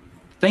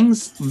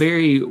things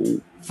very.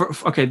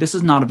 Okay, this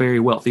is not a very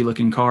wealthy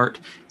looking cart.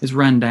 It's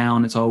run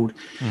down. It's old.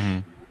 Mm-hmm.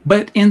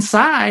 But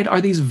inside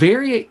are these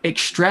very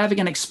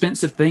extravagant,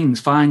 expensive things,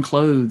 fine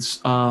clothes,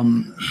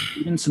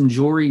 even some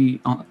jewelry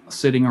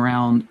sitting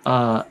around,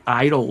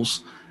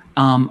 idols.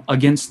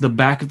 Against the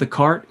back of the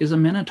cart is a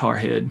minotaur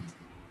head.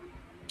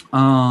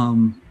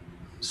 Some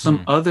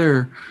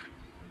other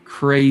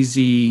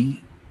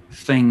crazy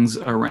things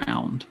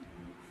around.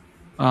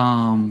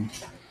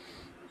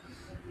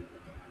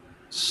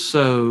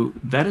 So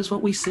that is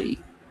what we see.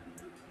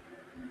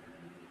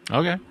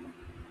 Okay.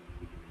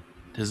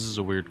 This is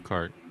a weird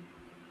cart.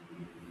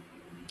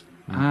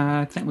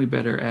 I think we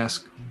better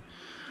ask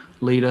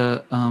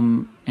Lita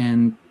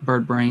and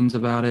Bird Brains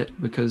about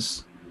it,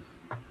 because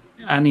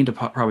I need to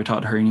probably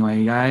talk to her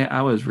anyway.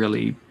 I was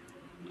really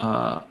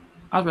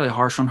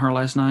harsh on her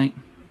last night.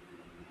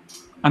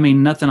 I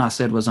mean, nothing I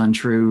said was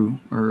untrue,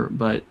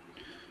 but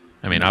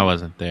I mean, I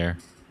wasn't there.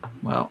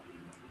 well,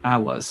 I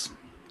was.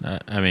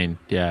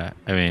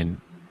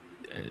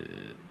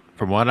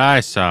 From what I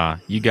saw,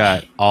 you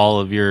got all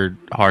of your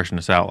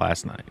harshness out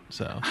last night.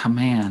 So, Oh,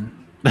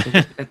 man,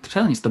 I'm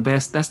telling you, it's the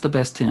best. That's the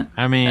best tent.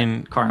 I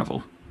mean,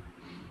 Carnival,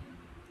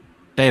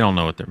 they don't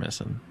know what they're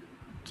missing.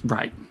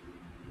 right?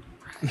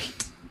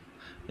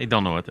 They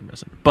don't know what they're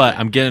missing. But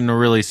I'm getting a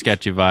really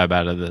sketchy vibe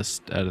out of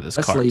this Let's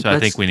cart. leave. So I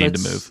think we need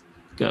to Let's move.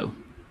 Go.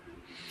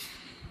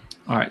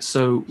 All right.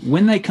 So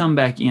when they come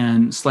back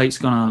in, Slate's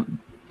gonna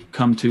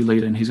come to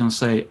Lita, and he's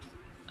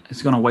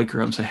gonna wake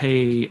her up and say,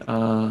 "Hey,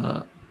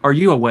 are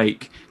you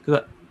awake?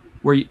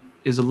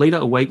 Is Lita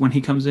awake when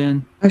he comes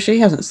in?" Oh, she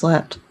hasn't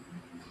slept.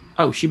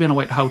 Oh, she's been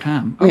awake the whole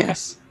time. Okay.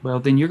 Yes. Well,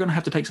 then you're gonna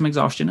have to take some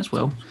exhaustion as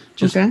well.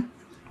 Just Okay.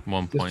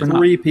 1 Just point. for now.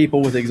 3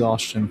 people with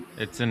exhaustion.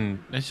 It's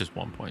just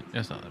 1 point.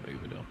 It's not that big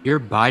of a deal. Your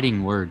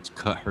biting words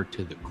cut her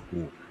to the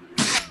core.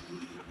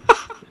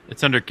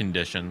 It's under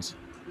conditions.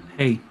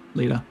 Hey,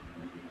 Lita.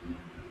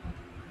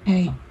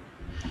 Hey.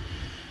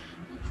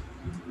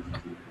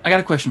 I got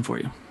a question for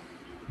you.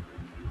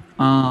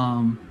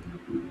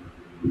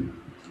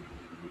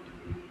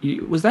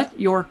 Was that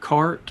your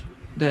cart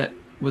that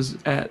was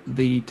at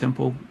the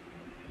temple?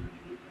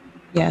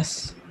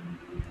 Yes.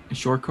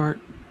 It's your cart?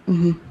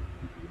 Hmm.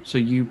 So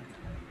you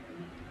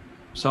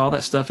saw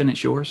that stuff and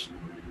it's yours?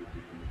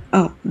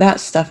 Oh, that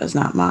stuff is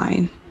not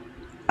mine.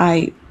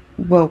 I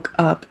woke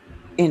up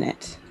in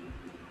it.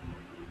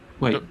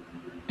 Wait,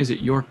 is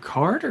it your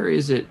cart or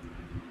is it?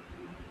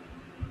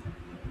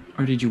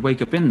 Or did you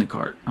wake up in the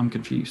cart? I'm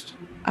confused.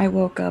 I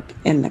woke up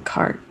in the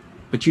cart.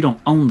 But you don't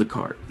own the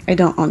cart. I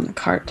don't own the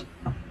cart.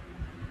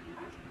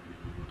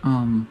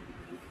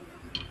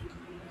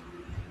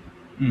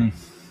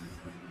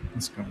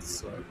 That's gonna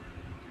suck.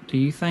 Do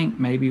you think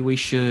maybe we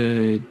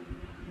should?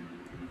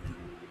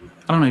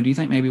 I don't know. Do you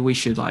think maybe we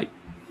should like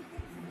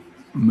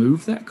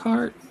move that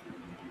cart?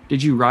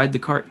 Did you ride the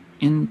cart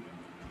in?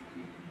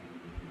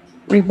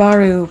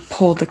 Ribaru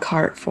pulled the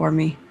cart for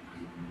me.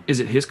 Is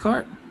it his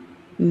cart?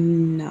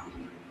 No.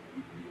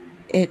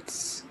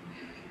 It's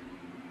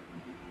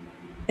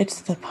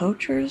the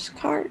poacher's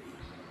cart.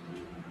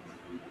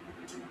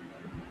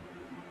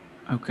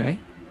 Okay.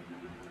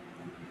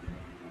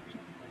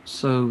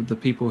 So the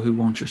people who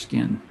want your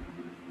skin.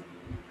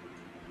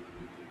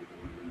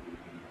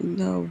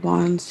 The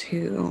ones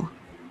who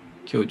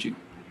Killed you.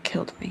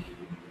 killed me.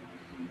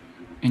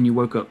 And you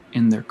woke up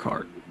in their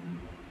cart.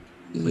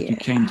 Like Yeah. you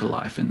came to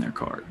life in their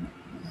cart.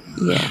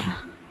 Yeah.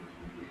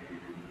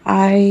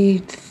 I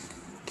In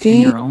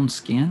think your own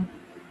skin?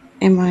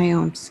 in my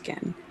own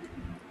skin.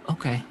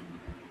 Okay.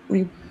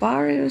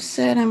 Ribaru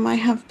said I might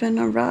have been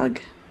a rug.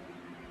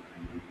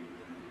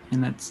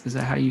 And is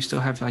that how you still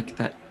have like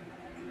that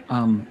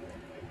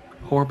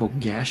horrible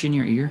gash in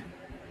your ear?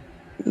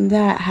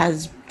 That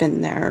has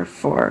been there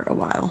for a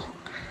while.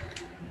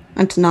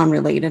 It's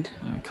non-related.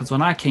 Because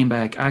when I came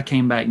back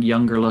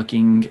younger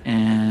looking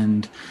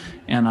and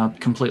a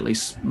completely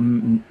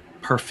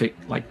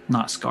perfect, like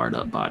not scarred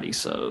up body.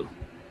 So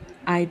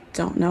I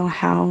don't know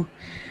how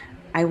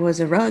I was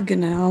a rug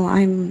and now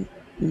I'm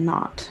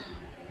not.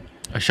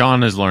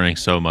 Sean is learning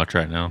so much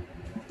right now.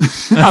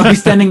 I'll be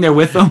standing there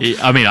with them.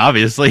 I mean,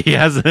 obviously,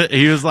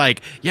 he was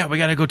like, yeah, we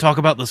got to go talk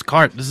about this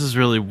cart. This is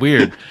really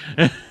weird.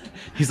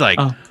 He's like,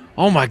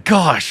 oh my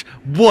gosh,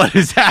 what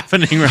is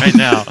happening right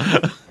now?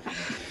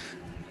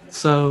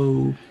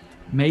 So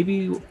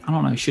maybe, I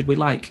don't know, should we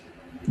like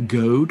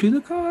go to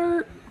the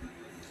cart?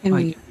 Can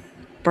Like- we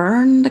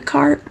burn the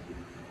cart?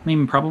 I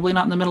mean, probably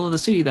not in the middle of the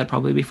city. That'd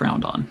probably be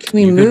frowned on. Can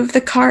we move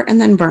the cart and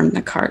then burn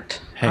the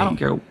cart? Hey, I don't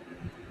care.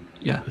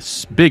 Yeah.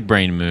 this big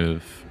brain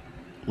move.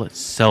 Let's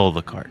sell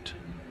the cart.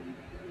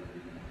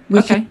 We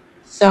Okay. can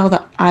sell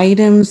the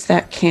items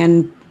that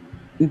can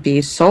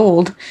be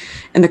sold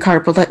in the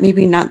cart, but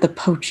maybe not the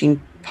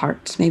poaching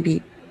parts.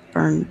 Maybe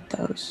burn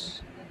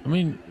those. I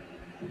mean,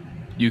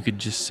 you could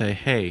just say,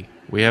 hey,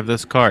 we have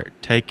this cart.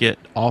 Take it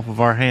off of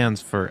our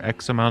hands for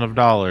X amount of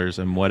dollars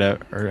and whatever,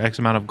 or X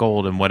amount of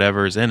gold, and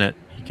whatever's in it,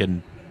 he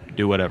can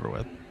do whatever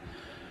with.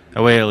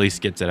 That way, at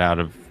least gets it out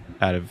of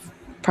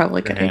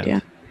Probably a your good hand.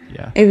 idea.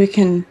 Yeah, Maybe we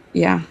can,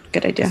 yeah,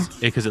 good idea.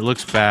 because it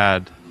looks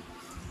bad.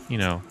 You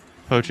know,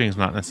 poaching is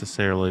not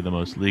necessarily the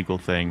most legal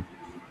thing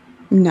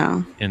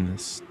No. in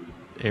this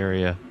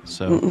area,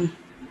 so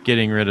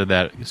getting rid of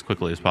that as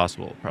quickly as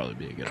possible would probably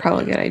be a good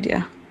Probably a idea. good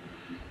idea.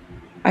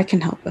 I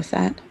can help with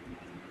that.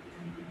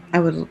 I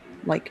would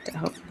like to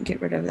help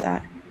get rid of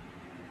that.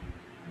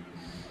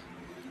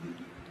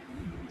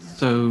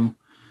 So,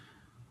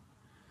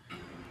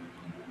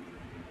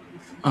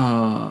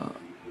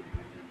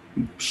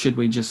 should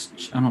we just,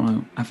 I don't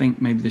know, I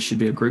think maybe this should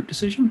be a group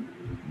decision?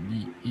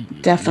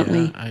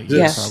 Definitely. I Is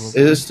Yes. guess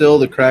it, is it still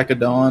the crack of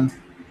dawn?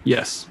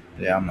 Yes.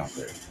 Yeah, I'm not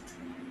there.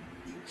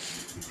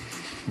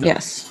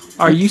 Yes.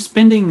 Are you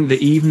spending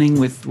the evening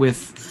with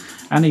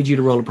I need you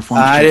to roll a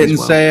performance I check as didn't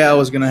well. say I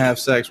was gonna have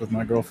sex with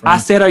my girlfriend. I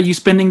said, are you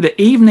spending the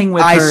evening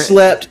with I her?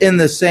 slept in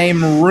the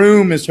same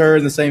room as her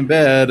in the same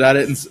bed. I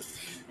didn't.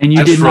 And you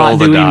Just did roll not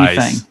the do dice.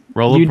 anything.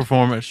 roll a You-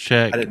 performance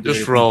check. I didn't do Just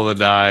anything. roll the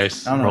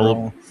dice. I don't roll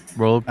know.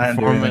 Roll a I didn't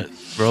do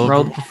performance. Roll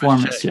Roll a the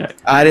performance check.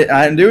 I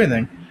didn't do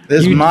anything.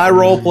 This is You- my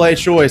role play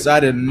choice.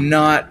 I did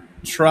not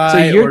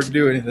try you're or t-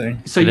 do anything.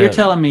 So Yeah. you're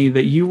telling me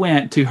that you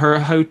went to her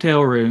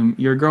hotel room,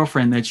 your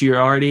girlfriend that you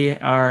already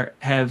are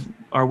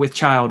with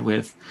child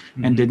with,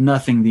 and did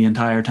nothing the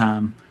entire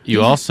time.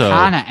 You also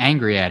kind of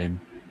angry at him.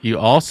 you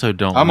also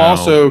don't. I'm know,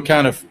 also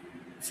kind of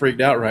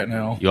freaked out right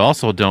now. You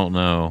also don't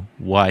know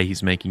why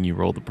he's making you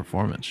roll the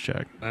performance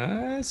check.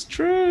 That's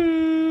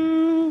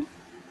true.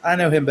 I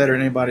know him better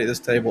than anybody at this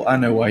table. I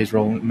know why he's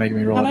making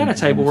me roll. Not at a anything.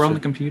 table. We're on the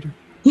computer.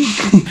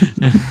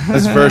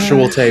 This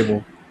virtual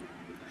table.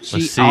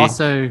 She see.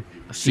 also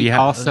See she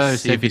how- also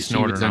let's see said if he that she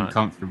snored was or not.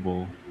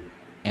 uncomfortable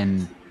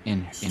in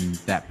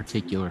that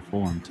particular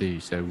form too.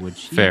 So would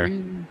she? Fair.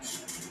 really-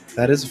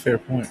 That is a fair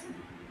point.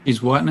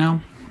 He's what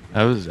now?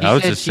 I was She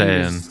just said she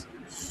saying. was-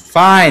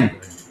 Fine.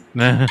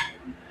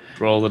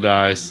 Roll the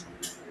dice.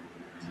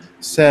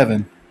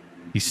 7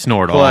 he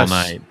snored all Plus-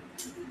 night.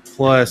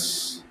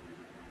 plus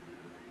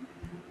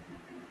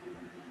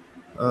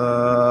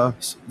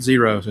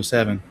 0, so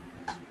 7.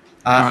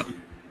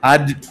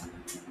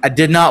 I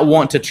did not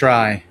want to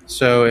try.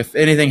 So if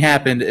anything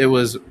happened, it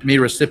was me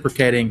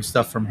reciprocating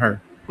stuff from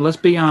her. Let's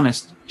be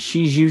honest.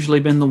 She's usually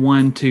been the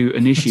one to That's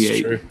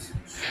initiate. true.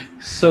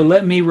 So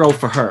let me roll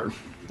for her.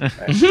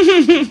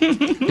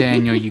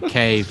 Daniel, you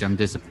caved. I'm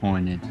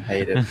disappointed. I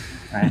hate it.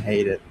 I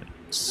hate it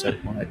so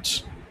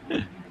much.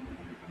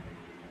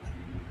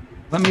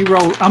 Let me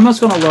roll. I'm just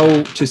going to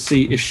roll to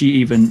see if she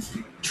even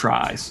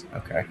tries.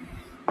 Okay.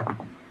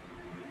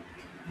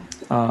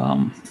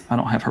 I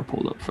don't have her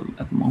pulled up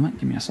at the moment.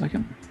 Give me a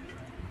second.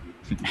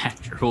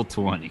 Natural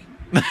 20.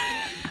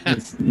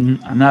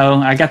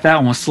 No, I got that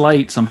one with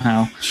Slate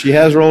somehow. She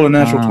has rolled a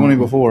natural 20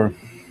 before.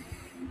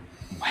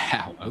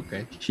 Wow.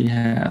 Okay. She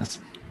has.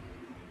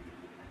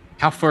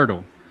 How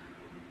fertile?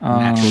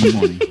 Natural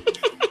 20.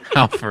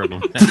 How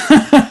fertile.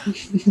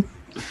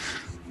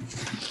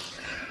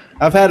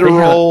 I've had to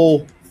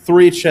roll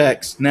 3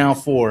 checks, now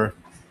 4.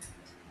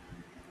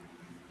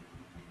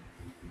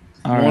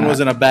 One was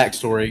in a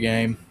backstory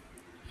game.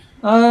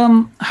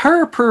 So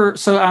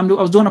I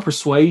was doing a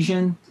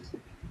persuasion,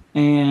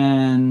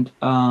 and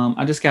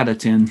I just got a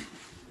 10.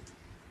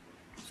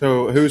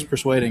 So who's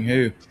persuading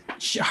who?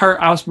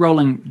 I was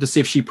rolling to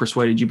see if she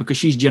persuaded you because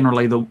she's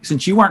generally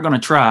since you weren't going to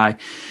try,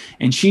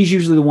 and she's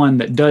usually the one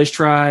that does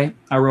try.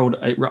 I rolled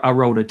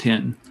a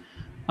 10.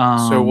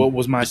 So what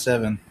was my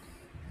 7?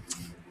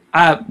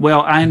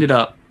 I ended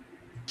up.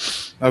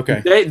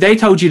 Okay. They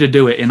told you to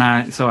do it, and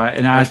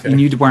Okay.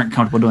 and you weren't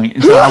comfortable doing it,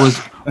 and so I was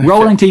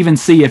rolling to even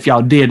see if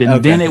y'all did,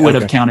 and then it would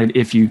have counted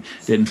if you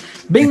didn't.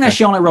 Being that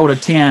she only rolled a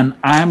 10,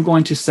 I'm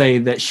going to say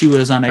that she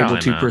was unable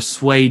Probably to not.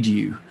 persuade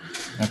you.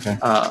 Okay.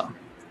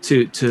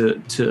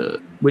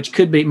 To which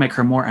could make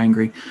her more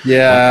angry.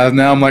 Yeah.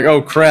 Now I'm like,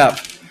 oh crap.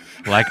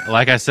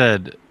 Like I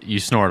said, you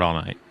snort all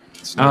night.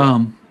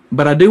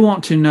 But I do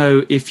want to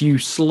know if you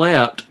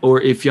slept or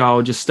if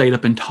y'all just stayed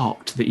up and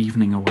talked the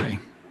evening away.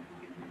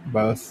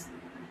 Both.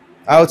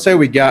 I would say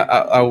we got.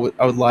 I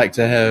would like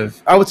to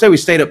have. I would say we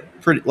stayed up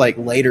pretty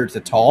later to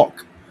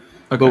talk,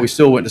 Okay. but we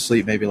still went to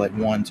sleep maybe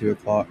 1, 2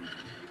 o'clock.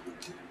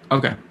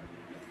 Okay.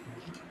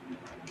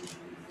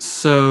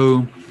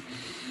 So,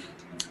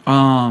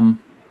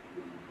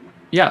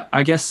 yeah,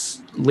 I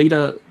guess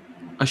Lita,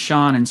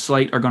 Ashan, and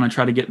Slate are going to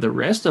try to get the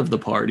rest of the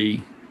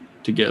party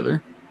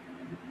together.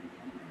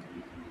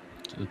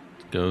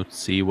 Go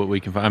see what we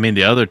can find. I mean,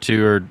 the other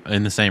 2 are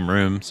in the same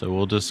room, so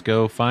we'll just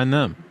go find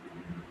them.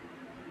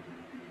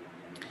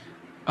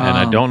 And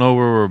I don't know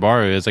where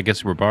Robaru is. I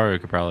guess Robaru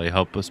could probably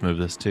help us move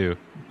this too.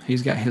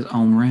 He's got his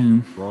own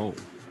room. Roll.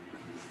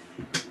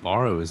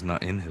 Morrow is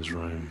not in his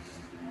room.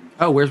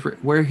 Oh,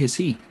 where is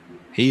he?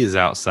 He is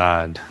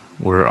outside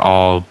where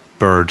all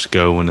birds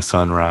go when the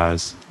sun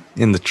rises,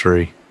 in the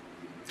tree.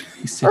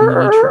 He's sitting in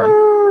a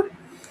tree.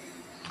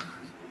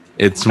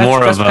 It's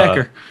more of a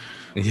Pecker.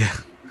 yeah.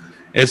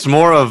 It's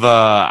more of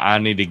a I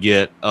need to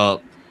get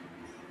up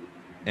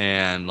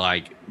and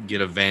get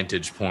a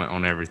vantage point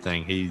on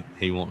everything.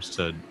 He wants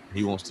to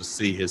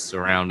see his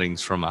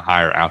surroundings from a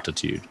higher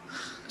altitude.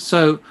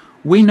 So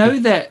we know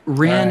that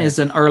Ren Right. is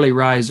an early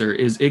riser.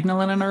 Is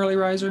Ignolin an early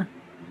riser?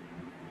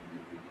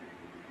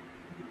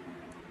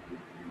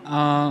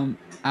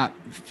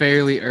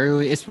 Fairly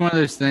early. It's one of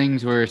those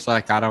things where it's I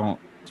don't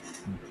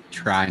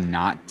try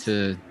not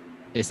to.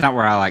 It's not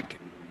where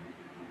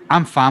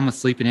I'm fine with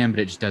sleeping in, but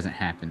it just doesn't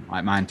happen.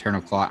 My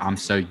internal clock, I'm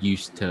so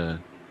used to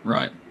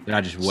Right. that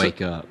I just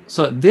wake up.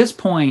 So at this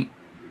point,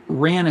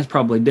 Ren is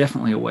probably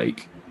definitely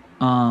awake,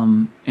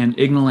 and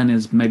Ignolin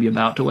is maybe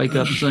about to wake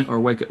up soon, or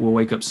will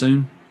wake up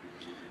soon.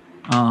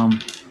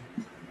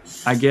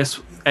 I guess,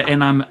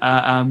 and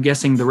I'm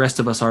guessing the rest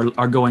of us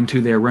are going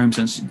to their room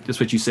since that's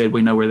what you said.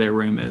 We know where their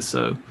room is,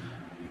 so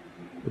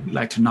would you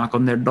like to knock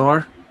on their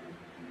door?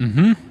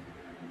 Mm-hmm.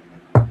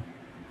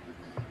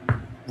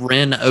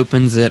 Ren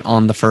opens it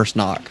on the first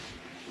knock.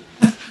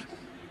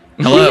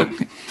 Hello.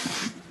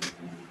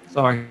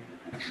 Sorry.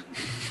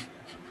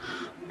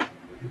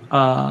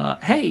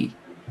 Hey.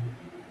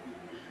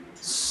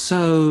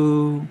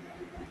 So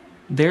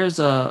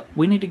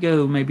we need to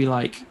go maybe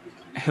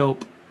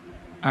help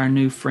our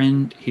new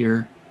friend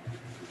here,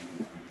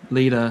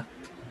 Lita,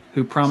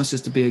 who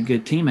promises to be a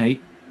good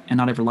teammate and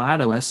not ever lie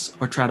to us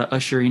or try to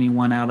usher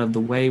anyone out of the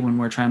way when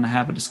we're trying to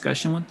have a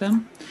discussion with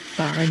them.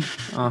 Sorry.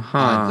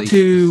 Oddly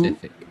To-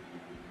 specific.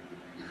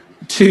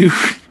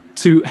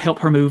 To help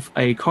her move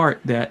a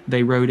cart that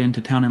they rode into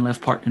town and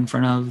left parked in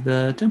front of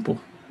the temple.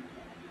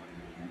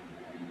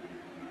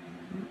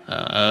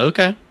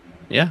 Okay.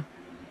 Yeah.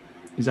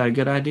 Is that a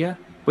good idea?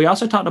 We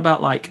also talked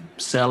about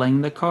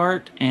selling the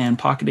cart and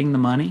pocketing the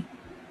money.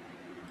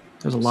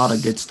 There's a lot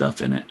of good stuff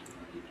in it.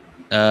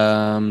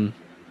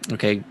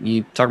 Okay.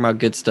 You talking about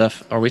good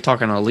stuff? Are we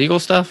talking illegal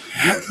stuff?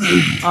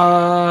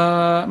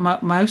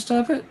 Most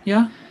of it,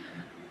 yeah.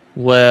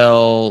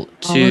 Well,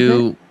 All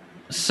of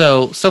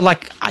so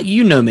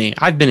you know me.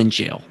 I've been in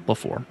jail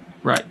before.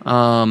 Right.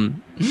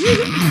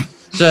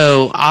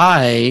 So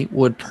I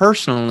would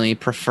personally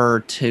prefer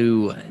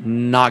to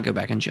not go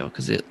back in jail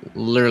because it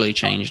literally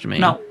changed me.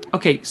 No.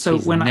 Okay. So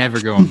He's when never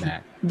going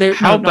back.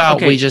 How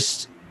about we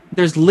just?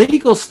 There's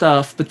legal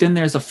stuff, but then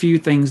there's a few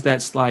things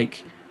that's I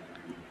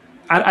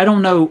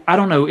don't know. I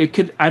don't know.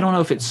 I don't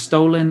know if it's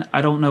stolen.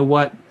 I don't know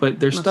what,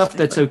 but there's Most stuff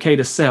that's okay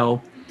to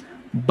sell.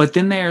 But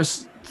then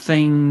there's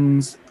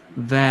things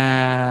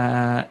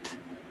that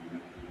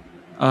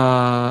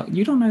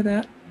You don't know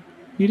that.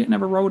 You didn't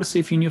ever roll to see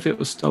if you knew if it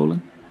was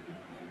stolen.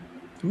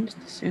 I'm just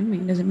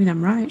assuming. Doesn't mean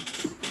I'm right.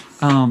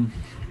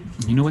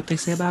 You know what they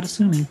say about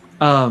assuming.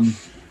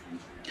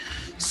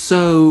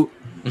 So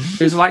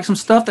there's like some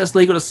stuff that's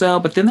legal to sell,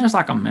 but then there's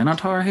like a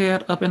Minotaur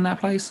head up in that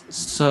place.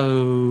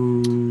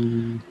 So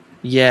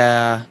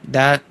Yeah,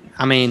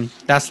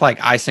 that's like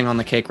icing on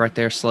the cake right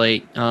there,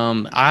 Slate.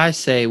 I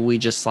say we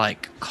just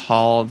like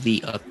call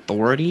the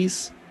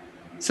authorities,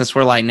 since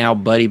we're like now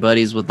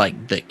buddies with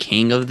like the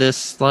king of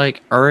this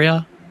like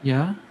area.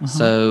 yeah.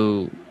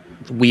 So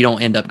we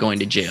don't end up going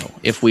to jail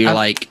if we're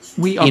like,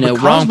 we are,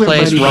 wrong because we're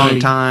place, buddy wrong buddy.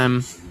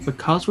 time.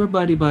 Because we're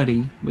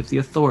buddy with the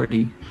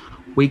authority,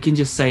 we can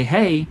just say,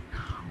 hey,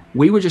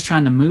 we were just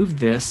trying to move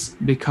this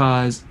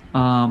because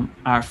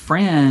our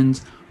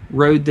friends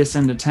rode this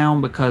into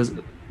town because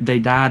they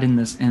died in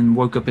this and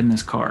woke up in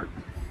this cart.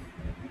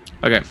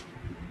 Okay.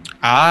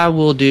 I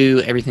will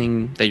do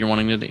everything that you're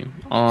wanting to do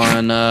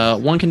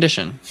on one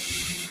condition.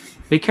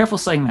 Be careful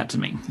saying that to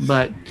me,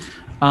 but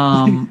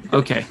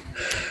okay.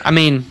 I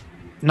mean,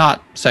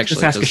 not sexually.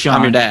 Just ask 'cause Sean.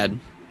 I'm your dad,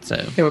 so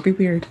It would be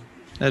weird.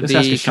 that'd Just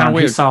ask be Sean. kind of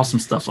He weird. saw some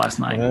stuff last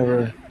night.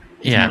 Whatever.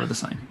 It's Yeah. never the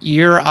same.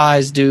 Your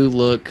eyes do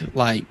look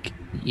like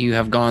you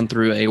have gone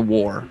through a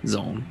war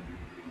zone,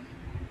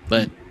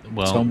 but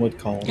Well, Some would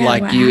call. Yeah,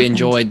 like what you happened?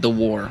 enjoyed the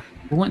war.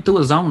 We went through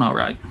a zone, all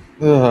right.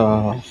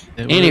 Ugh.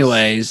 it was-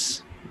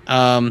 Anyways,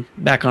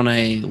 back on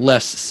a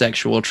less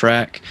sexual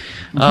track.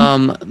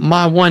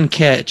 My one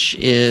catch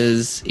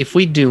is if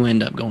we do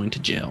end up going to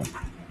jail,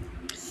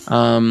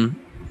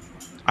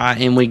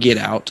 and we get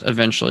out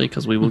eventually,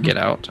 because we will get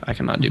out. I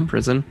cannot do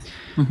prison.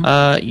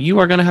 You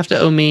are gonna have to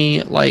owe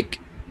me like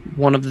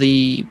one of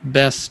the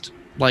best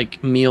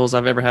like meals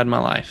I've ever had in my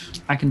life.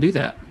 I can do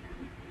that.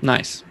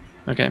 Nice.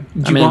 Okay.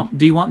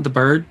 Do you want the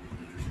bird?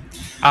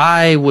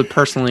 I would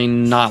personally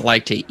not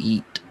like to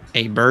eat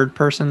a bird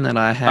person that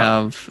I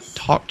have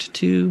talked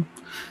to,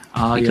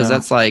 because yeah.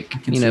 that's like,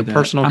 can see that.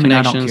 personal I mean,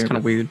 I don't connections, care, kind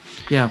of but- weird.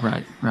 Yeah,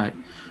 right.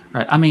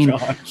 I mean,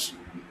 Gosh.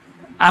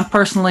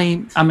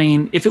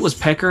 if it was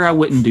Pecker, I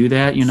wouldn't do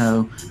that,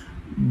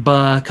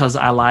 because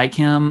I like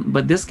him.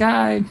 But this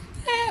guy,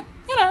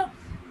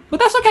 but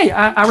that's okay.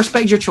 I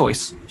respect your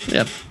choice.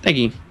 Yeah. Thank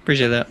you.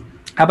 Appreciate that.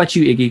 How about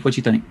you, Iggy? What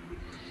you think?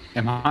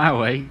 Am I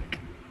awake?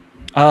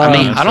 I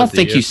mean, that's I up don't to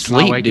think you. you Am I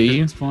sleep, awake do at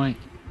you? this point?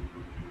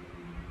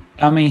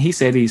 he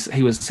said he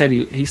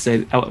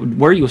said,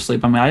 were you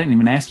asleep? I mean, I didn't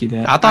even ask you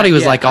that. I thought he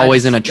was Yeah, like I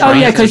always in a just-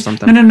 trance or because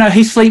something. no,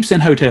 he sleeps in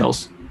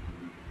hotels.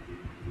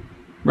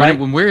 Right?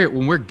 When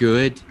we're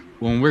good,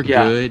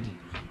 Yeah. good,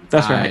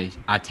 That's right.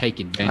 I take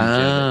advantage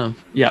of it.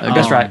 Oh, Yeah,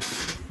 that's right.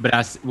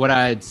 But what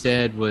I had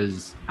said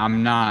was I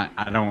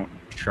don't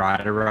try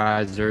to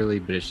rise early,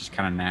 but it's just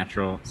kind of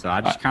natural. So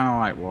I just kind of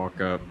like walk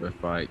up with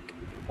like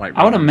I would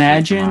running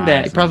imagine my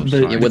that eyes probably-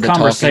 and I'm just yeah, the with the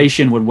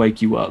conversation would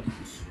wake you up.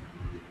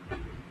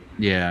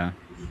 yeah.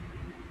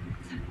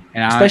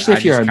 And Especially I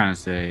if you're just a- kind of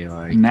say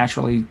like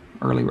Naturally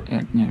early,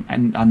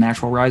 and a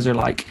natural riser,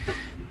 like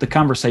the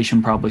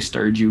conversation probably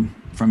stirred you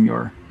from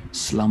your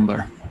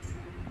slumber.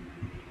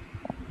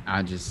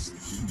 I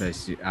just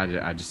basically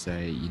I just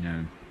say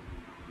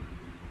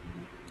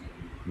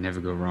never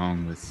go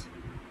wrong with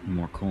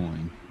more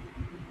coin.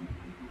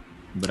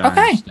 But I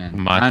Okay. understand.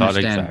 my I thought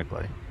understand.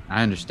 exactly.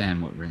 I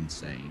understand what Ren's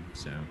saying.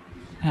 So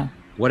Yeah.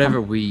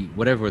 whatever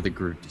the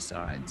group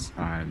decides,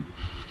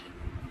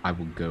 I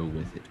will go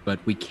with it. But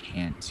we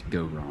can't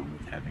go wrong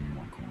with having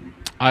more coin.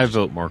 I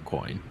vote more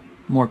coin.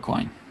 More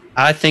coin.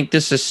 I think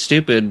this is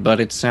stupid, but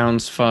it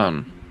sounds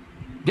fun.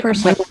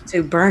 Personally, I want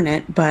to burn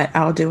it, but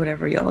I'll do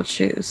whatever y'all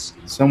choose.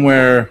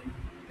 Somewhere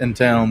in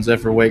town,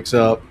 Zephyr wakes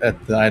up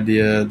at the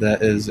idea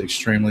that is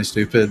extremely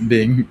stupid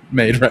being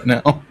made right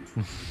now.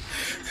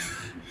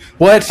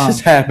 What is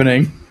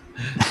happening?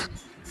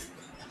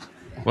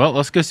 Well,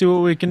 let's go see what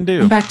we can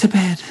do. I'm back to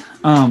bed.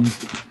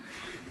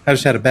 I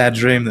just had a bad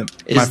dream that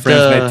my Is friends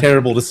the- made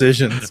terrible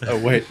decisions. Oh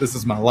wait, this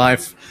is my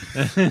life.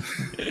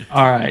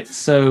 All right,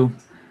 so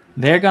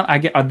they're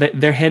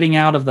heading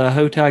out of the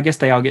hotel. I guess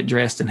they all get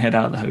dressed and head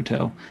out of the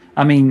hotel.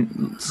 I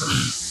mean,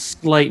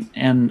 Slate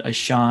and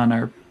Ashan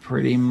are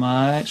pretty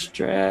much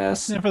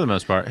dressed. Yeah, for the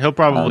most part, he'll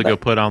probably that- go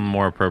put on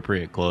more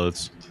appropriate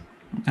clothes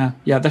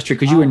Yeah, that's true.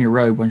 Because you were in your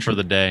robe, weren't for you?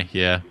 the day.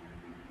 Yeah.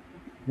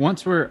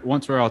 Once we're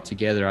all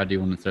together, I do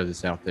want to throw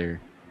this out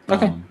there.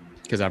 Okay.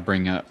 Because I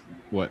bring up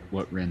what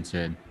Ren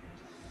said.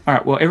 All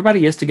right. Well,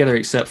 everybody is together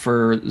except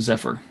for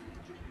Zephyr.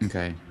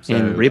 Okay.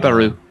 And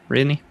Ribaru,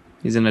 really?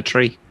 He's in a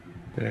tree.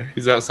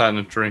 He's outside in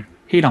a tree.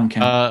 He don't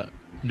count.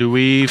 Do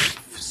we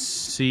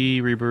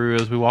see Rebrew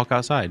as we walk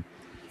outside?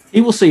 He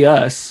will see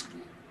us.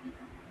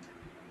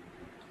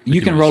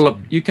 You can can roll up.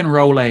 You can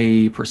roll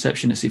a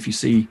perception to see if you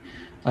see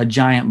a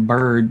giant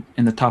bird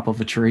in the top of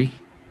a tree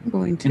I'm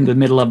going to. in the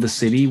middle of the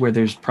city where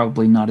there's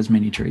probably not as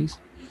many trees.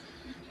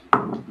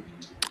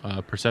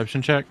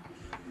 Perception check.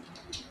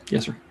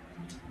 Yes, sir.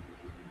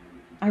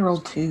 I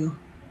rolled 2.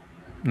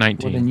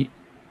 19. Well, then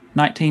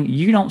 19.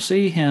 You don't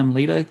see him,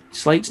 Lita.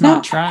 Slate's No.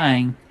 not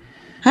trying.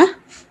 Huh?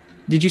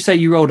 Did you say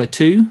you rolled a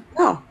 2?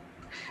 No.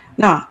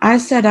 No, I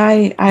said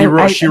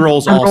She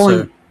rolls I'm also.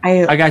 rolling.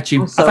 I got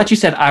you. Also- I thought you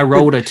said I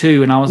rolled a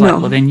 2, and I was No.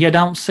 like, well, then you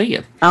don't see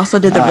it. I also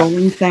did the Alright.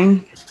 rolling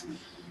thing.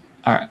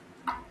 All right.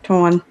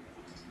 21.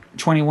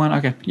 21.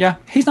 Okay. Yeah,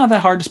 he's not that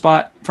hard to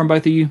spot from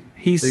both of you.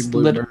 He's Big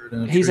blue bird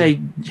in a he's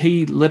tree.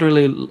 he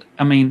literally.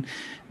 I mean,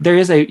 there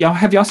is a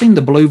y'all seen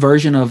the blue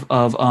version of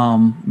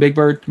Big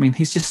Bird? I mean,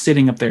 he's just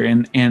sitting up there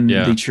in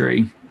Yeah. the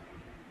tree.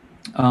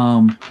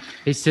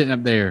 He's sitting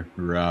up there,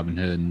 Robin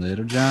Hood and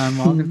Little John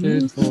walking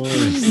through the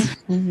forest.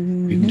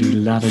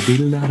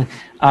 Doodle-dada-doodle-dada.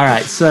 All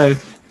right, so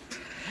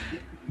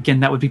again,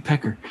 that would be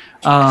Pecker.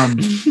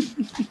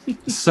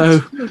 So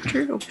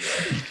True.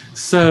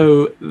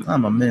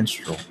 I'm a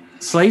minstrel.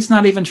 Slade's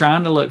not even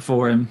trying to look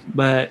for him,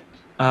 but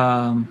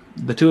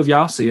the two of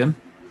y'all see him.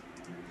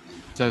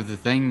 So the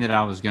thing that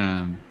I was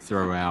gonna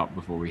throw out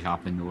before we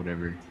hop into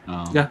whatever,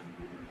 Yeah.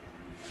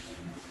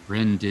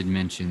 Ren did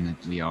mention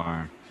that we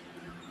are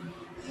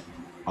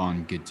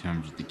on good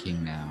terms with the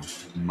king now.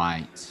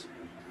 Might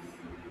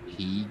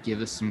he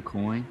give us some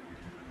coin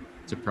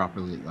to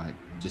properly, like,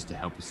 just to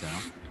help us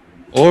out?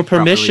 Or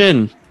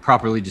permission.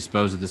 Properly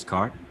dispose of this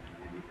cart?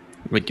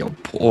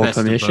 Or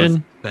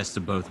permission. Best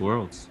of both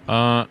worlds.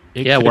 Yeah,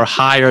 we're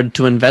hired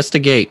to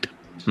investigate.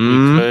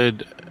 Hmm?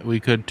 We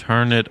could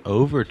turn it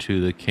over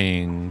to the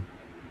king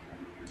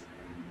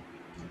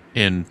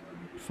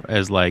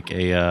as like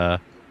a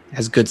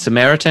As good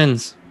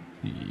Samaritans.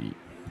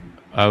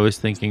 I was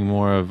thinking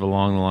more of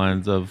along the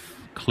lines of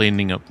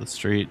cleaning up the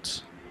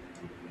streets.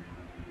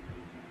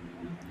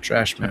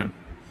 Trash man.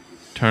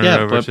 Turn Yeah, it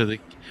over but- to the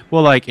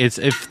well, like it's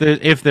if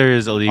there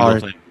is a legal Our-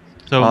 thing.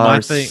 So our my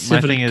thing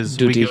civic is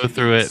we duty. go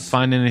through it,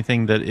 find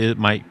anything that it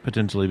might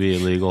potentially be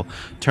illegal,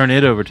 turn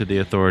it over to the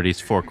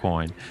authorities for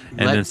coin,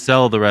 and Let- then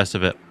sell the rest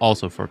of it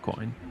also for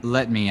coin.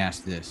 Let me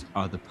ask this.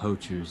 Are the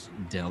poachers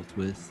dealt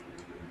with?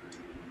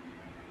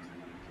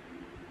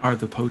 Are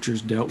the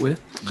poachers dealt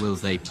with? Will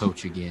they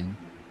poach again?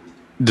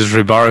 Does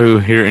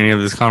Ribaru hear any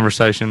of this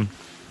conversation?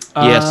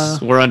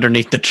 Yes, we're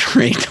underneath the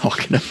tree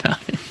talking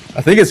about it.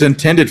 I think it's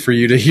intended for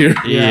you to hear.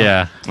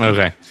 Yeah.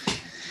 Okay.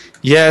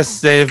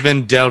 Yes, they have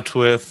been dealt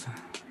with.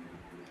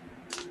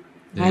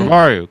 Then,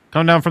 Mario,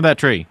 come down from that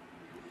tree.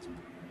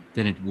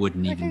 then it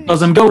wouldn't even be.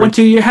 Because I'm going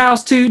to your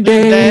house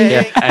today.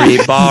 Yeah,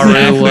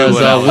 Ibaru was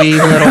a wee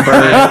little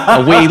bird.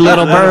 A wee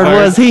little bird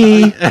was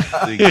he.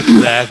 That's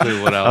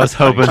exactly what I was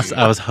thinking.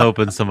 I was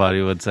hoping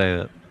somebody would say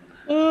that.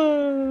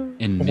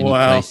 In many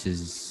Wow.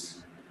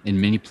 places,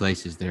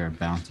 there are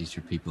bounties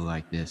for people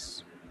like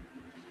this.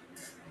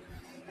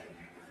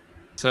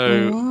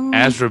 So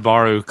as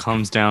Ribaru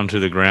comes down to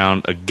the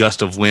ground, a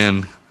gust of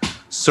wind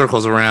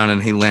circles around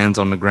and he lands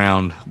on the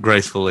ground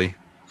gracefully.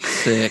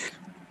 Sick.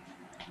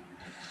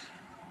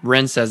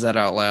 Ren says that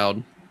out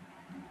loud.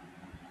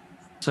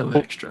 So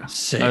extra.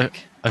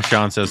 Sick.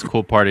 Ashan says,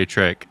 "Cool party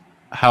trick."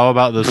 How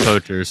about those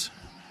poachers?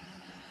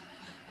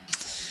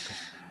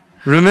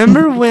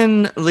 Remember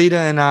when Lita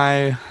and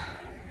I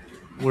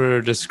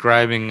were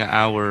describing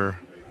our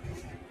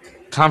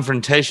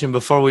confrontation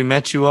before we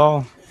met you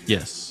all?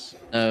 Yes.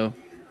 No.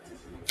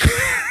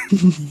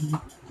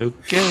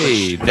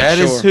 Okay, that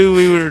is Sure. who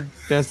we were.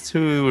 That's who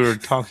we were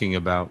talking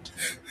about.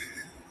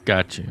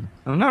 Got you.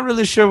 I'm not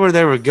really sure where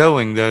they were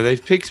going though. They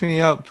picked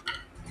me up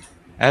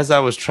as I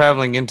was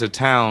traveling into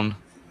town,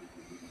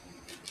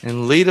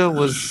 and Lita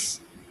was,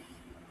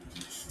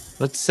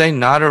 let's say,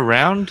 not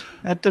around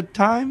at the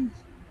time.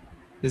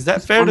 Is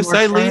that fair to one word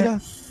say, for it. Lita?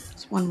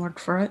 It's one word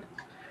for it.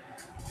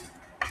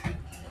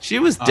 She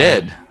was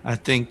dead, I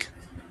think.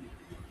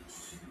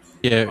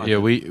 Yeah,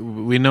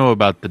 we know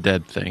about the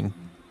dead thing.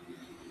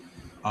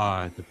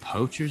 Are the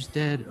poachers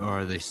dead, or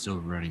are they still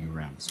running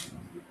around?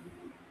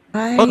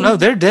 Oh no,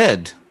 they're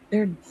dead.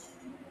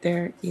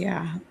 They're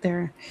yeah.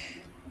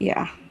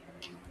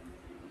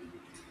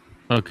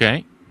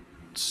 Okay.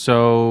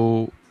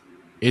 So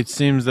it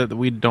seems that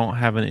we don't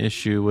have an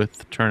issue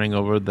with turning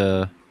over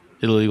the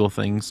illegal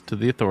things to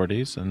the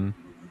authorities and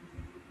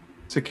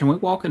So can we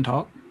walk and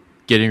talk?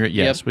 getting rid.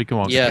 Yes, Yep. we can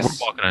walk. Yes.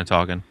 We're walking and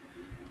talking.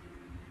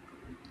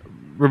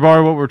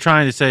 Ribar, what we're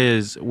trying to say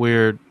is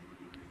I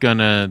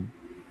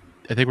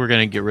think we're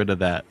gonna get rid of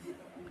that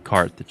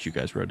cart that you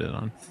guys rode in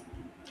on.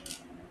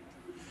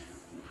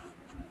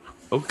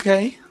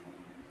 Okay.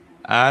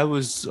 I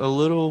was a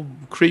little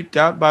creeped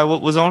out by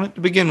what was on it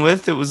to begin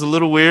with. It was a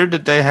little weird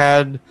that they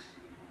had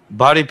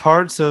body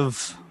parts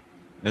of,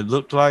 it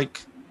looked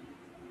like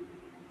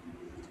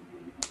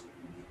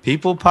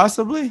people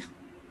possibly.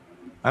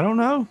 I don't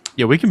know.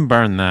 Yeah, we can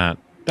burn that.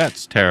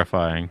 That's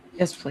terrifying.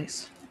 Yes,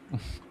 please.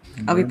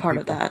 I'll be part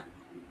of that.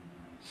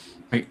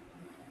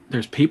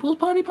 There's people's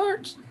body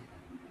parts?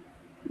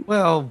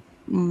 Well,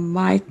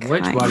 My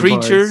Which kind. body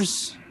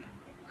creatures.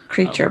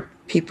 Creature,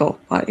 people,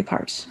 body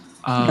parts.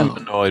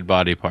 Humanoid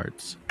body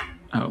parts.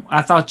 Oh,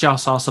 I thought y'all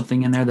saw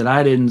something in there that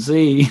I didn't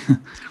see.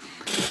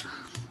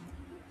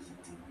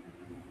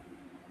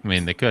 I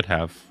mean, they could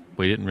have.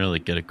 We didn't really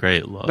get a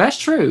great look. That's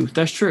true.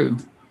 That's true.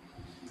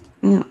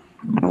 Yeah.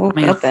 I woke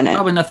I mean, up in it.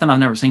 probably nothing I've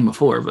never seen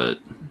before, but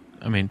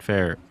I mean,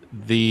 fair.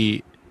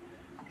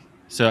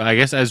 So I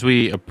guess as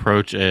we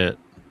approach it,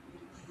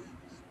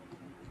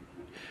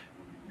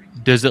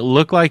 Does it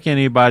look like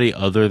anybody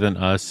other than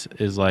us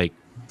is like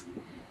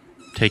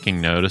taking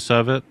notice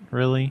of it?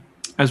 Really?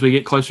 As we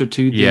get closer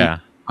to the Yeah.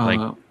 Like,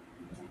 uh,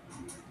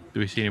 do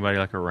we see anybody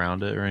like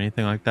around it or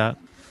anything like that?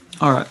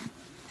 all right.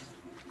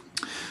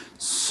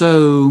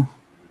 So,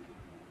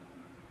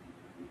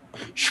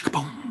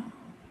 shikaboom.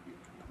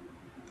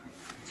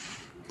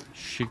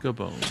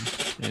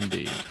 Shikabone,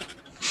 indeed.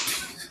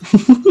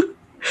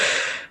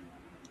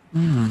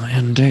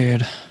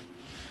 Indeed.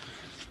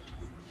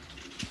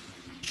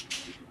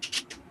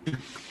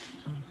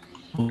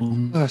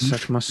 That's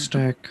such a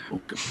mistake.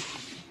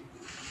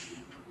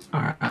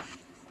 All right.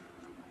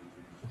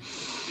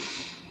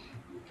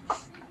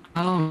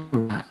 All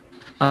right.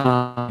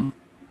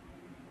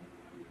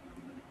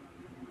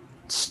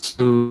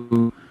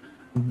 So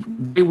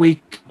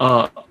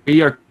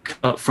we are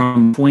cut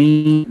from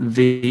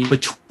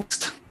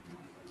betwixt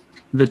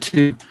the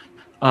two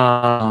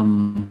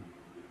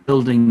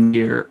building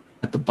here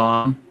at the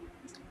bottom.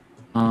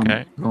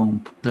 Okay. Going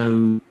to put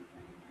those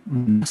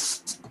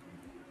nests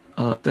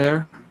up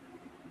there.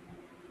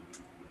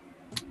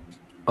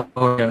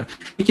 Oh yeah,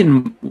 we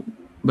can,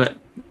 but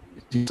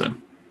so,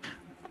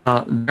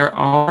 there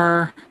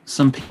are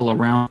some people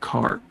around the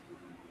cart.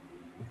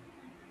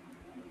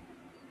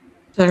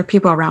 There are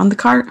people around the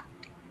cart.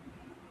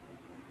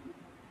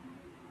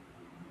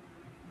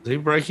 Is he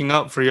breaking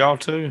up for y'all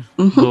too?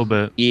 A little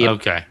bit. Yeah.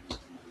 Okay.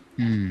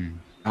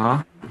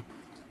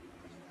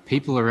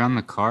 People around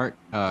the cart.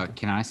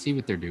 Can I see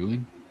what they're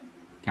doing?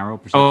 Can I roll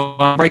perception? Oh,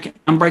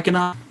 I'm breaking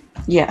up.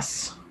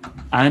 Yes.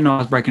 I didn't know I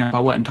was breaking up. I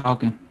wasn't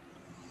talking.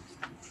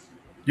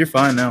 You're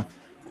fine now.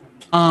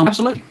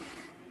 Absolutely.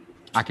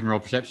 I can roll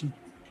perception.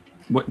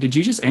 What did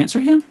you just answer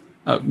him?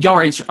 Y'all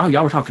were answering. Oh,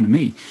 y'all were talking to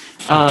me.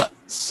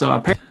 So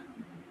apparently,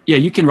 yeah,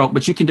 you can roll,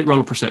 but you can roll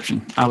a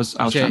perception. I was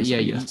trying to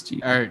say yes to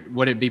you. Or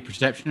would it be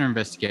perception or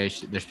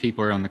investigation? There's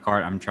people around the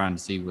cart. I'm trying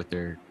to see what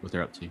they're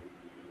up to.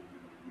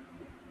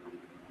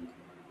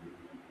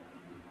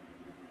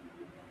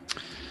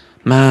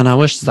 Man, I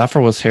wish Zephyr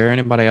was here.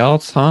 Anybody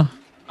else, huh?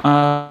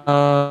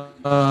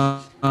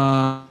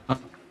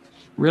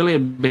 Really,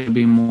 it'd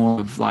be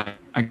more of like,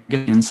 I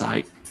guess,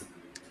 insight.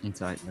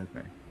 Insight.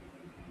 Okay.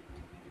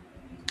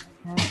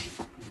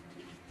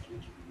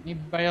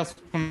 Anybody else?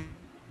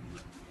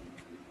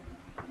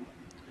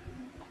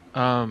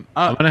 I'm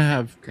gonna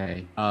have.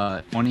 Okay.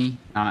 20.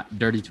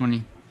 Dirty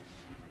 20.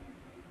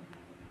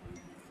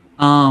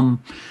 Can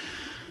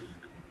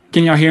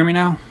y'all hear me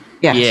now?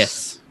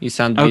 Yes. You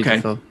sound Okay.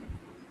 beautiful.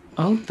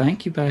 Oh,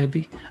 thank you,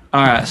 baby.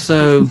 All right,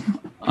 so,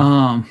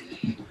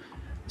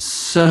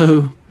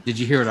 so Did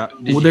you hear it?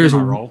 there's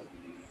my roll?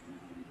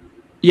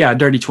 yeah,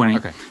 dirty 20.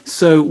 Okay.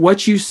 So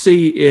what you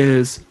see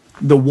is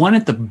the one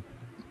at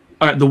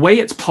the way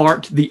it's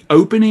parked, the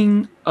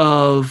opening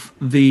of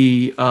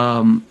the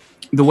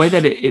way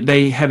that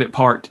they have it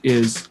parked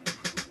is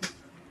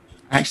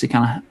I actually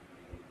kind of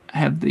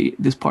have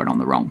this part on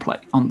the wrong plate.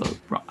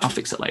 I'll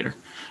fix it later.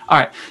 All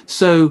right.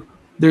 So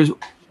there's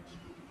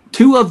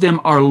two of them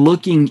are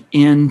looking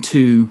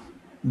into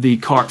the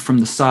cart from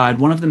the side.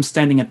 One of them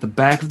standing at the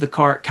back of the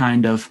cart,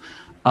 kind of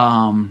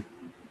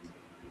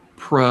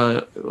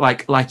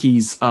like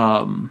he's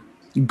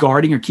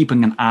guarding or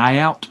keeping an eye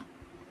out.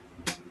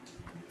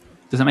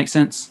 Does that make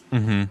sense?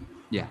 Mm-hmm.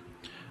 Yeah.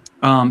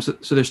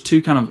 So there's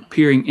two kind of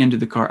peering into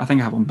the cart. I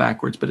think I have them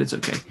backwards, but it's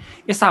okay.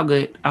 It's all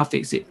good. I'll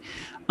fix it.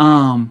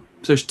 So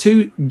there's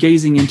two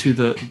gazing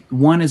into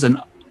one is an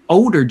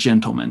older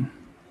gentleman,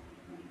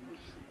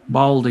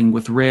 balding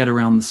with red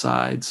around the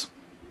sides.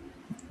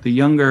 The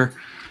younger,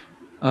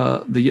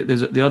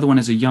 the other one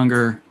is a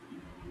younger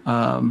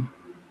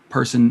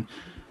person,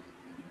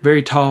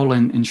 very tall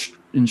and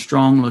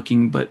strong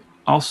looking, but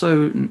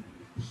also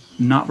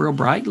not real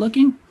bright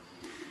looking.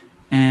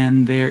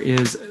 And there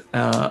is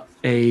the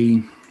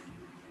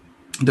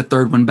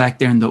third one back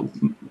there in the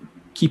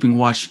keeping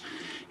watch.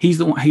 He's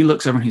the one. He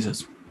looks over and he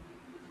says,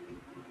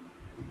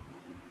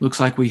 "Looks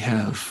like we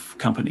have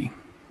company."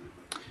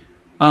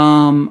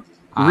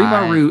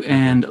 Ribaru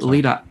and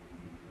Lita,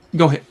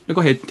 go ahead.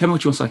 Tell me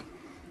what you want to say.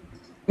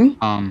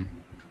 I'm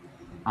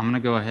gonna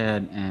go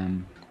ahead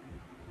and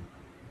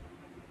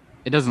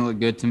it doesn't look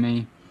good to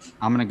me.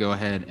 I'm gonna go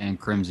ahead and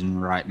crimson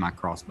right my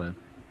crossbow.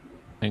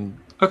 And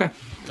Okay.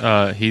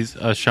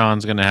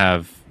 Sean's gonna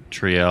have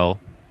Triel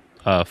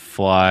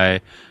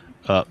fly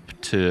up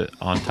to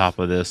on top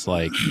of this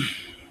like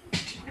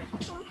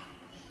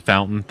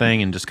fountain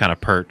thing and just kind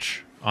of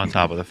perch on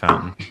top of the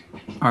fountain.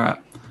 All right.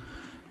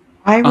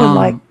 I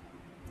would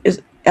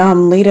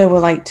Lita would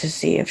like to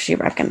see if she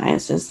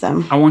recognizes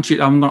them. I want you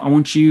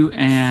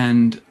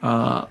and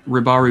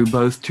Ribaru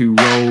both to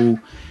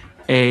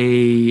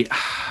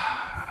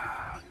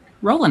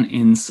roll an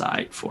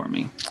insight for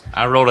me.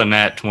 I rolled a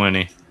nat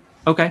 20.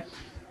 Okay.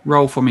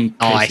 Roll for me,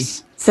 Casey.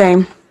 Nice.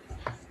 Same.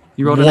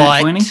 You rolled a nat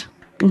 20?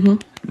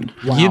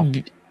 Mm-hmm. Wow.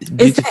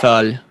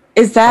 Beautiful.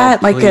 Is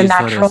that like a Please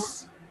natural?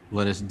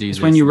 Let us do It's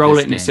this. when you roll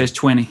it and this it game. says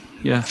 20.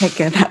 Yeah. Take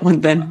care of that one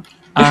then.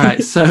 All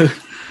right. So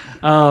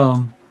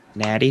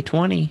Natty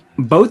 20.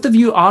 both of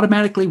you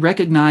automatically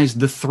recognize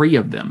the three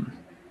of them.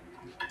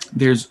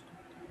 There's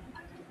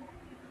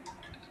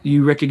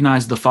you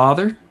recognize the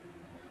Father,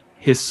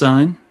 His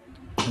Son,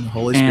 And the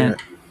Holy and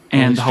Spirit.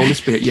 and the Holy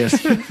Spirit.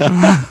 Yes.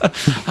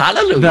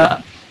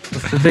 Hallelujah.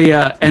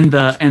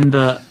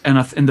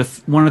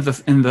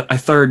 A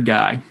third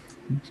guy.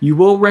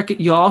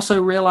 You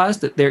also realize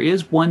that there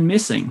is one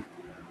missing,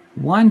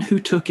 one who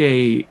took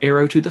a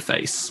arrow to the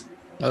face.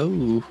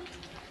 Oh.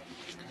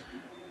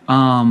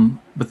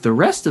 But the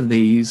rest of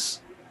these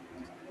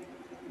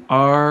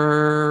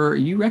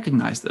you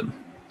recognize them,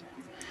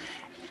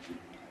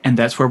 and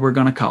that's where we're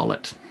going to call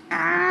it.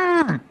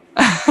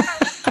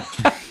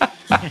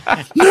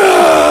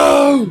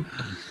 No!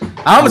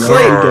 I'm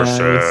asleep.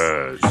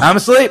 Guys. I'm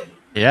asleep.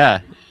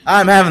 Yeah.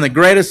 I'm having the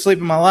greatest sleep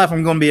of my life.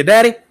 I'm going to be a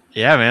daddy.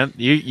 Yeah, man.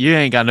 You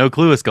ain't got no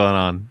clue what's going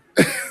on.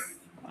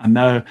 I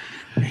know.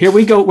 Here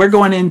we go. We're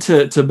going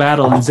into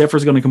battle, and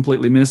Zephyr's going to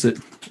completely miss it.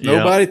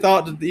 Nobody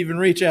thought to even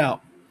reach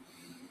out.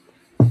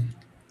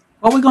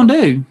 What are we going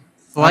to do?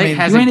 Slate you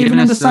hasn't ain't even given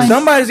in the us those same-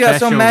 Somebody's got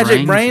some special magic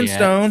rings brain yet.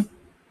 stone.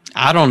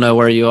 I don't know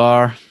where you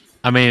are.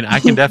 I mean, I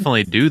can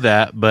definitely do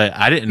that, but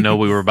I didn't know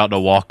we were about to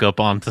walk up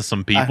onto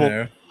some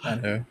people. I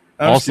know.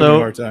 I'm just giving you a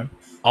hard time.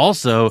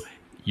 Also,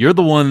 you're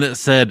the one that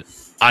said,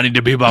 I need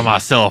to be by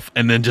myself,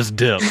 and then just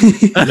dip.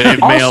 Leave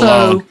me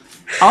alone.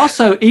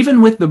 Also,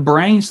 even with the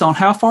brain stone,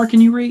 how far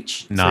can you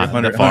reach? Not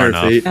 100 far 100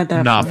 enough. feet. Not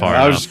that Not far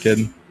I was enough. just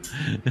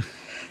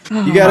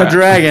kidding. You got a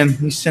dragon.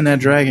 You send that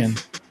dragon.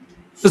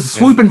 Just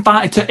swoop and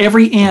fight to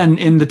every inn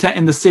in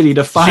the city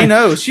to find. She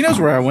knows. She knows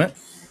where I went.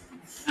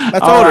 I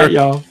told All her. right,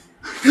 y'all.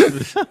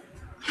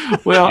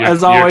 Well,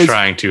 as You're always,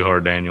 trying too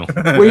hard, Daniel.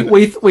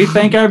 we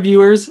thank our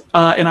viewers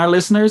and our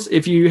listeners.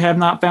 If you have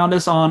not found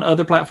us on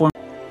other platforms,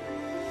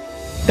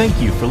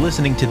 Thank you for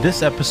listening to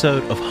this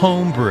episode of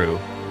Homebrew.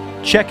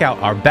 Check out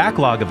our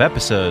backlog of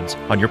episodes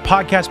on your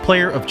podcast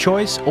player of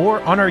choice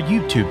or on our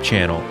YouTube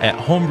channel at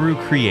Homebrew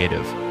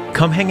Creative.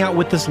 Come hang out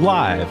with us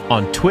live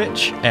on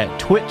Twitch at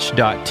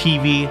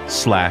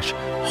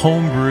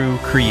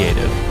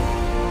twitch.tv/homebrewcreative.